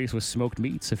holiday parties with smoked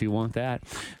meats if you want that.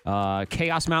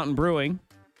 Chaos Mountain Brewing,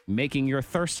 making your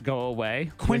thirst go away.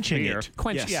 with Quenching beer. it.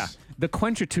 Quench, Yes. yeah. The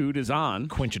Quenchitude is on.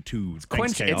 Quenchitudes.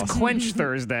 Quench, it's Quench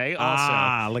Thursday also.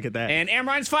 Ah, look at that. And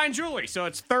Amrine's Fine Jewelry. So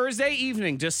it's Thursday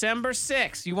evening, December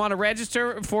 6th. You want to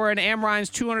register for an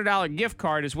Amrine's $200 gift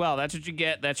card as well. That's what you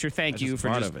get. That's your thank That's you just for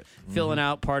part just of it. filling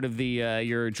out part of the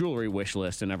your jewelry wish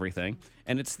list and everything.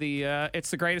 And it's the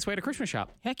greatest way to Christmas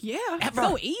shop. Heck yeah.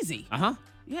 So easy. Uh-huh.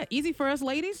 Yeah, easy for us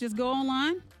ladies. Just go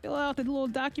online, fill out the little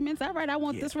documents. All right, I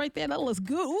want this right there. That looks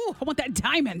good. Ooh, I want that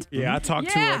diamond. Yeah, I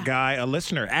talked Yeah. to a guy, a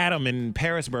listener, Adam, in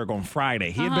Parisburg on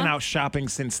Friday. He had been out shopping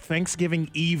since Thanksgiving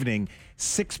evening,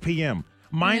 6 p.m.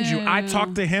 Mind you, I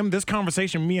talked to him. This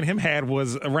conversation me and him had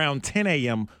was around 10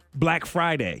 a.m. Black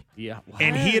Friday. Yeah.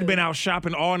 And he had been out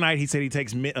shopping all night. He said he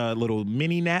takes little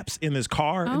mini naps in his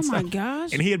car. Oh, and my stuff.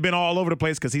 gosh. And he had been all over the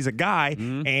place because he's a guy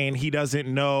and he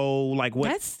doesn't know like what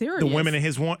That's serious. the women in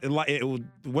his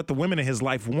what the women in his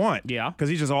life want. Yeah. Because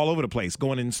he's just all over the place,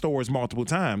 going in stores multiple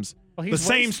times. Well, the he's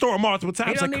same store multiple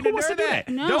times. don't Like, need who to wants do to do that.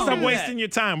 that? No. Stop Don't do wasting that. your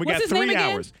time. We What's got his name 3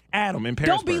 again? hours. Adam in Parisburg.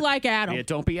 Don't be like Adam. Yeah,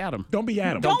 don't be Adam. Don't be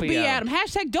Adam. Don't be Adam.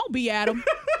 Hashtag don't be Adam.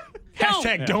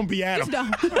 Hashtag don't be Adam. Just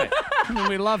don't. I mean,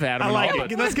 we love Adam. I and like all, it.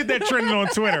 but- Let's get that trending on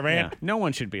Twitter, man. Yeah, no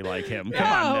one should be like him. Come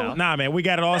on now. Nah, man, we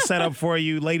got it all set up for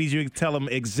you. Ladies, you can tell them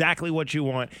exactly what you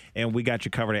want, and we got you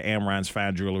covered at Amrine's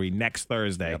Fine Jewelry next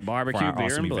Thursday. Barbecue, for our beer,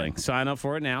 awesome and bling. event. Sign up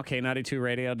for it now,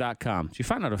 K92radio.com. Did you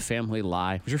find out a family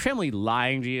lie? Was your family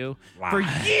lying to you for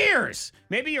years?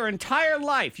 Maybe your entire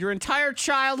life, your entire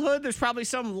childhood, there's probably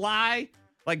some lie,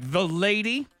 like the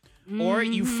lady. Or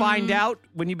you find out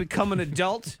when you become an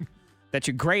adult that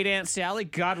your great Aunt Sally,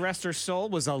 God rest her soul,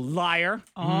 was a liar.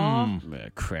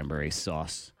 Cranberry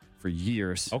sauce for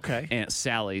years. Okay. Aunt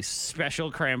Sally's special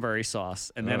cranberry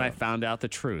sauce. And then I found out the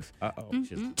truth. Uh-oh.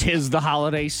 Tis the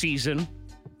holiday season.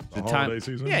 The holiday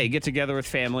season? Yeah, you get together with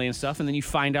family and stuff, and then you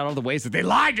find out all the ways that they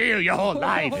lied to you your whole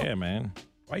life. Yeah, man.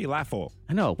 Why you lie for?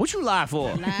 I know. What you lie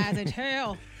for? Lies as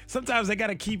hell. Sometimes they got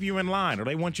to keep you in line, or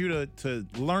they want you to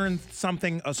learn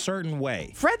something a certain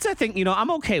way. Fred's, I think,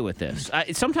 I'm okay with this.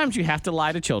 Sometimes you have to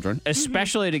lie to children,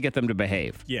 especially to get them to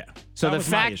behave. Yeah. So That the was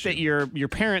my fact issue. that your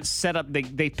parents set up,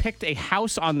 they picked a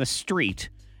house on the street,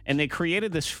 and they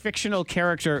created this fictional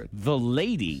character, the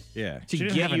lady, Yeah. to She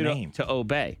didn't get have a you name. to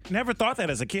obey. Never thought that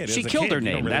as a kid. She As a killed kid, her you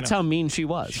don't name. really That's know. how mean she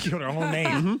was. She killed her own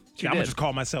name. She I'm going did. to just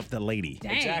call myself the lady.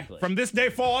 Dang. Exactly. From this day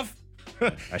forth,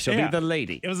 I shall Yeah. be the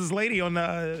lady. it was this lady on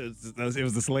the. It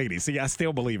was this lady. See, I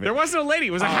still believe it. There wasn't a lady.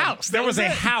 It was a house. There That was a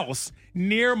it. house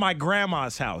near my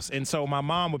grandma's house. And so my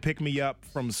mom would pick me up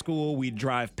from school. We'd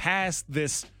drive past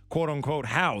this quote unquote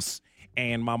house.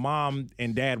 And my mom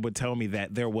and dad would tell me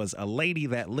that there was a lady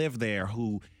that lived there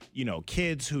who,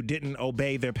 kids who didn't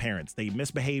obey their parents, they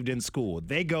misbehaved in school.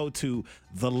 They go to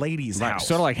the lady's Right, house.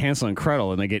 sort of like Hansel and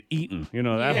Gretel, and they get eaten. You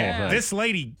know, that Yeah. whole thing. This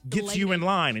lady gets you in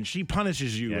line and she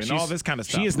punishes you Yeah, and she's- all this kind of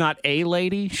stuff. She is not a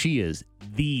lady. She is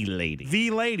the lady.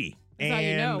 the lady. That's how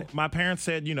you know. And my parents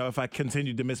said, if I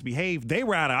continued to misbehave, they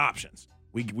were out of options.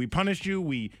 We punished you.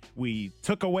 We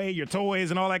took away your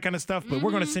toys and all that kind of stuff. But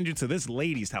we're going to send you to this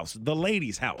lady's house, the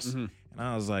lady's house. And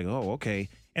I was like, oh, okay.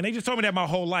 And they just told me that my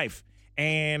whole life.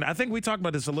 And I think we talked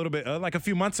about this a little bit like a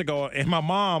few months ago. And my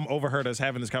mom overheard us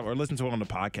having this conversation, or listened to it on the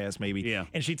podcast maybe. Yeah.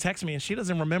 And she texted me and she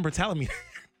doesn't remember telling me.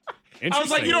 I was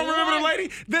Interesting. like, you don't remember the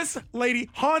lady? This lady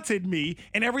haunted me.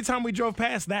 And every time we drove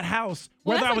past that house,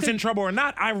 whether I was in trouble or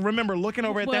not, I remember looking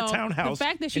over at that townhouse. The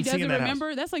fact that she and seeing doesn't that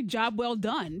remember, that's like job well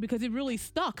done because it really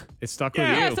stuck. It stuck with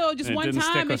Yeah, you. so just and it one didn't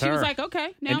stick time, and with she was her. like,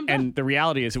 okay, now I'm done. And the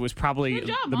reality is, it was probably Good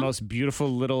job, the Mom. most beautiful,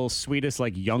 little, sweetest,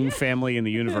 like young family in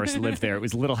the universe lived there. It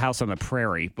was Little House on the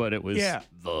Prairie, but it was the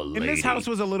lady. And this house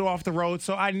was a little off the road,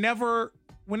 so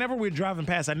whenever we were driving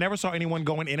past, I never saw anyone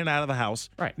going in and out of the house.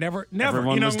 Right. Never.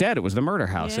 Everyone was dead. It was the murder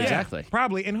house. Yeah. Exactly.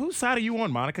 Probably. And whose side are you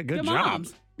on, Monica? Good Your job.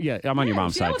 mom's. Yeah, I'm on your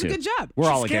mom's that side was too. a good job. We're She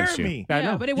all against scared you. me. I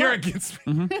know. but it You're worked. against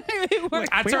me. It worked.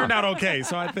 I turned out okay,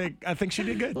 so I think she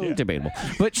did good. Yeah. Debatable.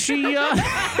 But she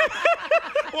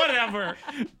Whatever.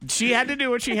 she had to do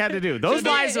what she had to do. Those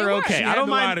lies are okay. She I had don't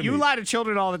to lie mind. to You me. lie to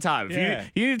children all the time. If Yeah.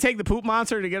 you need to take the poop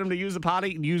monster to get them to use the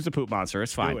potty, use the poop monster.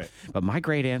 It's fine. Do it. But my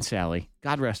great Aunt Sally,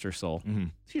 God rest her soul,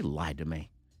 she lied to me.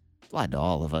 Lied to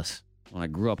all of us. When I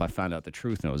grew up, I found out the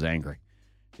truth and I was angry.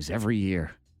 Because every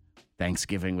year,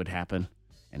 Thanksgiving would happen,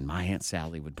 and my Aunt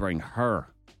Sally would bring her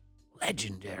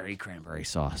legendary cranberry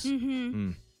sauce.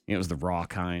 It was the raw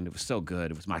kind. It was so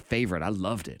good. It was my favorite. I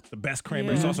loved it. The best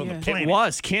cranberry sauce on the planet. It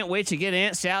was. Can't wait to get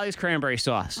Aunt Sally's cranberry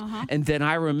sauce. And then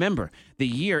I remember the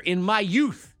year in my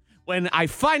youth when I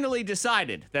finally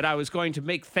decided that I was going to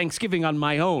make Thanksgiving on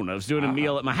my own. I was doing a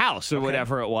meal at my house or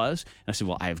whatever it was. And I said,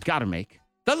 well, I've got to make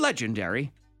the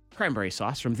legendary cranberry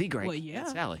sauce from the great Aunt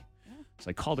Sally. So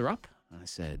I called her up and I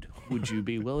said, would you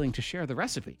be willing to share the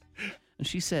recipe? And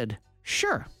she said,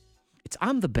 sure. It's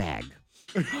on the bag.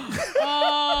 Oh. It's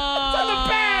on the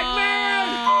bag,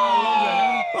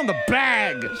 man! On the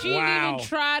bag. She didn't even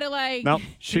try to Nope.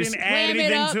 She didn't add Slam it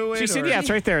anything up. to it. She said, or- yeah, it's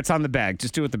right there. It's on the bag.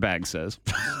 Just do what the bag says.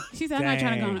 She said, I'm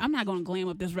Dang. not going to glam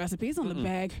up this recipe. It's on the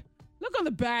bag. Look on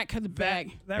the back of the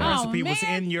bag. That Oh, recipe was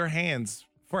man. in your hands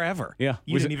forever. Yeah.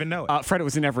 You didn't even know it. Fred, it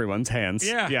was in everyone's hands.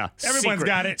 Yeah. Yeah. Everyone's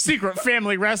got it. Secret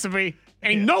family recipe.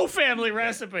 Ain't no family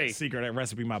recipe. Secret that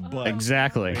recipe, my blood.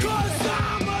 Exactly.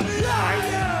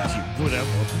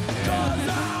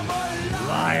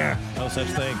 Liar. No such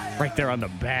thing. Right there on the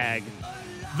bag.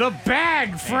 The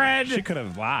bag, Fred. She could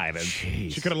have lied. She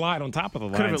could have lied on top of the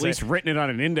lie. Could have and at said- least written it on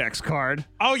an index card.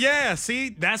 Oh yeah, see,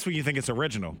 that's when you think it's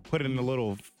original. Put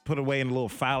away in a little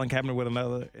filing cabinet with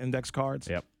another index cards.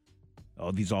 Yep.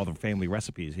 Oh, these are all the family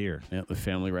recipes here. Yeah, the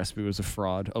family recipe was a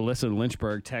fraud. Alyssa in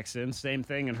Lynchburg texts in, same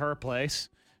thing in her place.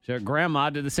 Her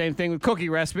grandma did the same thing with cookie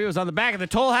recipe. It was on the back of the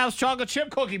Toll House chocolate chip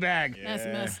cookie bag. That's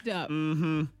messed up.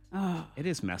 Mm-hmm. Oh, It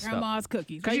is messed up. grandma's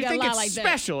cookies. Because you think it's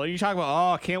special, and you talk about,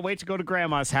 oh, I can't wait to go to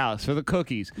grandma's house for the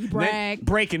cookies. You brag.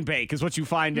 Break and bake is what you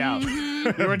find out.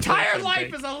 Your entire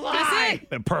life is a lie.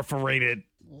 The perforated.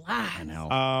 I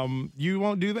know. You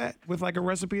won't do that with like a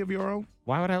recipe of your own?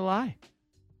 Why would I lie?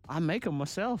 I make them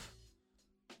myself.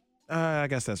 I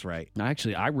guess that's right.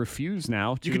 Actually, I refuse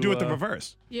now to... You could do it the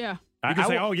reverse. Yeah. You can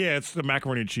say, will- oh yeah, it's the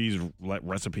macaroni and cheese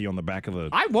recipe on the back of the.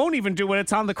 I won't even do when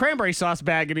it's on the cranberry sauce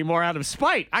bag anymore out of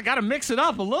spite. I got to mix it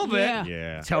up a little bit. Yeah.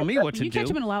 Yeah. Tell me what to You do. catch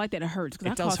them in a lot like that, it hurts.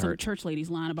 Because It I does caught some hurt. church ladies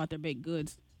lying about their baked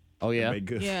goods. Oh, yeah? Made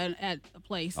good. Yeah, at a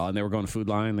place. Oh, and they were going to Food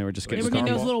Line. They were just They getting were getting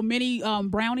those started. little mini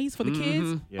brownies for the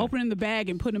kids, Yeah. opening the bag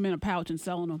and putting them in a pouch and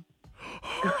selling them.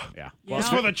 Yeah. Well, it's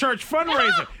for the church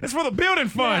fundraiser. It's for the building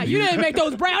fund. Yeah, you didn't make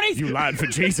those brownies. You lied for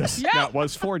Jesus. Yeah. That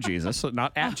was for Jesus, so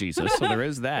not at Jesus. So there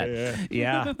is that.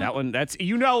 Yeah, that one. That's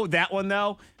that one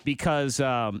though, because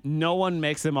no one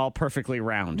makes them all perfectly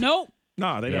round. Nope.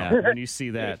 No, they Yeah, don't. when you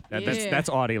see that, Yeah. that's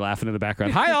Audie laughing in the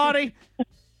background. Hi, Audie.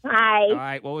 Hi. All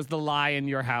right, what was the lie in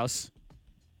your house?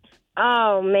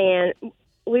 Oh, man.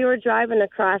 We were driving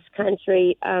across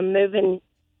country, moving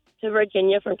to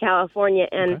Virginia from California,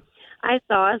 and I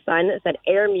saw a sign that said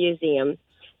Air Museum.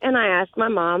 And I asked my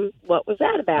mom, what was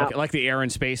that about? Okay, like the Air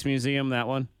and Space Museum, that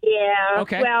one. Yeah.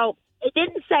 Okay. Well, it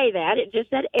didn't say that. It just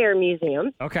said Air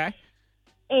Museum. Okay.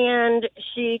 And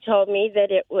she told me that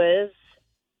it was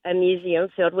a museum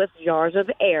filled with jars of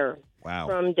air Wow.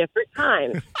 from different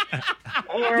times.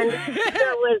 And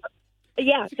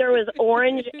there was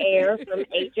orange air from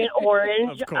Agent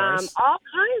Orange, Of course. all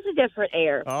kinds of different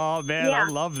air. Oh man, Yeah, I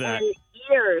love that. And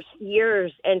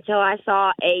years until I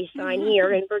saw a sign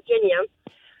here in Virginia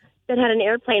that had an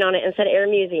airplane on it and said Air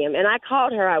Museum. And I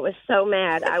called her. I was so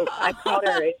mad. I called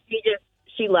her. And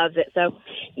she loves it. So,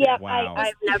 yeah, Wow.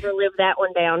 I've never lived that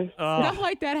one down. Stuff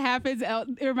like that happens.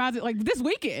 It reminds me, like this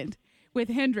weekend with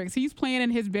Hendrix. He's playing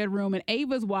in his bedroom, and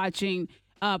Ava's watching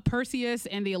Perseus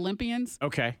and the Olympians.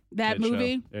 Okay. That Good show.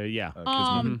 movie? Yeah.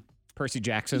 Um, Percy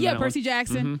Jackson. Yeah, that Percy one?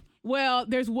 Jackson. Well,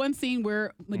 there's one scene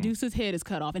where Medusa's head is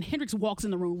cut off, and Hendrix walks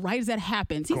in the room right as that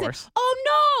happens. He said, "Oh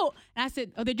no!" And I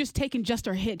said, "Oh, they're just taking just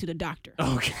her head to the doctor."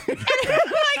 Okay.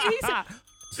 He said,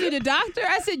 "To the doctor?"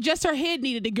 I said, "Just her head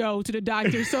needed to go to the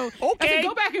doctor." So I said,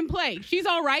 "Go back and play. She's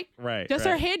all right." Right. Just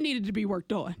her head needed to be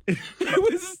worked on. It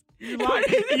was. You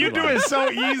do it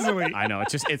so easily. I know.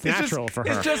 It's natural for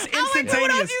her. It's just I'm like, instantaneous.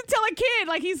 what else you tell a kid?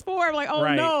 Like, he's 4. I'm like, oh,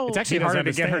 Right. no. It's actually He doesn't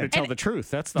harder to get her to understand. tell the truth.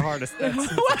 That's the hardest. That's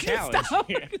the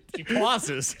challenge. She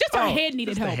pauses. Just her head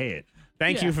needed Just help. the head.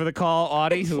 Thank Yeah. you for the call,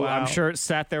 Audie, who Wow. I'm sure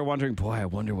sat there wondering, boy, I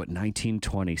wonder what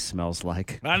 1920 smells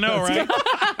like. I know, right? You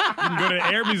can go to the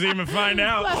Air Museum and find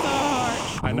out. Bless her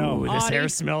heart. I know. Ooh, this hair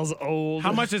smells old.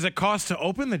 How much does it cost to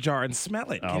open the jar and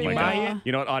smell it? Oh, Can my you God. buy it?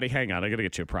 You know what, Audie? Hang on. I got to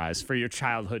get you a prize for your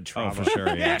childhood trauma. for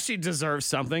sure, yeah. She deserves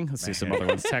something. Let's see some other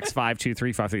ones. Text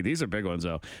 52353. These are big ones,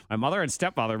 though. My mother and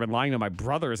stepfather have been lying to my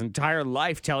brother his entire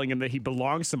life, telling him that he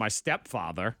belongs to my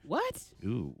stepfather. What?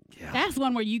 Ooh. Yeah. That's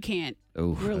one where you can't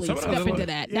really Some of those step are into like-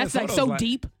 that. yeah, That's some like of so those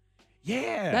deep.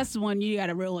 Yeah. That's the one you got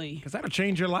to really. Because that'll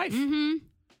change your life. Mm-hmm.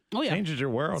 Oh, yeah. Changes your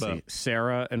world Let's up. see.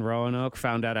 Sarah in Roanoke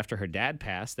found out after her dad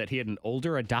passed that he had an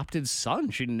older adopted son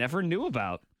she never knew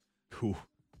about. Ooh.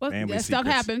 Well, Family that stuff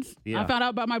secrets. happens. Yeah. I found out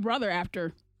about my brother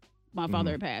after my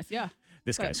father had passed. Yeah.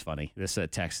 This But- guy's funny. This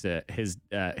text, his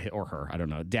or her, I don't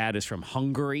know. Dad is from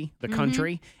Hungary, the Mm-hmm.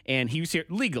 country, and he was here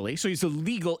legally. So he's a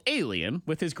legal alien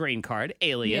with his green card,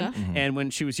 alien. Yeah. Mm-hmm. And when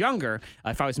she was younger,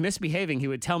 if I was misbehaving, he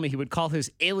would tell me he would call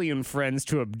his alien friends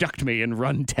to abduct me and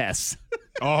run tests.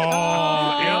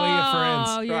 Alien friends.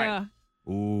 Oh, yeah. Right.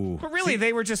 Ooh. But really,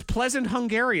 they were just pleasant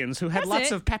Hungarians who had That's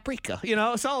lots it. of paprika. You know,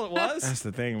 that's all it was. That's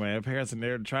the thing, man. Parents in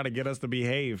there trying to get us to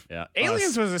behave. Yeah.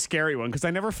 Aliens was a scary one because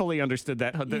I never fully understood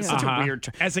that. That's such a weird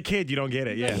term. As a kid, you don't get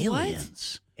it. Yeah.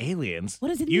 Aliens. Aliens. What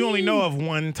does it You only mean? know of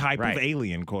one type Right. of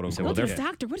alien, quote unquote. well, Go to they're- the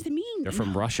doctor. What does it mean? They're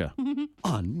from Russia.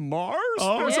 On Mars?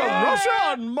 Oh, There's yeah. a Russia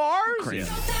on Mars? Crazy.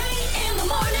 In the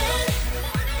morning.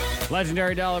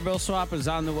 Legendary dollar bill swap is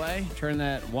on the way. Turn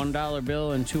that $1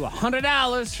 bill into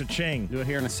 $100. Cha-ching. Do it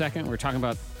here in a second. We're talking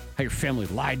about how your family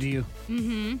lied to you.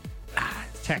 Mm-hmm.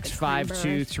 Text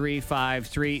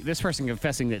 52353. This person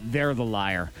confessing that they're the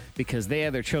liar because they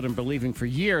had their children believing for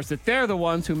years that they're the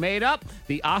ones who made up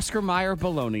the Oscar Mayer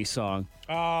baloney song.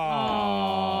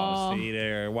 Oh, see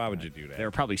there. Why would you do that? They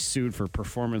were probably sued for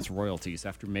performance royalties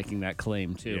after making that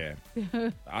claim, too. Yeah.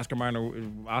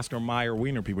 Oscar Mayer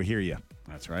Wiener people hear you.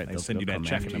 That's right. They send you that come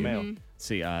check in after the you. mail.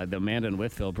 See, the Amanda in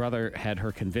Whitfield brother had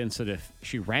her convinced that if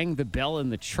she rang the bell in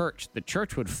the church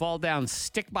would fall down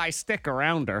stick by stick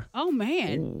around her. Oh,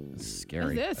 man.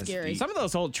 Scary. That's scary. Some of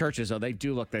those old churches, though, they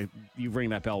do look. You ring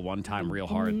that bell one time real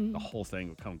hard, the whole thing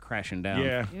would come crashing down.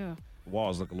 Yeah. Yeah. The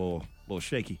walls look a little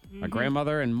shaky. My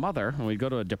grandmother and mother, when we'd go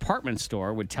to a department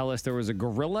store, would tell us there was a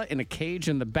gorilla in a cage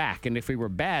in the back, and if we were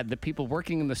bad, the people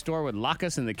working in the store would lock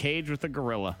us in the cage with the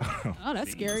gorilla. Oh,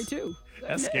 that's scary, too.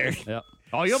 That's scary. Yep.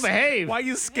 Oh, you'll behave. Why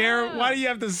you scare? Why do you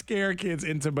have to scare kids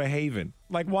into behaving?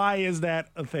 Like, why is that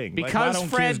a thing? Like, why Because don't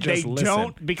Fred, kids they just listen?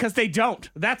 don't. Because they don't.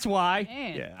 That's why.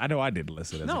 Man. Yeah, I know I didn't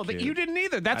listen as No, a kid. you didn't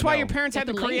either. That's I why know. your parents had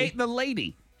to That's the create lady. the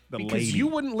lady. The because lady. you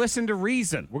wouldn't listen to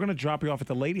reason. We're gonna drop you off at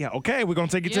the lady house. Okay, we're gonna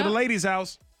take you to Yeah. the lady's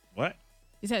house. What?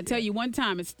 Just had to tell you one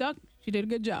time it's stuck. She did a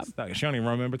good job. She don't even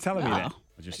remember telling me that.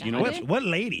 Just, I you know what? did. What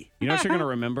lady? You know what you're gonna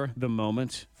remember? The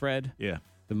moment, Fred. Yeah.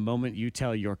 The moment you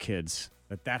tell your kids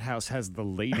that house has the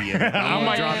lady in it. I I'm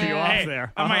might gonna drop you off Hey,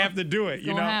 there. I might have to do it. It's You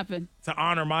gonna know, happen. to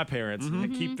honor my parents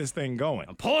and keep this thing going.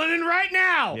 I'm pulling in right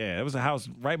now. Yeah, it was a house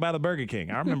right by the Burger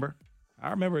King. I remember.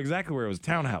 I remember exactly where it was.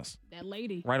 Townhouse, That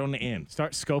lady. right on the end.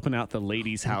 Start scoping out the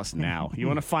lady's house now. You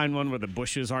want to find one where the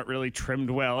bushes aren't really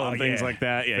trimmed well and things yeah. like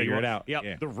that. Yeah, Figure you it want- out. Yep.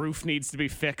 Yeah. The roof needs to be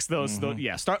fixed. Those.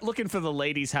 Yeah. Start looking for the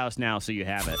lady's house now, so you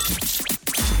have it.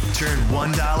 Turn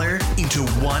 $1 into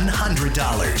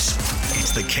 $100.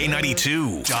 It's the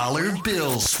K92 dollar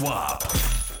bill swap.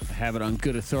 I have it on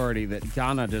good authority that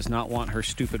Donna does not want her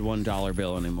stupid $1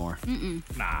 bill anymore.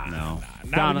 Nah, No.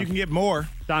 Now Donna, you can get more.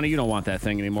 Donna, you don't want that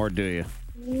thing anymore, do you?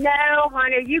 No,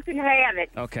 honey, you can have it.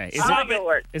 Okay. All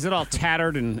yours. Is it all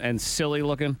tattered and silly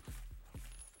looking?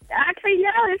 Actually, no,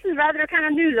 this is rather kind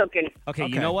of new looking. Okay,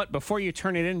 you know what? Before you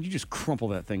turn it in, you just crumple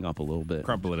that thing up a little bit.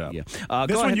 Crumple it up. Yeah. This go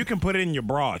one ahead. you can put it in your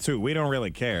bra too. We don't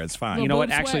really care. It's fine. You know what?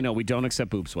 boob Actually, sweat? no, we don't accept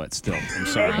boob sweat still. I'm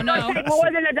sorry. Oh, no. Take more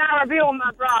than $1 bill on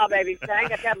my bra, baby. So I ain't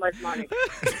got that much money.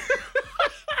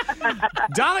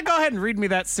 Donna, go ahead and read me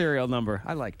that serial number.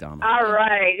 I like Donna. All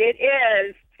right, it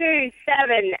is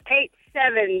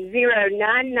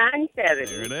 278709997.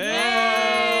 There it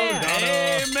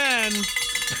is. Amen.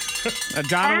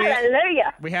 Donna,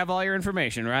 Hallelujah. we have all your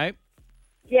information, right?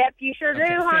 Yep, you sure do,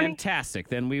 honey. Fantastic.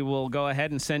 Then we will go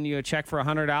ahead and send you a check for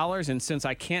 $100. And since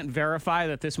I can't verify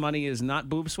that this money is not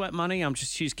boob sweat money,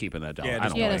 she's keeping that dollar. Yeah, I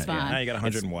don't that's want it. fine. Now you got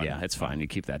 101. It's fine. You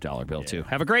keep that dollar bill too.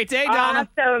 Have a great day, Donna.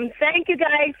 Awesome. Thank you,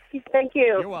 guys. Thank you.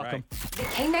 You're welcome. The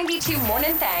K92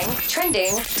 Morning Thang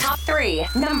trending top 3.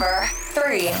 Number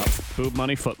 3. Boob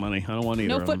money, foot money. I don't want either.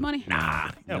 No of foot them. money? Nah.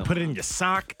 Put it in your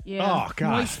sock. Yeah. Oh, God.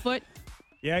 Moist foot.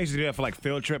 Yeah, I used to do that for like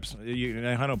field trips. You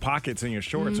had no pockets in your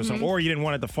shorts or something. Or you didn't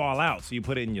want it to fall out, so you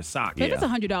put it in your sock. If it's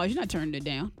 $100, you're not turning it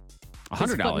down.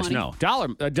 $100,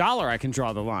 no. A dollar, I can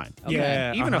draw the line. Okay.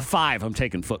 Yeah. Even a $5, I'm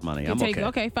taking foot money. I'm okay.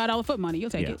 Okay, $5 foot money.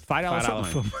 You'll take it. $5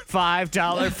 foot money.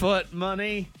 $5 foot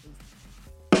money.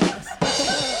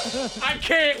 I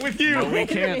can't with you. No, we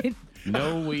can't.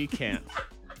 No, we can't.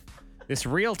 This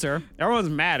realtor, everyone's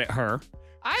mad at her.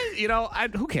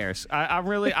 Who cares?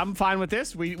 I'm fine with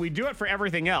this. We do it for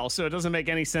everything else, so it doesn't make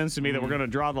any sense to me that we're going to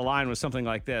draw the line with something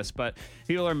like this. But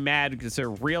people are mad because it's a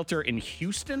realtor in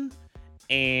Houston,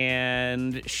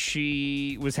 and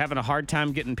she was having a hard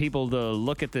time getting people to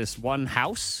look at this one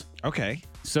house. Okay.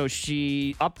 So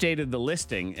she updated the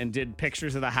listing and did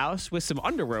pictures of the house with some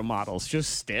underwear models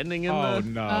just standing in the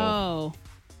no.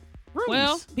 rooms.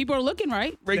 Well, people are looking,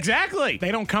 right? Exactly.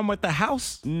 They don't come with the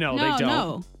house? No, they don't.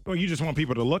 No. Well, you just want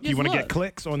people to look? Just You want to look. get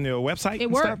clicks on your website It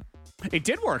and worked. stuff? It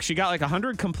did work. She got like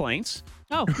 100 complaints.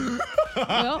 Oh.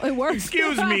 Well, it works.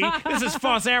 Excuse me. This is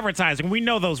false advertising. We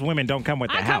know those women don't come with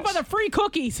the I house. come for the free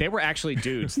cookies. They were actually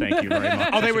dudes. Thank you very much.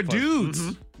 Oh, they were dudes.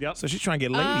 Yep. So she's trying to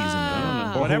get ladies in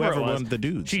there. Or Whatever whoever it was. wanted the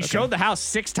dudes. She Okay. showed the house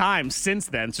 6 times since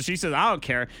then, so she says, I don't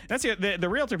care. That's the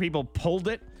realtor people pulled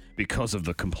it because of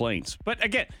the complaints. But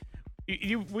again,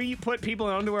 we put people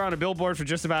in underwear on a billboard for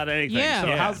just about anything. Yeah. So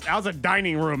Yeah. how's a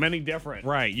dining room any different?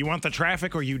 Right. You want the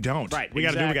traffic or you don't. Right, We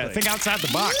got to exactly. think outside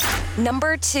the box.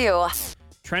 Number 2.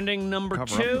 Trending number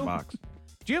Cover up 2. the box.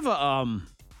 Do you have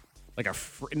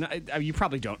you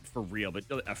probably don't for real, but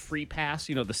a free pass,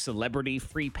 the celebrity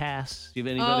free pass? Do you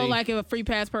have anybody? Oh, like a free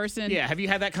pass person? Yeah, have you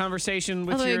had that conversation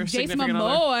with I was your like, Jason significant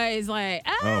other? Momoa is like,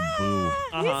 Oh,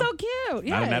 boo. he's so cute.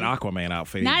 Yeah. Not in that Aquaman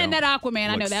outfit. Not he in don't. that Aquaman.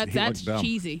 I know Looks- he that's looks dumb.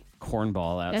 cheesy.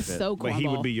 Cornball outfit. That's so But he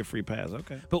would cornball. be your free pass.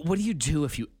 Okay. But what do you do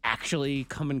if you actually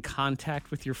come in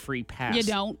contact with your free pass? You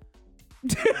don't.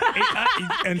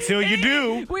 Until you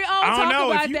do. We all I don't talk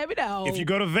know. about If you- that, but no. If you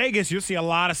go to Vegas, you'll see a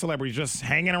lot of celebrities just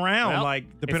hanging around, Well,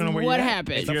 like depending on where what you're at.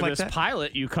 happened? If Stuff you're like this that.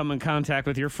 pilot, you come in contact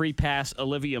with your free pass,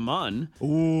 Olivia Munn.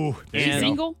 Ooh, there you And- go.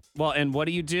 Single? Well, and what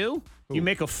do? You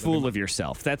make a fool of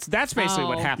yourself. That's basically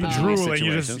what Oh, happens. You in these drool and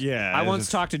you just- situations. yeah, I it's once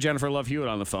just- talked to Jennifer Love Hewitt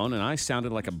on the phone, and I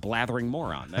sounded like a blathering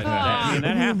moron. That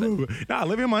happened. Nah,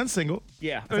 Olivia Munn's single.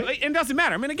 Yeah, it doesn't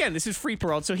matter. I mean, again, this is free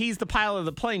parole. So he's the pilot of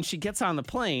the plane. She gets on the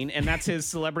plane, and that's his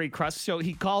celebrity crush. So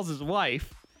he calls his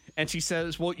wife, and she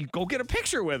says, "Well, you go get a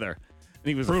picture with her." And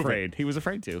he was afraid. He was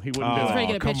afraid to. He wouldn't do Oh, it. Afraid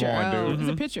to get a come picture. on, Oh, dude. it's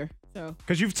a picture. So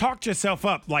Because you've talked yourself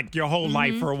up like your whole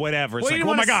life or whatever. It's Well, you like, don't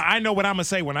oh my wanna God, I know what I'm going to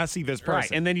say when I see this person.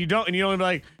 Right, and then you don't be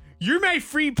like, "You're my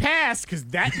free pass," because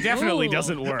that definitely Ooh.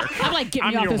 doesn't work. I'm like, get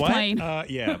me off your this what? plane. Yeah.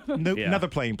 Yeah. Another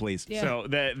plane, please. Yeah. So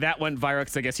that went viral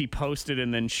because I guess he posted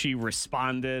and then she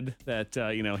responded that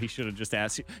he should have just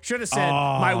asked. Should have said,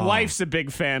 "My wife's a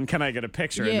big fan. Can I get a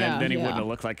picture?" And Yeah, then he yeah. wouldn't have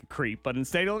looked like a creep. But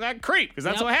instead, he looked like a creep because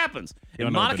that's Yep. what happens. You And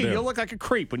don't know what to Monica, do. you'll look like a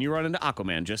creep when you run into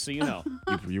Aquaman. Just so you know.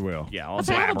 You will. Yeah.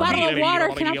 I have a bottle of water.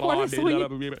 Can I pour this for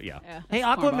you? Yeah. Hey,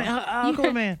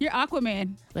 Aquaman. You're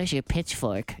Aquaman. Where's your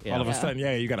pitchfork? Yeah. All of a sudden,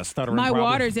 you got a stuttering My problem.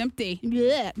 water's empty.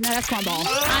 Yeah. No, that's cornball.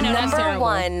 I know that's Number terrible.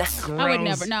 1. I would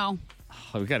never. No.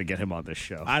 Oh, we got to get him on this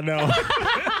show. I know.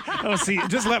 Oh, see,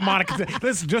 just let Monica.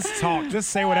 Let's just talk. Just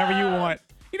say whatever you want.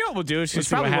 You know what we'll do? Is We'll she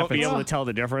see what probably won't be happens. able to tell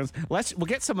the difference. We'll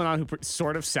get someone on who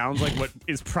sort of sounds like what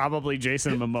is probably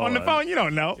Jason Momoa. On the phone, you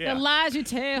don't know. Yeah. The lies you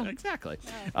tell. Exactly.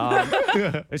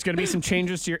 There's going to be some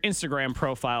changes to your Instagram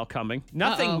profile coming.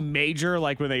 Nothing major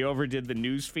like when they overdid the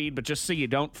news feed, but just so you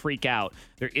don't freak out,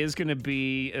 there is going to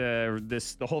be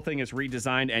the whole thing is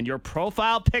redesigned, and your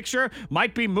profile picture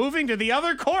might be moving to the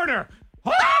other corner.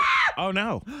 Oh,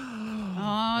 no.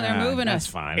 Oh, they're moving That's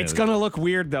us. fine. It's going to look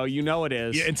weird, though. You know it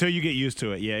is. Yeah, until you get used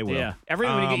to it. Yeah, it will. Yeah,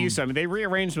 everything when you get used to it. I mean, they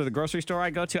rearranged with the grocery store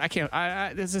I go to. I can't.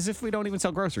 It's as if we don't even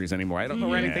sell groceries anymore. I don't know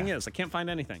where anything is. I can't find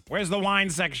anything. Where's the wine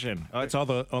section? Oh, it's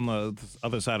all on the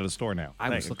other side of the store now. I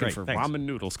was looking for Thanks. ramen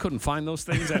noodles. Couldn't find those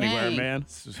things anywhere, Dang. man.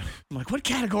 I'm like, what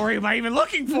category am I even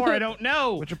looking for? I don't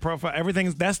know. What's your profile?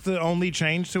 That's the only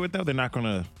change to it, though? They're not going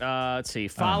to... Let's see.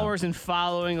 Followers and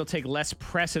following will take less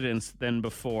precedence than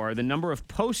before. The number of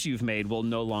posts you've made will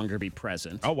no longer be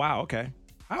present. Oh, wow. Okay.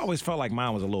 I always felt like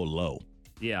mine was a little low.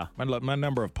 Yeah. My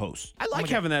number of posts. I like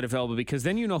having that available because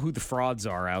then you know who the frauds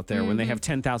are out there when they have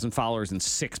 10,000 followers and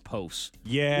 6 posts.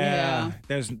 Yeah.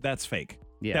 That's fake.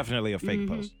 Yeah. Definitely a fake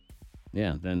post.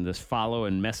 Yeah, then this follow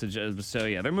and message. So,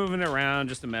 yeah, they're moving it around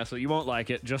just to mess with you. Won't like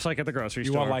it, just like at the grocery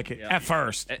store. You won't like it at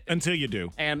first until you do.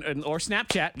 And or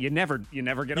Snapchat, you never get You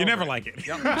over never it. like it.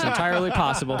 Yep, it's entirely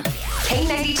possible.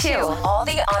 K92, all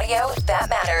the audio that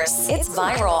matters. It's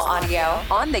viral audio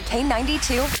on the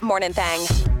K92 Morning Thang.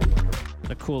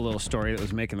 A cool little story that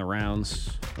was making the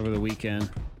rounds over the weekend.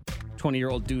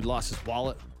 20-year-old dude lost his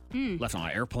wallet, left on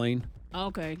an airplane.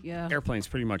 Okay, yeah. Airplane's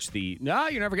pretty much you're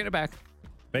never getting it back.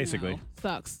 Basically. No,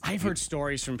 sucks. I've heard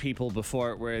stories from people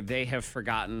before where they have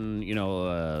forgotten,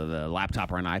 the laptop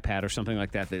or an iPad or something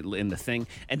like that in the thing,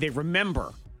 and they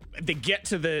remember. They get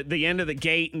to the end of the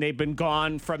gate, and they've been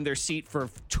gone from their seat for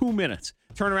 2 minutes.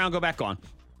 Turn around, go back on.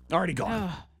 Already gone.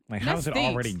 Like, how is it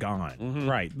already gone?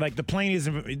 Right. Like, the plane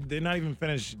isn't, they're not even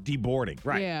finished deboarding.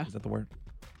 Right. Yeah. Is that the word?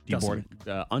 Deboarding.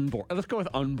 Deboarding. Let's go with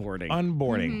unboarding.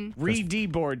 Unboarding.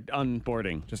 Re-deboard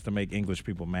unboarding. Just to make English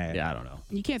people mad. Yeah, I don't know.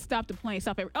 You can't stop the plane.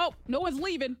 No one's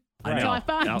leaving. I know. Until I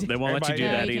find No, it. they won't let you do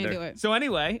that you either. Can't do it. So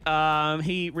anyway,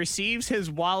 he receives his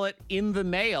wallet in the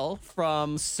mail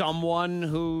from someone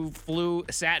who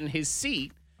sat in his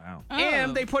seat. Wow.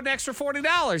 And they put an extra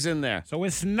 $40 in there. So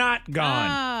it's not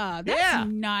gone. That's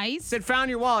nice. Said, found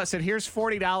your wallet. Said, here's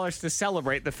 $40 to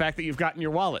celebrate the fact that you've gotten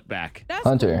your wallet back.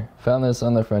 Hunter, found this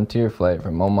on the Frontier flight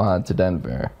from Omaha to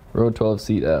Denver. Row 12,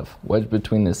 seat F, wedged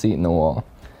between the seat and the wall.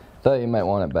 Thought you might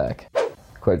want it back.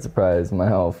 Quite surprised. My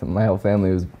whole family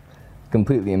was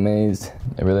completely amazed.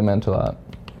 It really meant a lot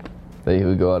that he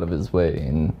would go out of his way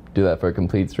and do that for a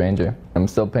complete stranger. I'm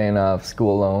still paying off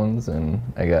school loans, and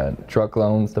I got truck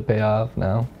loans to pay off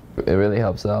now. It really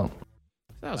helps out.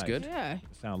 That was good. Yeah.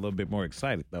 Sound a little bit more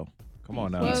excited, though. Come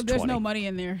on now. Well, there's no money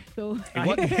in there. So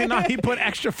he put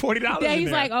extra $40 yeah, in he's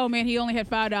there. like, oh, man, he only had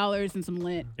 $5 and some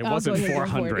lint. It wasn't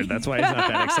 $400. That's why he's not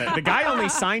that excited. The guy only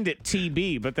signed it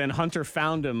TB, but then Hunter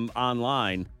found him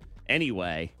online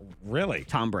anyway. Really?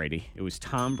 Tom Brady. It was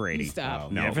Tom Brady. Stop. Oh,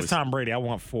 No, yeah, it if it's was Tom Brady, I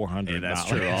want $400. Yeah, that's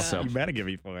true also. You better give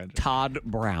me $400. Todd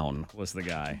Brown was the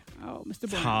guy. Oh, Mr.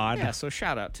 Brown. Todd. Yeah, so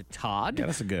shout out to Todd. Yeah,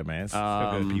 that's a good man.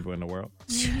 Still good people in the world.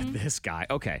 This guy.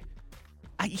 Okay.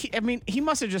 I mean, he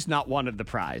must have just not wanted the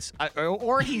prize.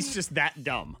 Or he's just that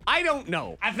dumb. I don't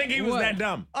know. I think he was that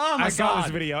dumb. Oh, my I saw God.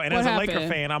 this video, and What as a happened? Laker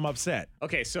fan, I'm upset.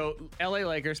 Okay, so LA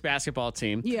Lakers basketball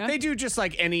team. Yeah. They do just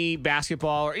like any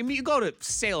basketball. Or, I mean, you go to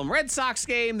Salem Red Sox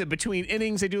game, the between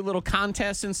innings, they do little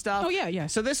contests and stuff. Oh, yeah.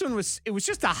 So this one was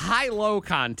just a high-low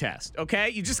contest, okay?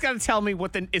 You just got to tell me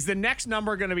is the next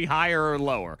number going to be higher or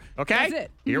lower, okay? That's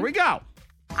it. Here we go.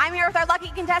 I'm here with our lucky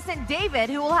contestant, David,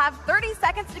 who will have 30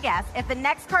 seconds to guess if the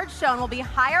next card shown will be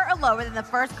higher or lower than the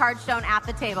first card shown at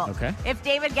the table. Okay. If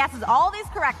David guesses all these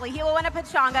correctly, he will win a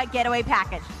Pachanga getaway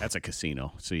package. That's a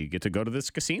casino. So you get to go to this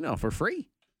casino for free.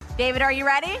 David, are you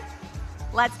ready?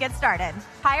 Let's get started.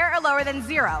 Higher or lower than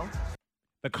 0?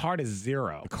 The card is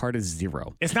 0. The card is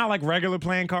 0. It's not like regular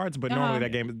playing cards, but normally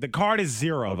that game, the card is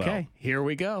 0, though. Okay, here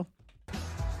we go.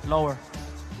 Lower.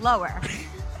 Lower.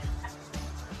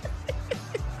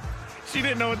 She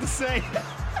didn't know what to say.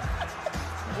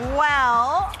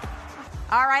 Well,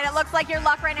 all right, it looks like your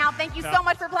luck right now. Thank you so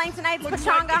much for playing tonight's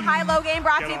Pachanga High-Low game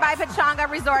brought to you by Pachanga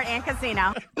Resort and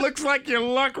Casino. Looks like your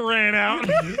luck ran out.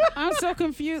 I'm so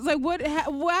confused. Like,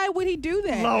 why would he do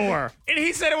that? Lower. And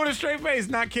he said it with a straight face,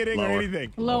 not kidding or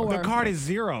anything. Lower. The card is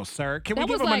 0, sir. Can we That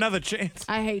give was him like, another chance?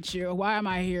 I hate you. Why am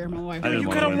I here? My wife. You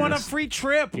could have won a free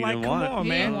trip. He Like, didn't come want it. on, He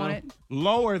man. didn't want it.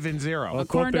 Lower than 0. The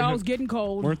corn dog's getting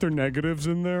cold. Weren't there negatives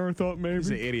in there? I thought maybe. He's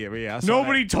an idiot. Yeah, I saw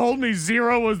Nobody told me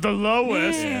 0 was the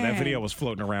lowest. that. Yeah, that video was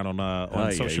floating around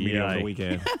on social media over the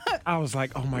weekend. I was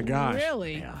like, oh my gosh.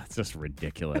 Really? Yeah, it's just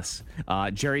ridiculous.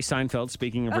 Jerry Seinfeld,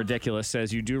 speaking of ridiculous,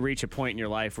 says you do reach a point in your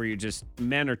life where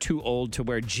men are too old to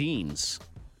wear jeans.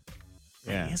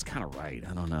 Yeah. He's kind of right.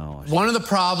 I don't know. One of the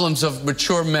problems of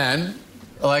mature men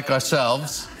like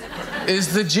ourselves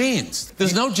is the genes.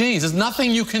 There's no genes. There's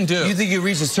nothing you can do. You think you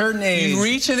reach a certain age? You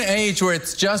reach an age where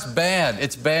it's just bad.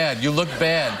 It's bad. You look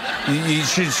bad. You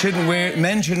shouldn't wear.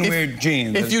 Men shouldn't wear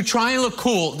jeans. If you try and look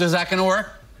cool, is that going to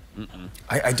work?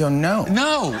 I don't know.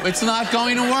 No, it's not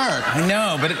going to work. I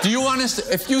know, but do you want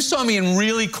to? If you saw me in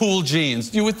really cool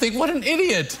jeans, you would think, "What an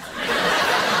idiot!"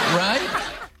 Right?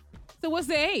 So what's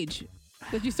the age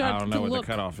that you start I don't to know what look?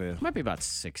 the cutoff is. Might be about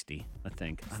 60, I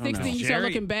think. I don't 60, know. you start Jerry-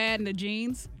 looking bad in the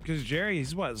jeans. Because Jerry, he's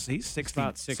 60,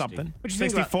 About 60. something. But you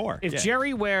think about 64. if yeah.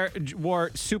 Jerry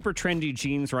wore super trendy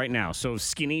jeans right now, so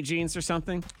skinny jeans or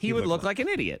something, he would look like an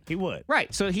idiot. He would.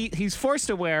 Right. So he's forced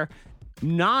to wear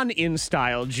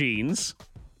non-in-style jeans,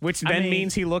 which then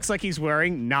means he looks like he's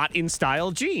wearing not in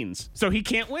style jeans. So he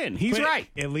can't win. He's But right.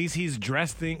 At least he's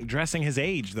dressing his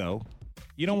age, though.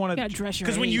 You don't want to gotta dress your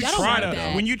because when age. you I don't try like to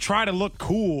that. when you try to look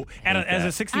cool as a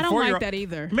 64-year-old, I don't like that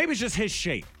either. Maybe it's just his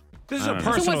shape. This is a I don't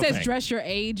know. personal Someone says thing. dress your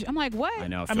age. I'm like, what? I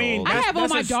know. I mean, I have on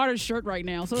that's my his- daughter's shirt right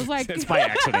now, so it's like It's by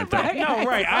accident, though. No,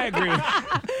 right. I agree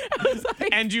with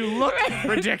And you look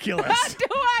ridiculous. Do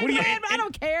I, What do you- man? I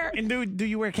don't care. And do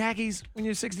you wear khakis when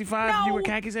you're 65? No. You wear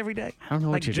khakis every day? I don't know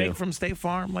like what you Jake do. from State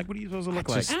Farm? Like, what are you supposed to look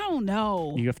like? I don't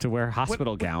know. You have to wear a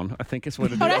hospital gown, I think is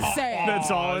what it is. Oh, that's sad.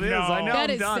 That's all it is. no. I know. That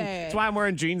I'm is done. sad. That's why I'm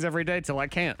wearing jeans every day till I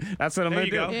can't. That's what I'm There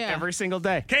going to you do go. Yeah. every single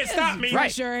day. Can't stop me.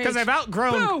 Right. your age. Because I've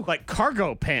outgrown Boo. like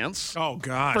cargo pants. Oh,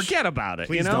 gosh. Forget about it.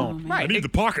 Please you know? don't. Right. I need the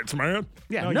pockets, man.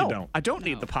 Yeah, no, no, you don't. I don't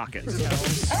need the pockets.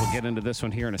 We'll get into this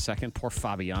one here in a second. Poor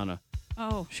Fabiana.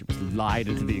 Oh. She was lied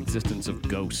into the existence of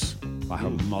ghosts by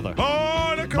her mother.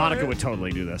 Monica. Monica would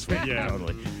totally do this. Yeah.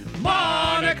 Totally.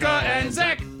 Monica and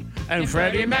Zach. And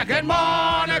Freddie Mac and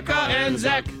Monica and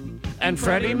Zach. And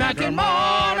Freddie Mac and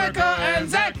Monica and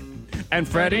Zach. And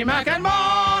Freddie Mac and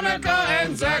Monica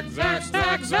and Zach.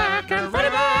 Zach and Freddie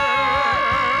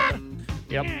Mac.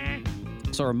 Yep.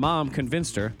 So her mom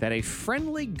convinced her that a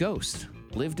friendly ghost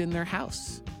lived in their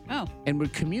house Oh, and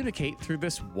would communicate through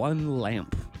this one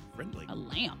lamp. Friendly. a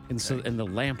lamp. And the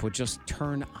lamp would just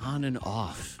turn on and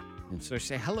off. And so she'd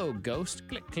say, hello, ghost,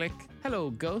 click, click. Hello,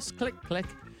 ghost, click, click.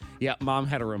 Yeah, mom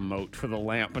had a remote for the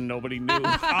lamp and nobody knew.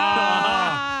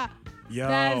 Yo.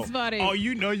 That's funny. Oh,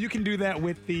 you know you can do that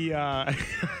with the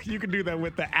you can do that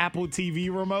with the Apple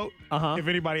TV remote. Uh-huh. If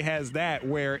anybody has that,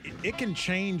 where it can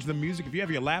change the music. If you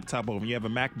have your laptop open, you have a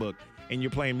MacBook, and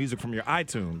you're playing music from your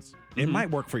iTunes, it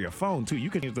might work for your phone too. You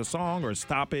can change the song or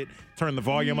stop it, turn the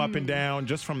volume up and down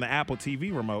just from the Apple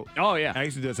TV remote. Oh, yeah. I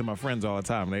used to do this to my friends all the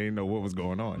time. They didn't know what was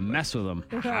going on. Mess with them.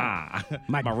 Ah.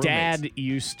 My roommates. dad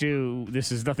used to, this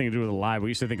has nothing to do with the lie, but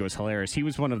we used to think it was hilarious. He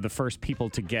was one of the first people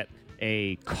to get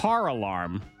a car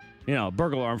alarm,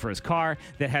 burglar alarm for his car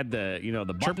that had the,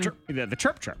 the Chirp, button, chirp. the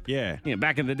chirp chirp. Yeah.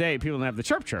 Back in the day, people didn't have the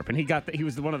chirp chirp, and he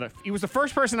was the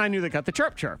first person I knew that got the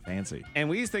chirp chirp. Fancy. And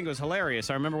we used to think it was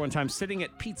hilarious. I remember one time sitting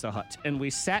at Pizza Hut, and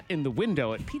we sat in the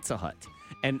window at Pizza Hut.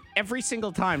 And every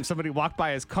single time somebody walked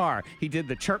by his car, he did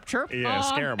the chirp chirp. Yeah,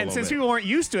 scare him a And little since bit. people weren't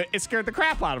used to it, it scared the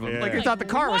crap out of him. Yeah. Like they thought the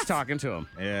car was What? talking to him.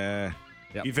 Yeah.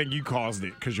 Yep. You think you caused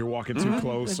it because you're walking too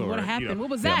close, Like, or what happened? What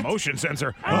was the that? motion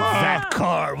sensor. That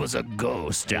car was a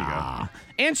ghost.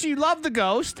 And she loved the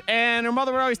ghost, and her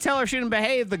mother would always tell her if she didn't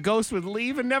behave, the ghost would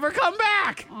leave and never come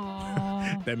back.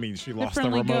 That means she lost the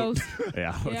friendly remote. ghost.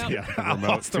 Yeah, Yep. I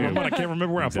lost the remote. I can't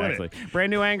remember where I put it. Brand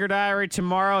new Anger Diary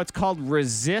tomorrow. It's called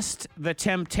Resist the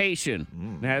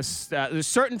Temptation. It has, there's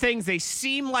certain things, they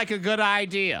seem like a good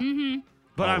idea.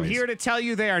 But I'm Always. here to tell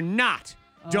you they are not.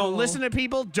 Don't listen to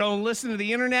people. Don't listen to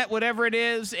the internet, whatever it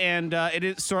is. And it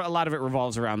is a lot of it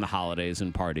revolves around the holidays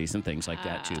and parties and things like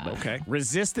that, too. But Okay.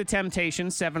 Resist the Temptation,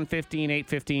 7:15,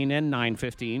 8:15, and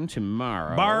 9:15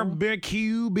 tomorrow.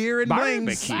 Barbecue, beer, and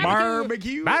blings.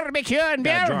 Barbecue. Barbecue and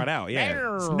beer. Gotta draw it out, yeah.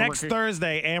 Beer. It's next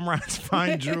Thursday, Amron's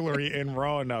Fine Jewelry in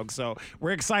Roanoke. So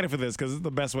we're excited for this because it's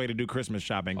the best way to do Christmas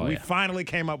shopping. We finally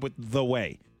came up with the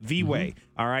way. Way.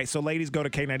 All right. So, ladies, go to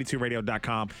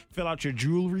K92radio.com, fill out your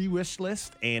jewelry wish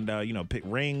list, and, pick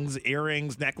rings,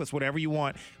 earrings, necklace, whatever you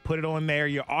want. Put it on there.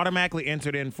 You're automatically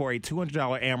entered in for a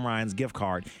 $200 Amrines gift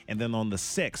card. And then on the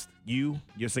 6th, you,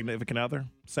 your significant other,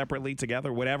 separately,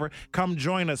 together, whatever, come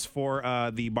join us for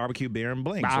the barbecue, beer, and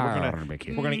bling. So we're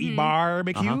gonna eat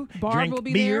barbecue, Barb drink will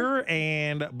be beer,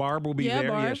 and Barb will be Yeah, there.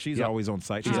 Barb. Yeah, she's always on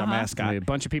site. She's our mascot. A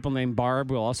bunch of people named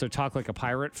Barb will also talk like a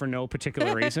pirate for no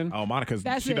particular reason. Oh, Monica's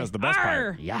That's she it. does the best Arr.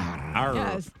 part. Arr.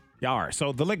 Yes. Yar.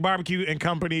 So the Lick Barbecue and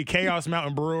Company, Chaos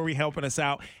Mountain Brewery helping us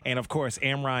out, and of course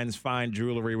Amrine's Fine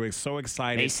Jewelry. We're so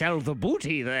excited. They sell the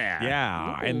booty there.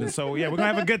 Yeah, and so we're gonna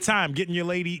have a good time getting you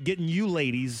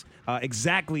ladies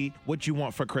exactly what you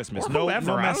want for Christmas. Or no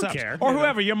whoever, I mess don't ups. care. Or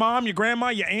whoever, your mom, your grandma,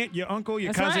 your aunt, your uncle,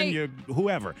 your That's cousin, right. your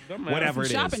whoever, whatever it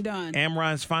is. Shopping done.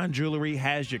 Amrine's Fine Jewelry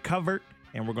has you covered.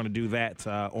 And we're going to do that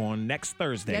on next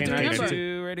Thursday. Yeah, remember.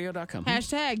 K92radio.com.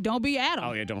 Hashtag don't be Adam.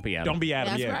 Oh, yeah, don't be Adam. Don't be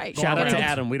Adam. That's yeah. right. Shout out to Around.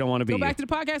 Adam. We don't want to be Go you. back to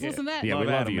the podcast, listen to that. Yeah, we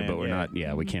Love love Adam, you, man. but we're Yeah. not.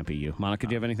 Yeah, we can't be you. Monica,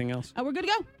 do you have anything else? We're good to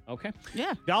go. Okay.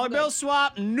 Yeah. Dollar All good. bill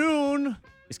swap noon.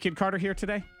 Is Kid Carter here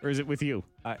today, or is it with you?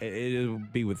 It'll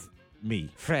be with me.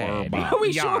 Fred. Or Bob. Are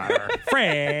we sure?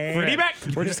 Fred. back.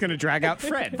 We're just going to drag out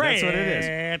Fred. That's what it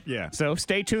is. Yeah. So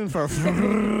stay tuned for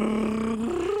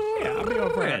Yeah, I'll be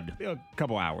on Fred. A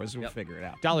couple hours. We'll figure it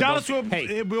out. Dollar Dollars bill- will, hey.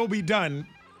 it will be done.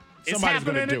 It's Somebody's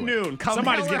happening gonna at do noon. it. Come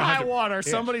Somebody's hell or getting high 100. water.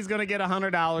 Yeah. Somebody's going to get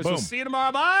 $100. Boom. We'll see you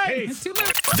tomorrow. Bye. Too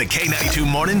late. The K92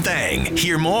 Morning Thang.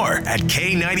 Hear more at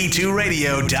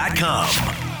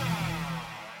K92radio.com.